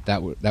think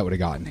that would have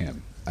gotten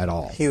him at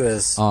all. He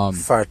was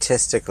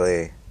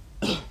fartistically.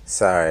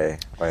 Sorry,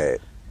 wait.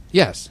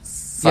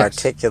 Yes.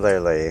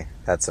 Particularly,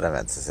 that's what I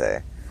meant to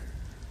say.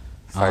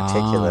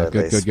 Particularly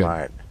good.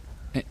 smart.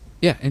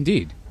 Yeah,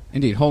 indeed.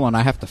 Hold on,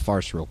 I have to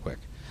farce real quick.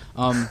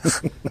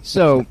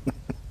 So,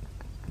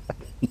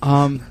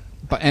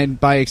 and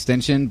by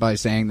extension, by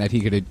saying that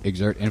he could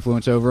exert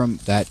influence over him,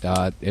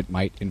 that it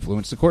might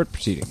influence the court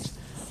proceedings.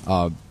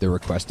 The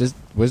request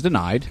was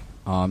denied,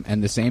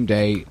 and the same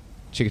day,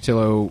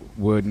 Chikatilo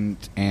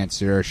wouldn't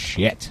answer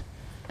shit.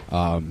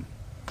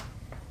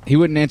 He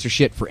wouldn't answer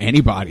shit for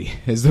anybody,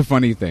 is the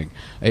funny thing.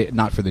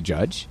 Not for the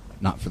judge,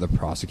 not for the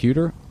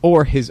prosecutor,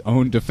 or his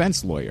own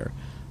defense lawyer.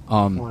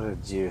 What a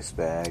juice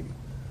bag.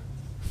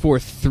 For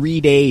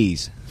 3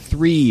 days,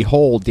 3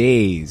 whole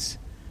days,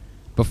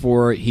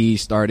 before he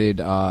started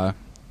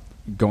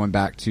going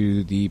back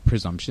to the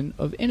presumption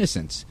of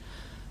innocence.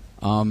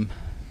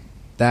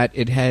 That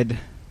it had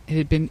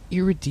been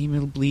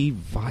irredeemably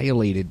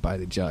violated by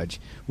the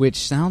judge, which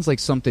sounds like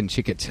something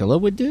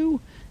Chikatilo would do,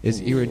 is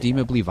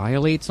irredeemably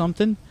violate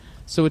something.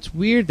 So it's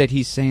weird that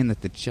he's saying that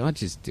the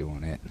judge is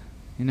doing it,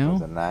 you know?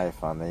 With a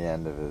knife on the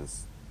end of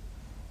his...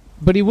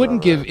 But he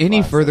wouldn't give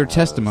any further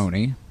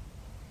testimony.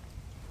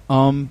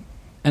 And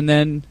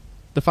then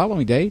the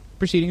following day,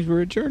 proceedings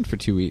were adjourned for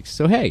 2 weeks.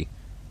 So hey,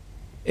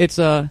 it's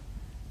VACATION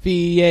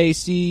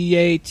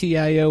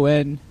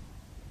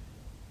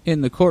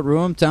in the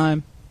courtroom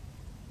time.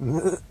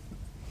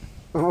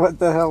 What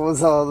the hell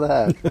was all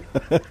that?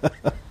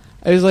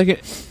 I was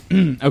like,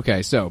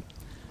 okay, so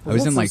I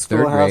was in like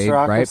third grade,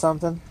 Rock right? Or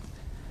something?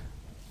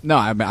 No,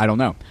 I don't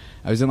know.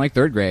 I was in like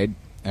third grade,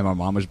 and my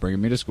mom was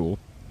bringing me to school,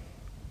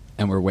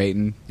 and we're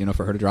waiting,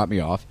 for her to drop me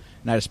off.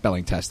 And I had a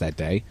spelling test that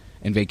day,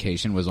 and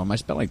vacation was on my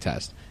spelling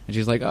test. And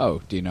she's like,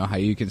 "Oh, do you know how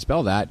you can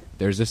spell that?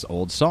 There's this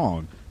old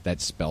song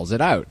that spells it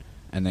out."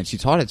 And then she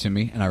taught it to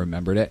me, and I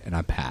remembered it, and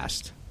I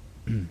passed.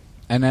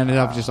 And then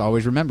I've just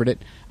always remembered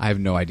it. I have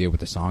no idea what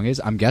the song is.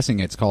 I'm guessing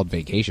it's called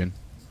Vacation.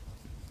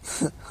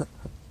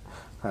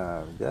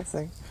 I'm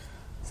guessing.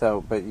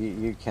 So, but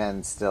you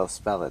can still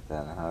spell it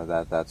then,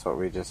 huh? That's what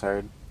we just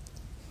heard?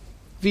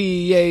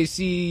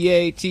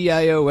 VACATION.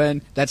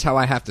 That's how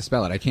I have to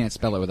spell it. I can't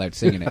spell it without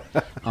singing it.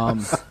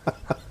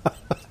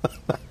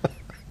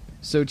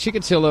 So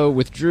Chikatilo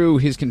withdrew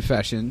his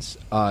confessions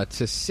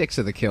to 6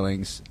 of the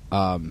killings,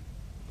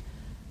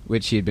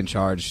 which he had been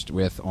charged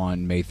with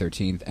on May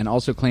 13th, and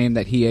also claimed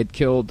that he had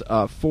killed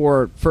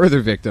 4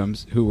 further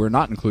victims who were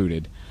not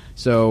included.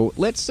 So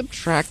let's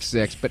subtract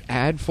 6, but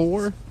add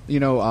 4.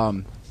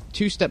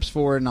 2 steps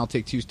forward, and I'll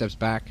take 2 steps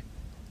back.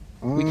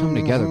 We come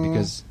together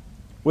because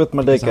with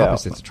my dick out.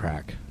 Opposites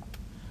attract.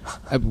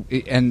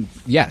 And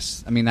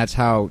yes, I mean that's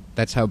how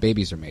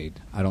babies are made.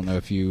 I don't know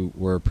if you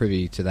were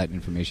privy to that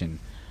information,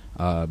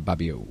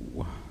 Babio.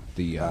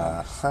 The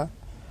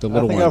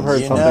little I think ones. I've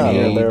heard something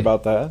here and there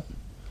about that.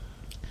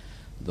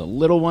 The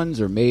little ones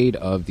are made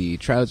of the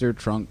trouser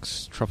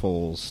trunks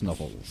truffle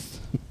snuffles.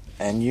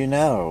 And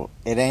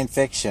it ain't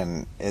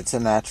fiction. It's a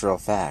natural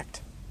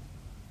fact.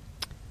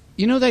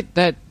 You know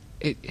that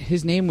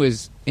his name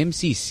was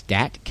MC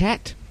Scat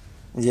Cat?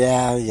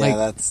 Yeah, Like-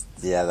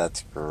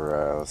 that's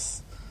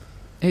gross.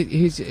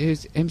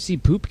 His MC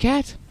Poop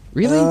Cat?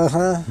 Really?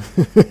 Uh-huh.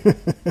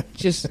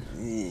 Just,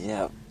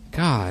 Yep.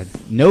 God,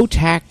 no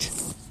tact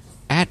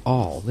at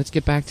all. Let's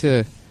get back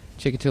to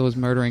Chikatilo's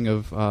murdering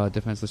of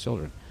defenseless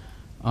children.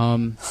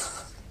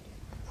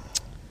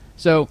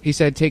 So he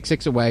said, take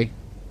 6 away,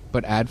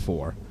 but add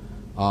 4.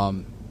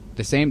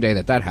 The same day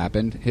that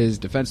happened, his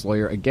defense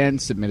lawyer again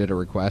submitted a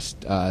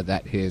request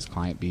that his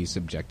client be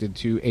subjected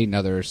to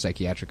another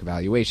psychiatric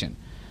evaluation.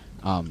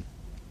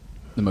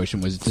 The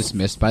motion was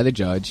dismissed by the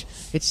judge.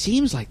 It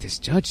seems like this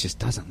judge just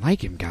doesn't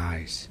like him,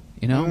 guys.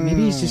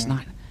 Maybe he's just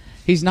not.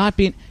 He's not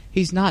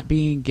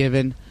being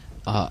given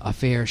a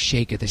fair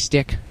shake of the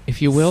stick,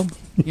 if you will.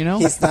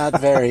 He's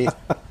not very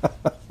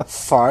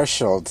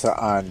partial to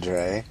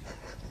Andre.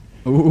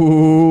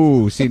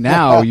 Ooh, see,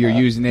 now you're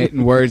using it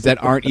in words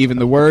that aren't even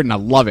the word, and I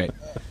love it.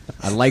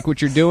 I like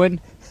what you're doing.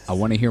 I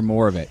want to hear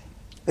more of it.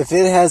 If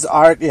it has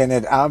art in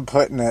it, I'm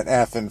putting an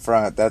F in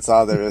front. That's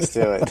all there is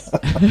to it.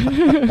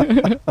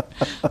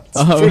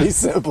 It's pretty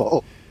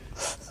simple.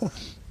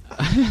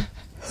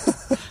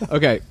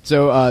 Okay,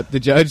 so the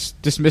judge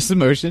dismissed the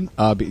motion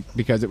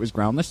because it was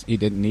groundless. He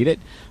didn't need it.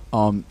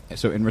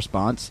 So in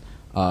response,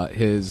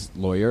 his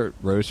lawyer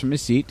rose from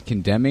his seat,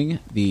 condemning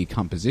the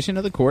composition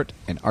of the court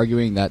and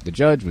arguing that the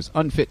judge was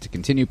unfit to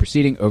continue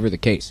proceeding over the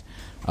case.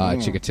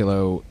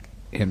 Chikatilo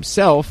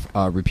himself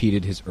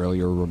repeated his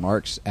earlier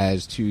remarks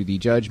as to the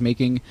judge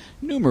making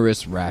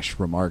numerous rash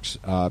remarks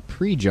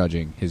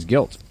prejudging his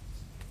guilt.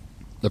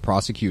 The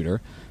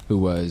prosecutor, who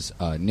was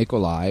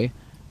Nikolai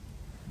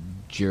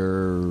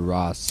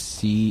Gerasimenko,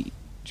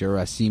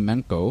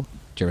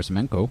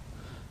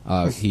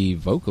 he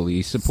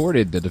vocally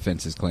supported the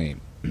defense's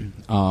claim.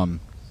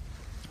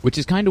 Which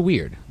is kind of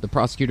weird. The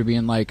prosecutor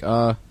being like,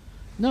 no,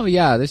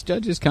 yeah, this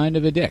judge is kind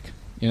of a dick,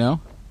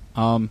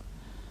 That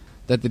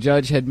that the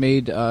judge had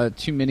made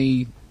too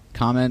many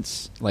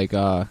comments like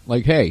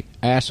 "Hey,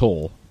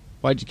 asshole,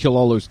 why'd you kill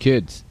all those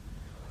kids?"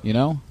 You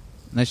know,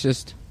 and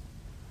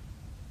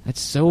that's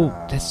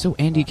so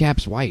Andy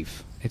Capp's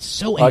wife. It's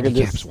so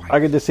Andy Capp's wife. I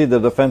could just see the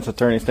defense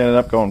attorney standing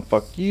up going,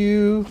 fuck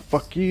you,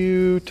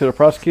 to the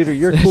prosecutor,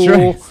 you're That's cool.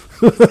 Right.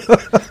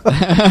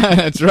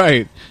 That's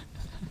right.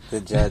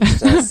 The judge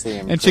does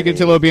seem And pretty...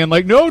 Chikatilo being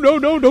like, no,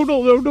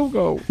 don't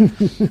go.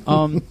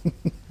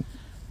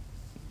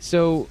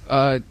 So,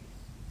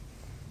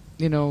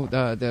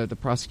 the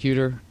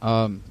prosecutor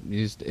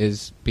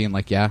is being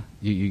like, yeah,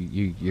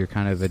 you're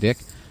kind of a dick,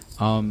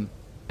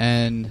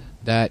 and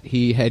that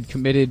he had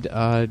committed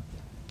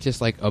just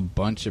like a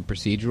bunch of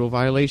procedural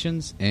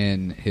violations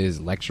in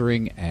his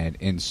lecturing and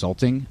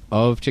insulting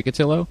of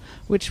Chikatilo,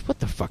 which,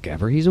 what the fuck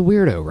ever, he's a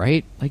weirdo,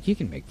 right? Like, you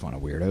can make fun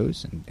of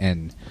weirdos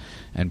and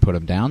put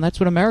them down. That's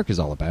what America's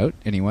all about,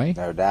 anyway.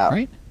 No doubt.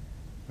 Right?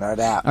 No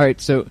doubt. All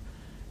right, so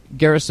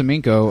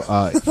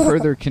Gerasimenko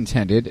further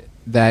contended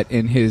that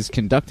in his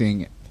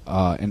conducting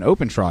an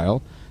open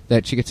trial,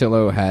 that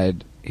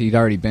Chikatilo he'd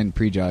already been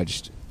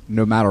prejudged,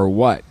 no matter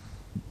what,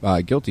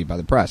 guilty by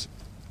the press.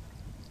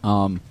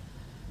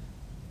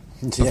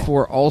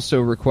 Before also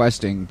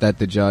requesting that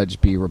the judge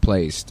be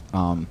replaced.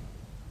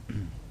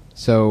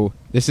 So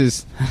this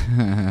is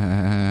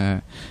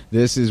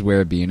this is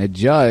where being a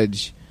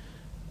judge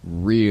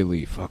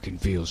really fucking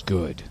feels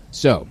good.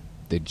 So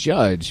the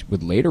judge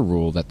would later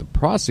rule that the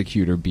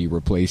prosecutor be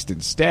replaced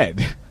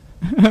instead.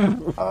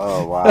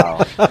 Oh,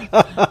 wow.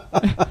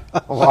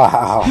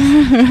 Wow.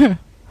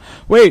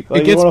 Wait, So it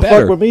you gets want to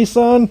better. fuck with me,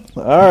 son?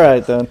 All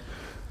right, then.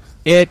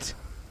 It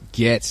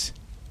gets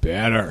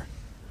better.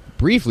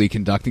 Briefly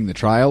conducting the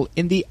trial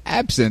in the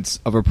absence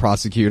of a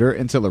prosecutor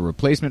until a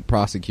replacement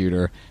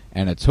prosecutor,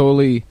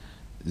 Anatoly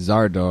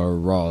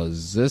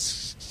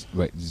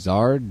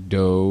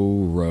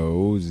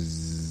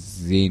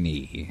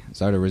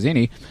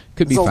Zardorozhiny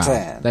could be Zoltan.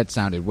 found. That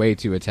sounded way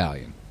too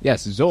Italian.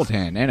 Yes,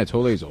 Zoltan,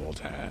 Anatoly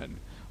Zoltan.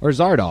 Or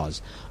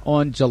Zardoz.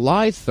 On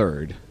July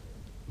 3rd,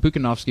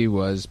 Bukhanovsky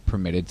was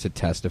permitted to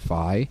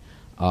testify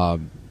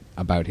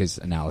about his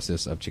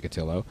analysis of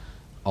Chikatilo,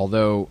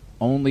 although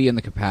only in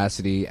the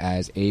capacity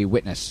as a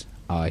witness.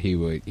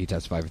 He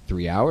testified for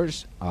 3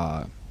 hours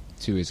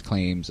to his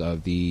claims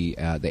of the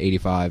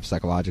 85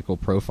 psychological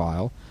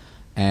profile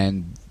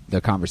and the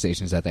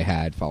conversations that they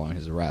had following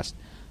his arrest,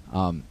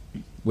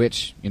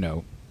 which,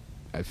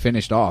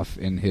 finished off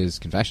in his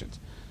confessions.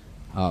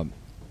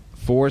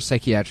 4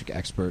 psychiatric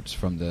experts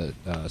from the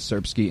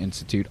Serbsky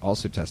Institute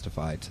also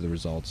testified to the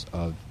results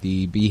of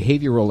the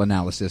behavioral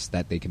analysis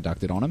that they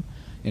conducted on him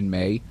in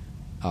May,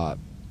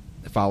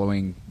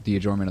 following the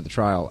adjournment of the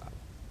trial.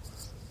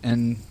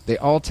 And they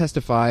all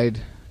testified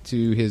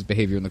to his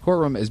behavior in the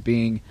courtroom as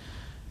being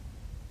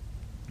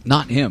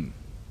not him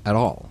at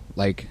all.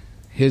 Like,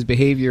 his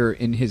behavior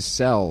in his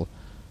cell,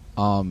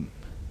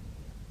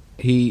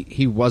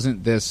 he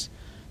wasn't this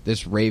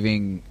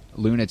raving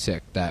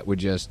lunatic that would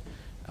just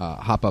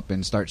hop up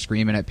and start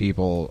screaming at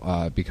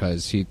people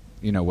because he,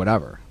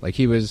 whatever. Like,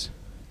 he was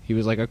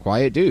like a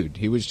quiet dude.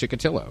 He was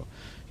Chikatilo.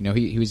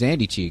 He was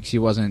Andy Cheeks. He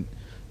wasn't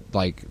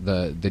like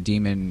the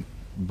demon,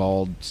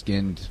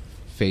 bald-skinned,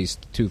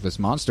 faced, toothless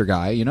monster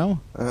guy.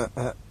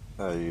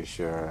 Are you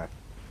sure?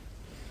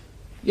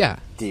 Yeah.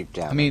 Deep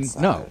down. I mean,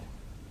 inside. no.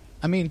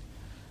 I mean,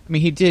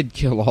 he did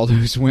kill all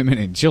those women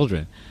and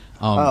children.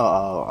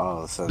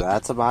 So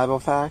that's a Bible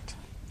fact?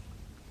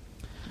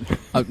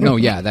 No,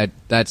 yeah,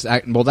 that's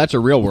a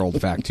real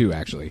world fact too.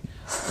 Actually,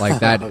 like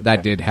that Okay.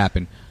 that did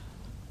happen.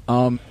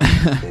 But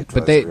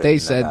was they written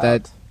said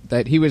about.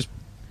 that he was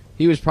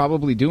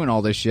probably doing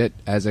all this shit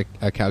as a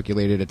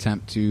calculated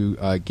attempt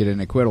to get an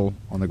acquittal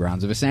on the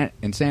grounds of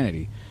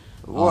insanity.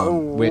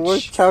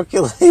 What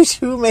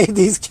calculation? Who made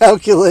these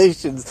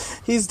calculations?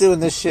 He's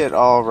doing this shit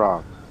all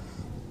wrong.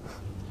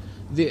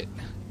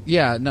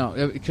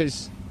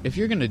 Because if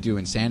you're gonna do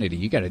insanity,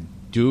 you got to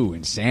do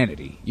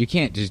insanity. You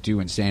can't just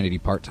do insanity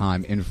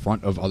part-time in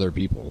front of other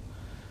people.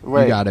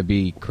 Wait, you got to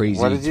be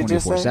crazy what did you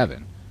just say?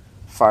 24/7.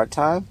 Fart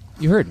time?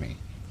 You heard me.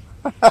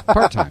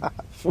 Part-time.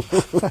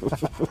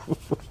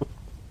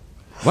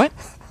 What?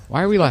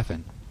 Why are we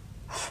laughing?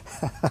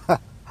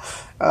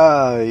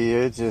 Oh,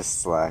 you're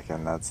just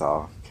slacking, that's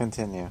all.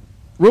 Continue.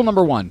 Rule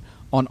number 1.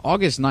 On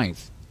August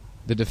 9th,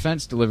 the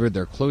defense delivered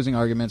their closing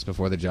arguments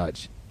before the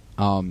judge.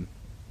 Upon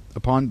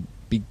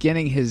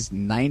beginning his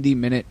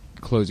 90-minute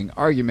closing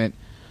argument,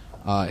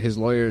 his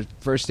lawyer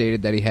first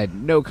stated that he had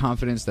no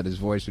confidence that his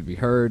voice would be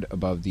heard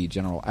above the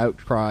general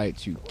outcry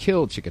to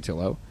kill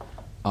Chikatilo,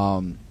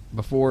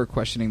 before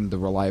questioning the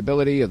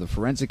reliability of the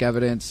forensic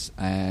evidence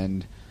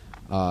and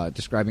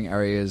describing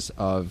areas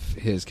of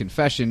his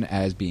confession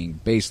as being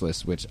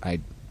baseless, which I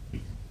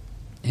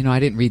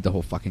didn't read the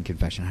whole fucking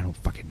confession. I don't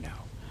fucking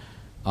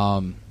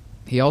know.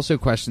 He also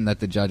questioned that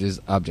the judge's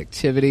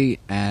objectivity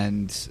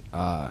and...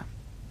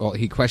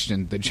 he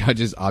questioned the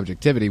judge's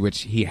objectivity,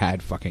 which he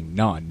had fucking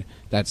none.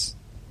 That's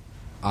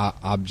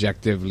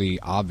objectively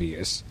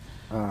obvious.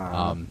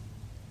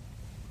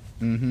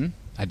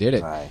 I did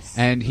it. Nice.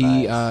 And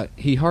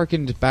he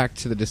hearkened back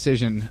to the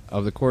decision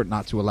of the court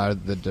not to allow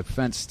the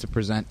defense to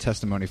present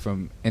testimony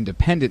from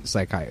independent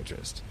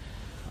psychiatrists,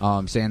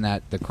 saying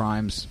that the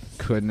crimes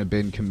couldn't have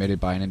been committed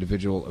by an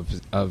individual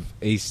of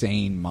a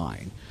sane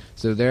mind.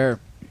 So they're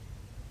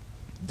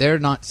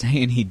not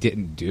saying he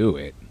didn't do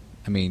it.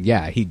 I mean,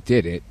 yeah, he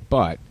did it,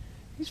 but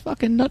he's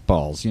fucking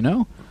nutballs, you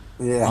know?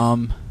 Yeah.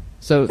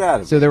 So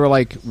Gotta they be. were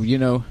like, you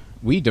know,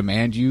 we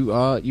demand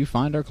you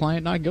find our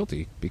client not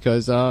guilty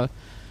because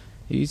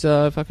he's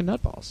fucking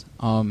nutballs.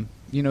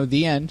 You know,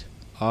 the end.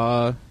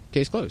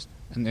 Case closed.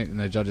 And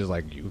the judge is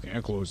like, you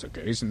can't close the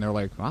case. And they're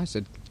like, well, I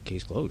said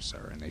case closed,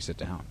 sir. And they sit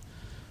down,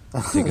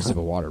 take a sip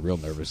of water, real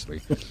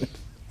nervously.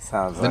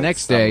 Sounds the like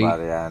next day-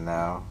 somebody I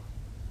know.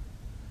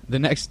 The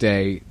next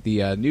day,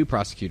 the new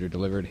prosecutor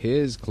delivered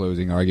his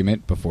closing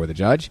argument before the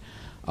judge,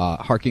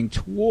 harking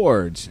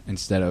towards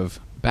instead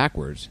of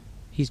backwards.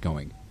 He's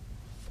going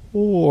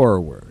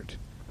forward.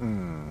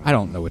 I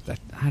don't know what that.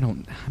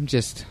 I'm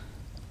just.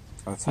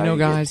 That's You how know,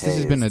 get guys, this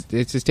has been tased.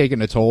 it's just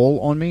taken a toll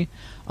on me.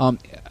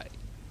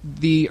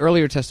 The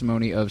earlier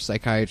testimony of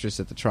psychiatrists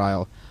at the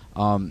trial,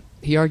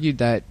 he argued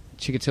that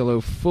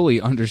Chikatilo fully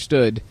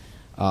understood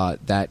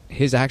that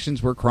his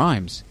actions were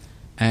crimes,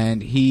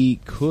 and he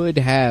could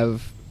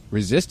have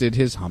resisted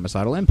his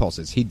homicidal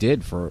impulses. He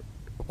did for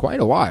quite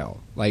a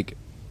while, like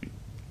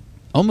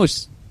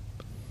almost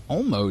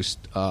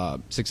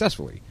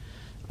successfully,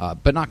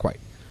 but not quite.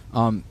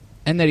 And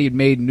that he had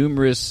made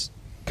numerous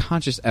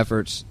conscious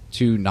efforts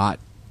to not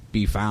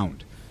be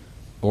found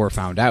or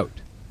found out.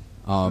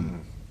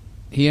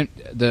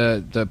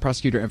 The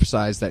prosecutor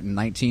emphasized that in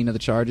 19 of the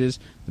charges,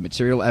 the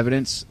material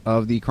evidence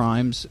of the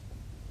crimes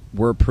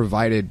were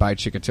provided by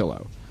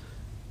Chikatilo,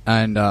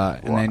 and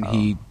then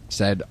he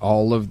said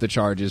all of the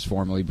charges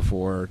formally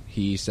before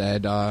he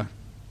said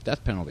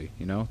death penalty.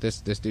 You know,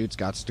 this dude's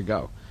got to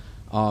go.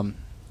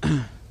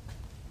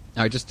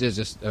 There's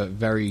just a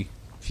very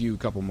few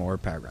couple more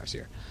paragraphs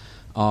here.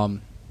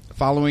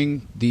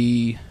 Following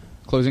the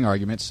closing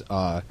arguments,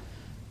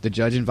 the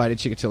judge invited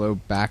Chikatilo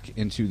back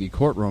into the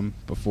courtroom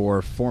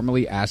before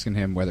formally asking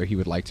him whether he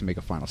would like to make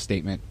a final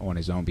statement on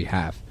his own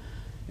behalf.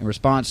 In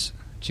response,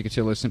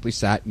 Chikatilo simply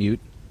sat mute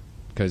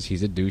because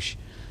he's a douche.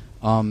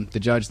 The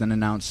judge then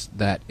announced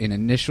that an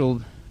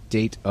initial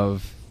date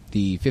of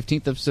the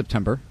 15th of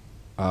September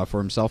for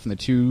himself and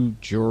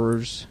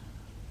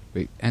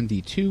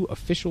the two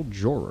official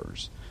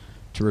jurors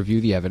to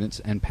review the evidence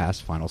and pass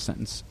final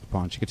sentence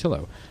upon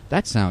Chikatilo.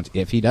 That sounds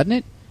iffy, doesn't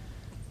it?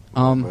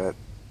 A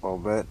little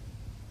bit.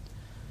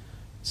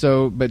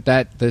 So, but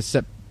that the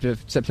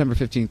September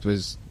 15th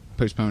was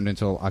postponed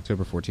until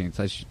October 14th.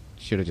 I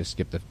should have just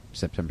skipped the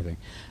September thing.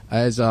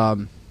 As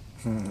the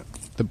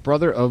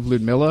brother of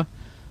Ludmilla,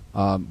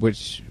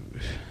 which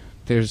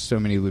there's so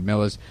many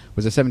Ludmillas,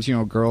 was a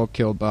 17-year-old girl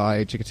killed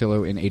by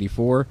Chikatilo in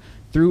 '84,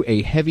 threw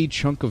a heavy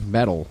chunk of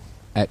metal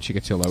at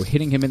Chikatilo,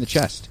 hitting him in the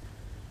chest.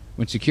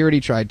 When security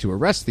tried to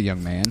arrest the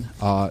young man,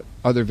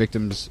 other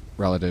victims'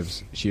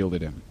 relatives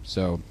shielded him.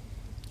 So,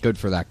 good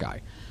for that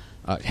guy.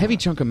 Heavy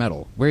chunk of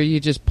metal. Where are you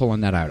just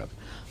pulling that out of?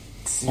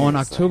 Seriously. On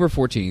October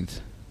 14th,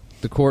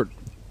 the court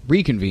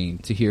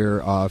reconvened to hear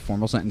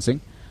formal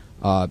sentencing.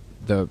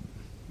 Although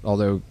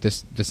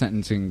the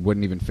sentencing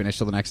wouldn't even finish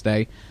till the next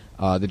day,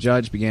 the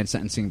judge began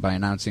sentencing by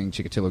announcing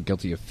Chikatilo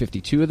guilty of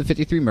 52 of the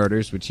 53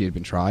 murders which he had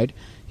been tried.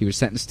 He was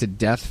sentenced to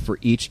death for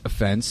each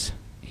offense.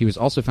 He was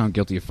also found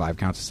guilty of 5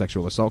 counts of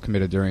sexual assault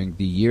committed during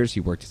the years he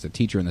worked as a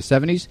teacher in the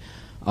 70s.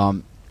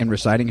 In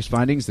reciting his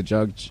findings, the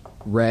judge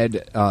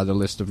read the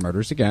list of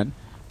murders again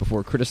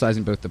before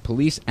criticizing both the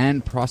police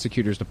and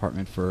prosecutor's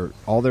department for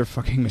all their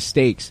fucking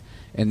mistakes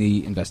in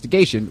the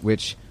investigation,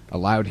 which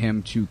allowed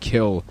him to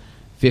kill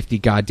 50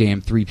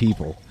 goddamn 3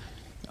 people.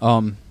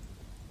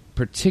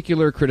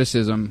 Particular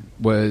criticism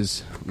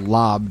was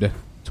lobbed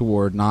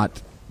toward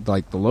not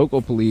like the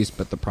local police,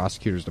 but the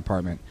prosecutor's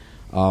department.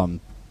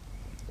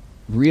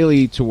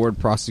 Really toward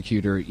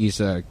prosecutor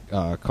Isa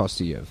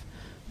Kostiev,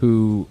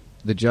 who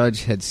the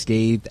judge had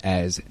scathed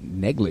as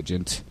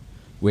negligent,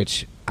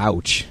 which,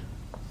 ouch.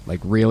 Like,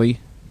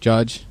 really,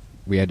 judge?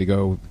 We had to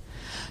go...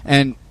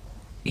 And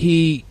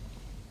he'd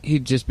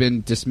just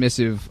been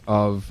dismissive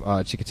of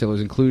Chikatilo's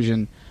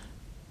inclusion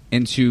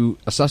into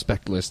a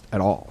suspect list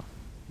at all.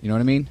 You know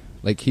what I mean?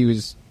 Like,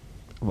 he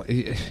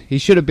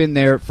should have been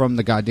there from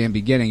the goddamn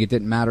beginning. It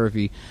didn't matter if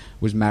he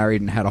was married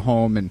and had a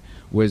home and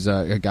was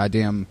a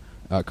goddamn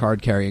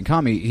card-carrying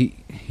commie.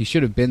 He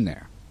should have been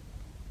there.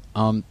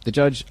 The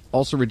judge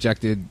also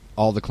rejected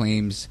all the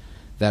claims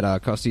that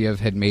Kostiev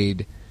had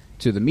made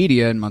to the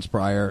media in months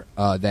prior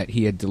that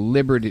he had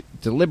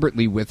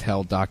deliberately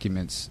withheld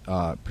documents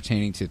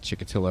pertaining to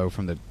Chikatilo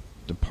from the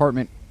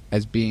department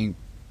as being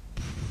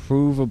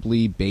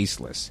provably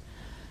baseless,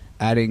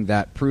 adding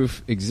that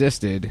proof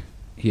existed.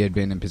 He had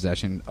been in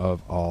possession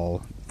of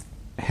all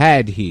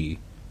the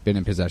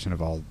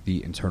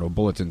internal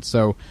bulletins.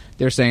 So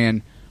they're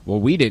saying, well,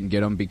 we didn't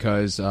get them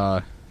because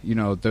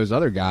those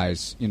other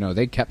guys,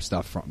 they kept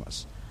stuff from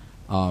us.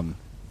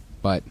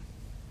 But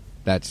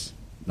that's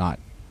not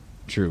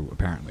true,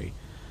 apparently.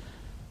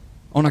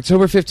 On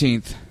October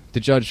 15th, the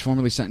judge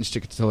formally sentenced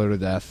Chikatilo to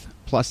death,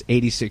 plus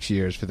 86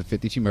 years for the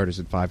 52 murders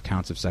and 5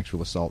 counts of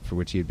sexual assault for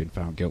which he had been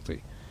found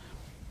guilty.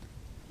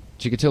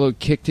 Chikatilo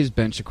kicked his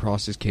bench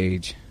across his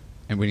cage,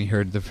 and when he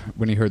heard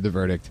the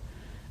verdict,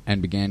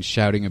 and began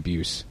shouting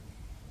abuse.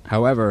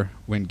 However,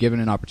 when given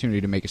an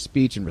opportunity to make a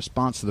speech in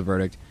response to the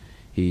verdict,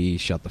 he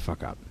shut the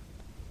fuck up.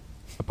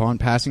 Upon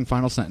passing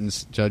final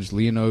sentence, Judge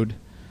Leonode,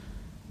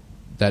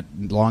 that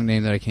long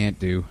name that I can't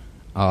do,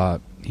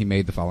 he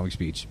made the following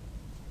speech.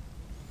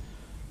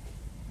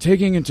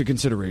 Taking into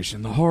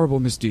consideration the horrible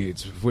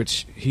misdeeds of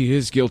which he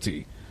is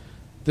guilty,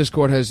 this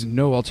court has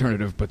no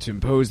alternative but to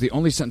impose the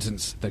only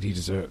sentence that he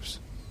deserves.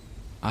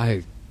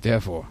 I,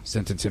 therefore,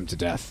 sentence him to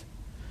death.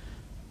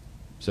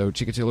 So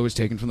Chikatilo was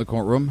taken from the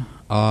courtroom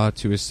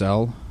to his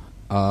cell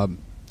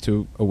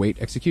to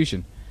await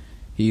execution.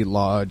 He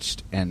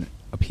lodged an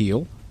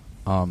appeal,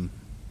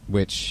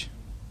 which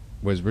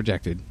was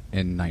rejected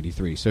in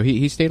 93. So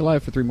he stayed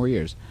alive for 3 more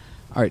years.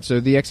 All right,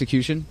 so the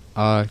execution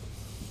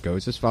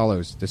goes as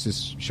follows. This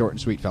is short and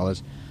sweet,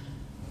 fellas.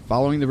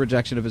 Following the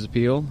rejection of his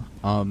appeal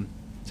to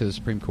the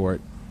Supreme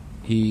Court,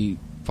 he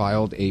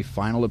filed a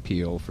final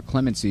appeal for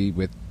clemency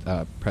with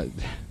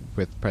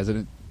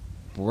President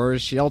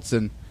Boris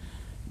Yeltsin,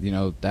 you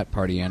know, that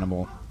party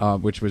animal,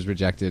 which was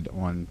rejected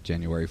on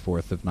January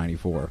 4th of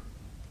 94.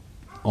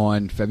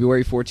 On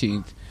February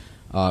 14th,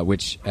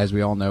 which, as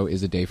we all know,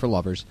 is a day for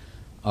lovers,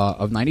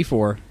 of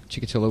 94,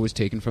 Chikatilo was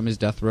taken from his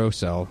death row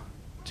cell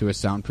to a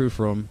soundproof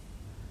room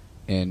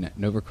in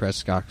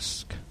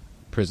Novokresk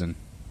prison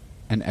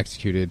and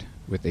executed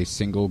with a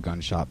single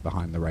gunshot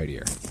behind the right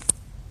ear.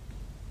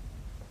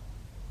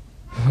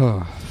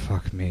 Oh,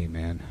 fuck me,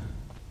 man.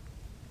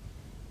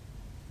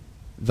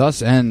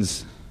 Thus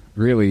ends,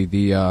 really,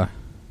 the, Are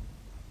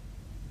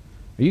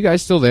you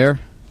guys still there,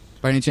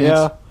 by any chance?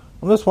 Yeah.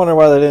 I'm just wondering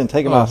why they didn't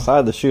take him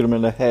outside to shoot him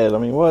in the head. I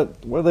mean,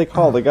 what do they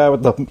call the guy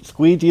with the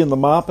squeegee and the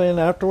mop in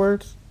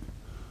afterwards?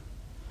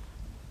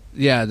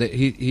 Yeah,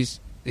 he's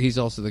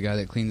also the guy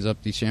that cleans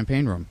up the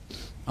champagne room.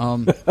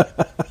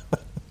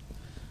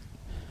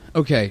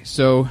 Okay,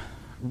 so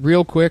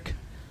real quick.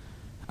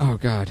 Oh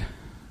God.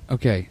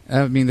 Okay,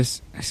 I mean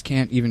this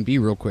can't even be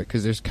real quick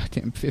because there's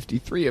goddamn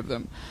 53 of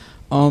them.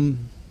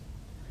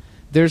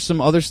 There's some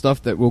other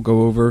stuff that we'll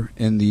go over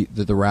in the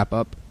wrap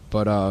up,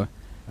 but I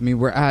mean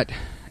we're at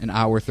an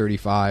hour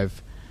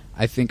 35.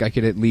 I think I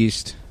could at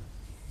least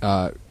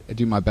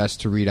do my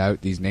best to read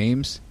out these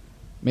names,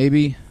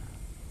 maybe.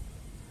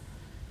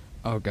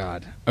 Oh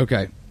God.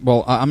 Okay.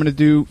 Well, I'm gonna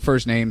do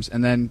first names,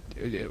 and then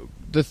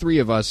the 3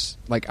 of us,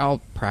 like,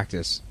 I'll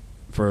practice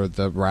for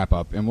the wrap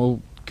up, and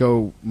we'll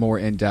go more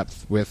in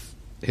depth with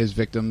his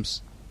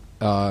victims.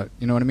 You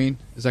know what I mean?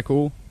 Is that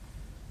cool?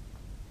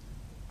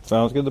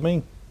 Sounds good to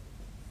me.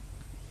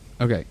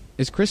 Okay.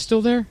 Is Chris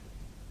still there?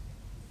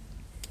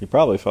 He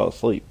probably fell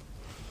asleep.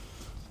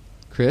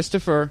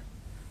 Christopher.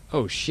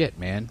 Oh shit,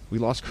 man. We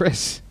lost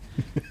Chris.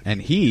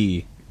 And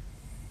he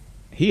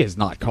has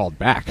not called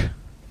back.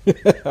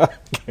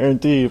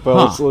 Guarantee he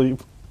fell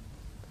asleep.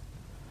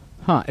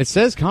 Huh. It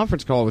says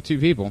conference call with 2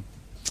 people.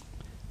 It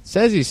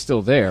says he's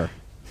still there.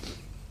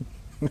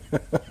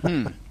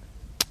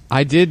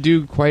 I did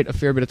do quite a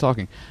fair bit of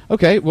talking.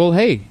 Okay, well,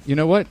 hey, you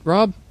know what,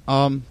 Rob?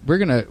 We're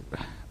gonna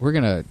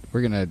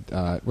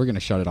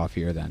shut it off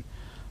here then.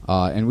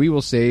 And we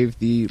will save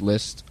the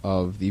list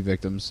of the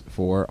victims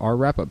for our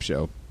wrap-up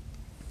show.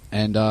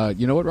 And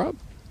you know what, Rob?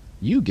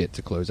 You get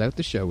to close out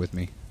the show with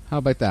me. How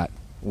about that?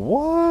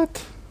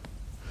 What?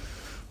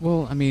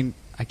 Well, I mean,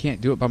 I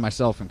can't do it by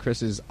myself, and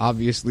Chris is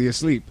obviously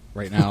asleep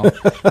right now.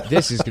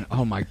 This is gonna...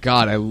 Oh my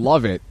God, I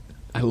love it.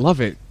 I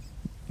love it.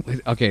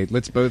 Okay,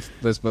 let's both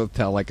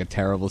tell like a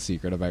terrible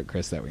secret about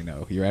Chris that we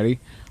know. You ready?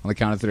 On the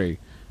count of 3.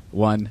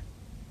 1,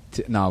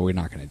 2... No, we're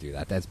not going to do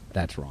that.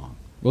 That's wrong.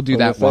 We'll do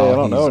that while I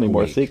don't know any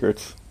more awake.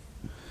 secrets.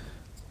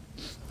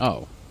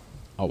 Oh,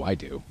 I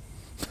do.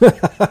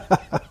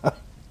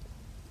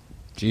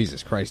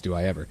 Jesus Christ, do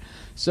I ever?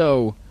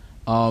 So,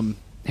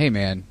 hey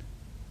man,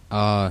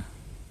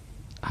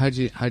 how'd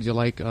you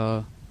like?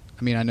 I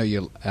mean, I know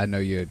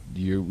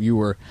you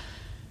were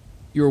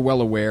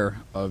well aware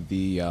of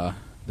the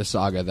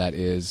saga that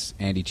is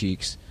Andy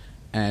Cheeks,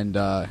 and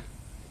I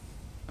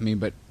mean,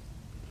 but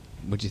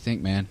what'd you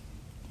think, man?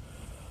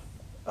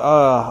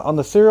 On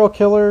the serial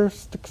killer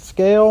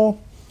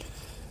scale,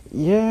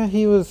 yeah,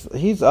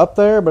 he's up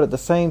there, but at the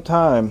same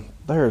time,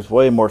 there's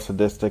way more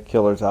sadistic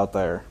killers out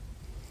there.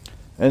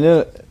 And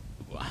then,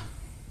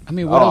 I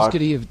mean, what else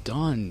could he have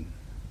done?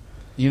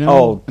 You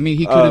know, I mean,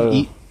 he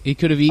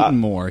could have eaten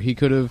more. He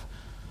could have.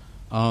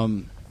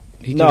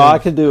 I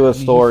could do a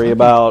story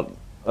about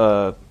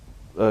a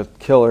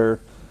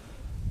killer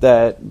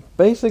that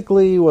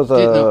basically was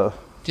a.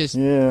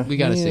 We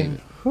gotta save it.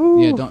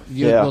 Whew.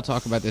 We'll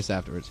talk about this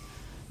afterwards.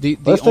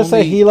 Let's just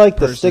say he liked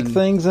to stick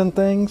things in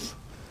things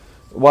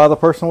while the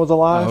person was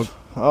alive.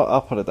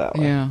 I'll put it that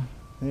way. Yeah.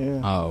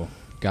 Oh,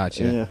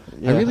 gotcha.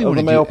 I really want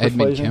to do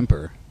Edmund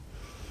Kemper.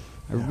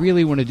 I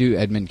really want to do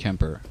Edmund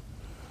Kemper,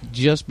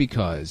 just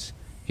because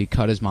he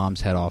cut his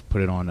mom's head off,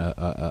 put it on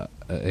a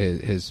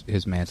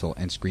his mantle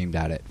and screamed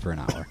at it for an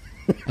hour,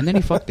 and then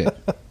he fucked it.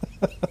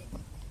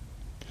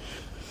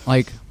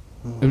 Like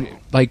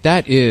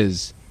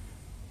that's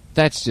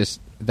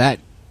just that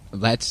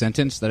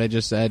sentence that I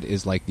just said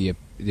is like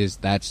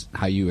that's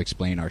how you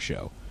explain our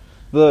show.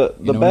 The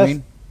You know best what I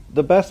mean?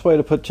 the best way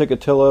to put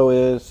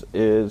Chikatilo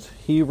is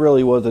he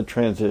really was a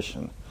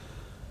transition,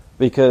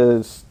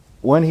 because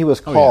when he was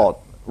caught,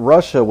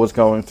 Russia was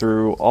going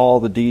through all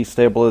the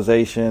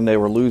destabilization. They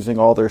were losing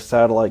all their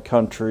satellite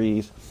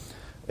countries,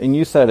 and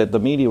you said it. The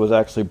media was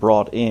actually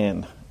brought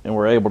in and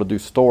were able to do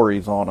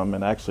stories on them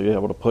and actually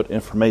able to put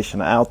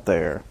information out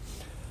there.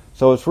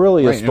 So it's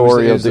really Right, a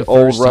story it of was the the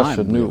old first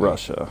Russia, time, new really.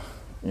 Russia.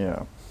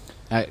 Yeah.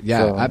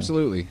 So-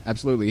 Absolutely. A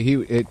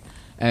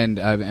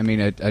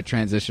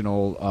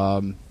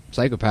transitional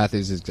psychopath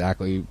is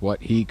exactly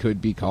what he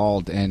could be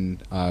called,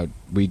 and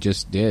we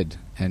just did,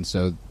 and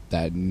so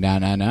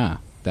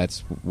that's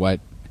what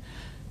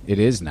it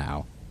is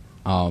now.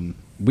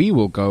 We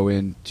will go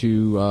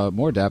into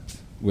more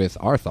depth with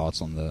our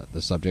thoughts on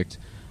the subject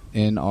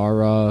in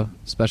our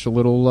special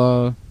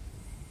little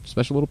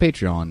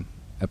Patreon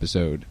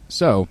episode.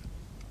 So,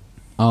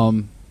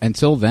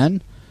 until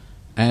then,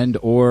 and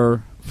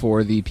or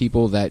for the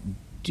people that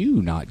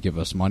do not give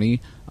us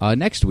money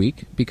next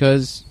week,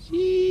 because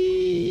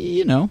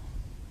you know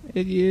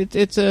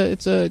it's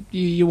a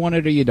you want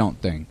it or you don't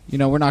thing. You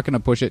know, we're not going to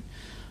push it.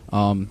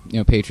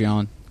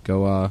 Patreon,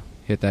 go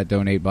hit that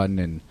donate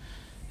button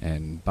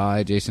and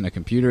buy Jason a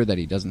computer that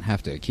he doesn't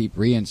have to keep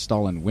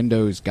reinstalling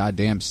Windows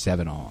goddamn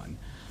 7 on.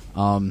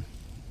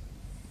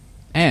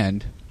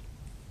 And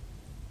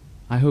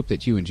I hope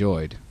that you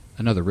enjoyed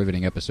another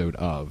riveting episode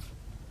of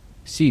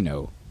See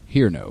No,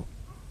 Hear No,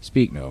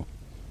 Speak No.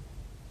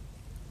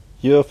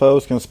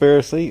 UFOs,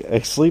 conspiracy,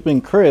 a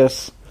sleeping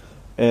Chris,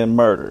 and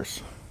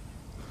murders.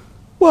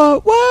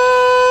 What?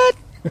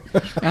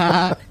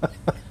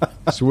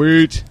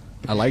 Sweet.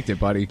 I liked it,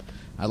 buddy.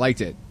 I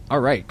liked it. All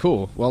right,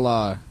 cool.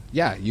 Well,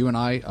 you and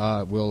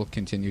I will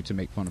continue to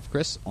make fun of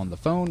Chris on the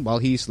phone while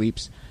he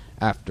sleeps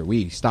after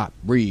we stop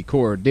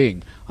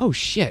recording. Oh,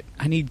 shit.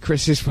 I need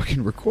Chris's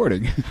fucking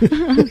recording.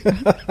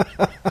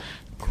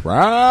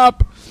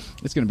 Crap.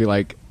 It's going to be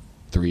like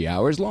 3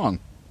 hours long.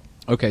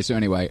 Okay, so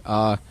anyway,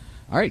 all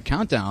right,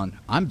 countdown.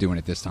 I'm doing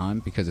it this time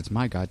because it's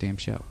my goddamn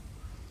show.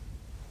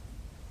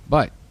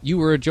 But you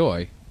were a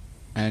joy.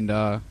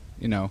 And,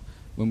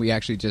 when we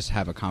actually just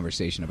have a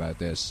conversation about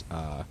this,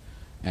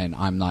 and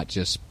I'm not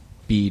just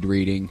speed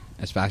reading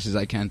as fast as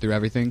I can through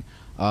everything,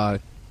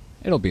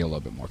 it'll be a little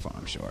bit more fun,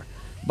 I'm sure.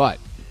 But,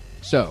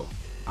 so,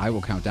 I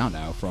will count down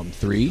now from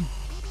 3,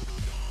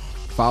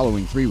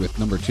 following 3 with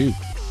number 2.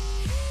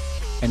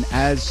 And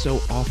as so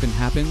often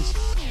happens,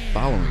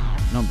 following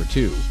number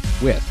 2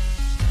 with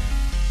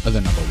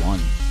the number 1.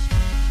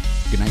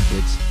 Good night,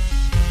 kids.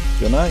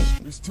 Good night.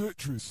 It's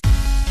Tetris.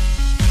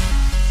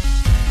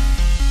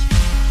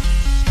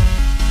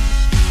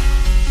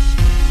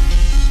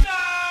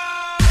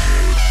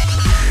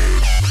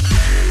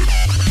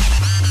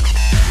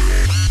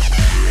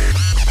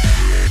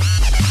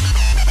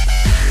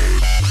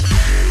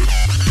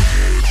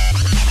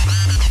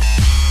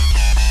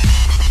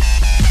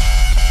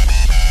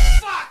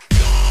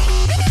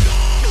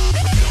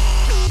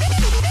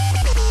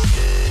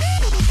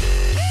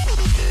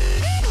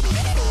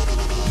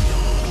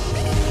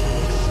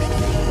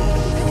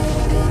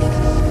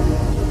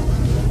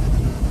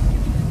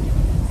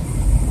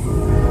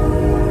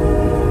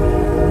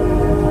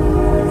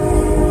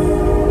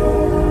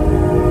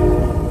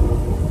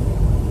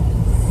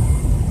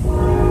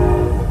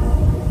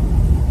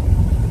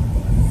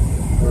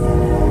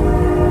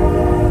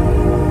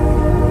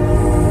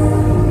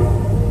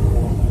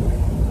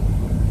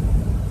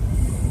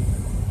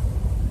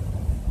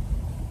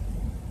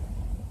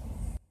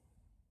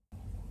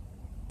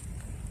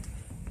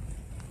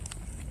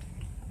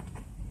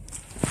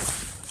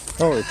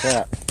 Holy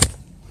crap.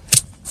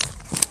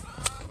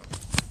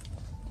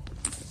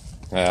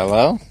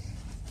 Hello?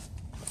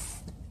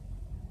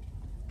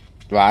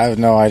 Well, I have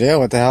no idea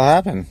what the hell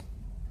happened.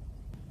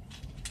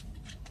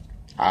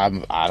 I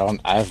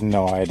have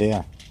no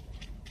idea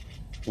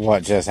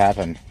what just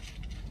happened.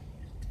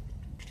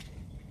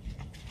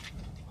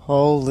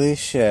 Holy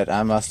shit,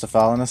 I must have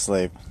fallen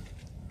asleep.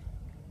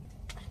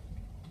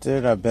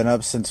 Dude, I've been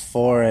up since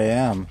 4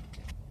 a.m.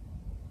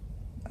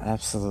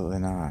 Absolutely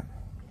not.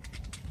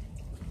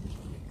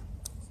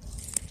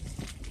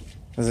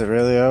 Is it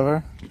really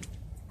over?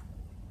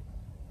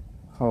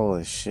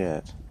 Holy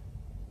shit.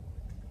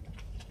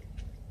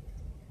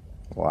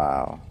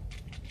 Wow.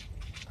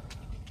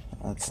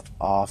 That's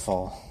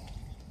awful.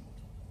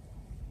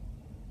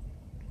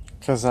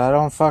 'Cause I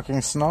don't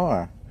fucking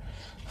snore.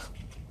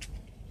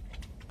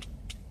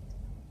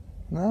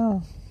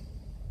 No.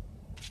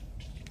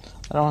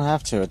 I don't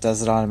have to. It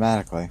does it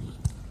automatically.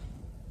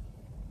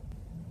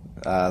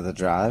 The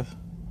drive?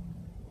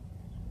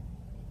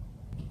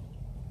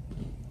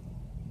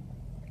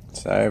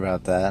 Sorry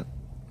about that.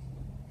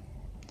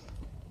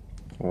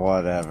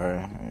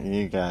 Whatever.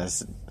 You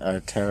guys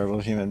are terrible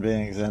human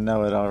beings. I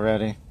know it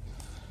already.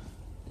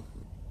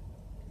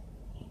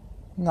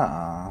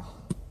 Nah.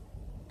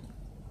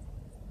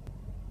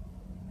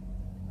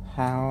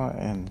 How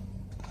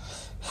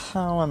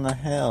in the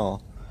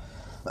hell?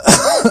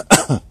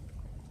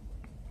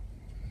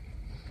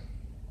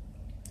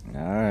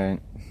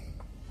 Alright.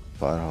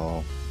 Butthole.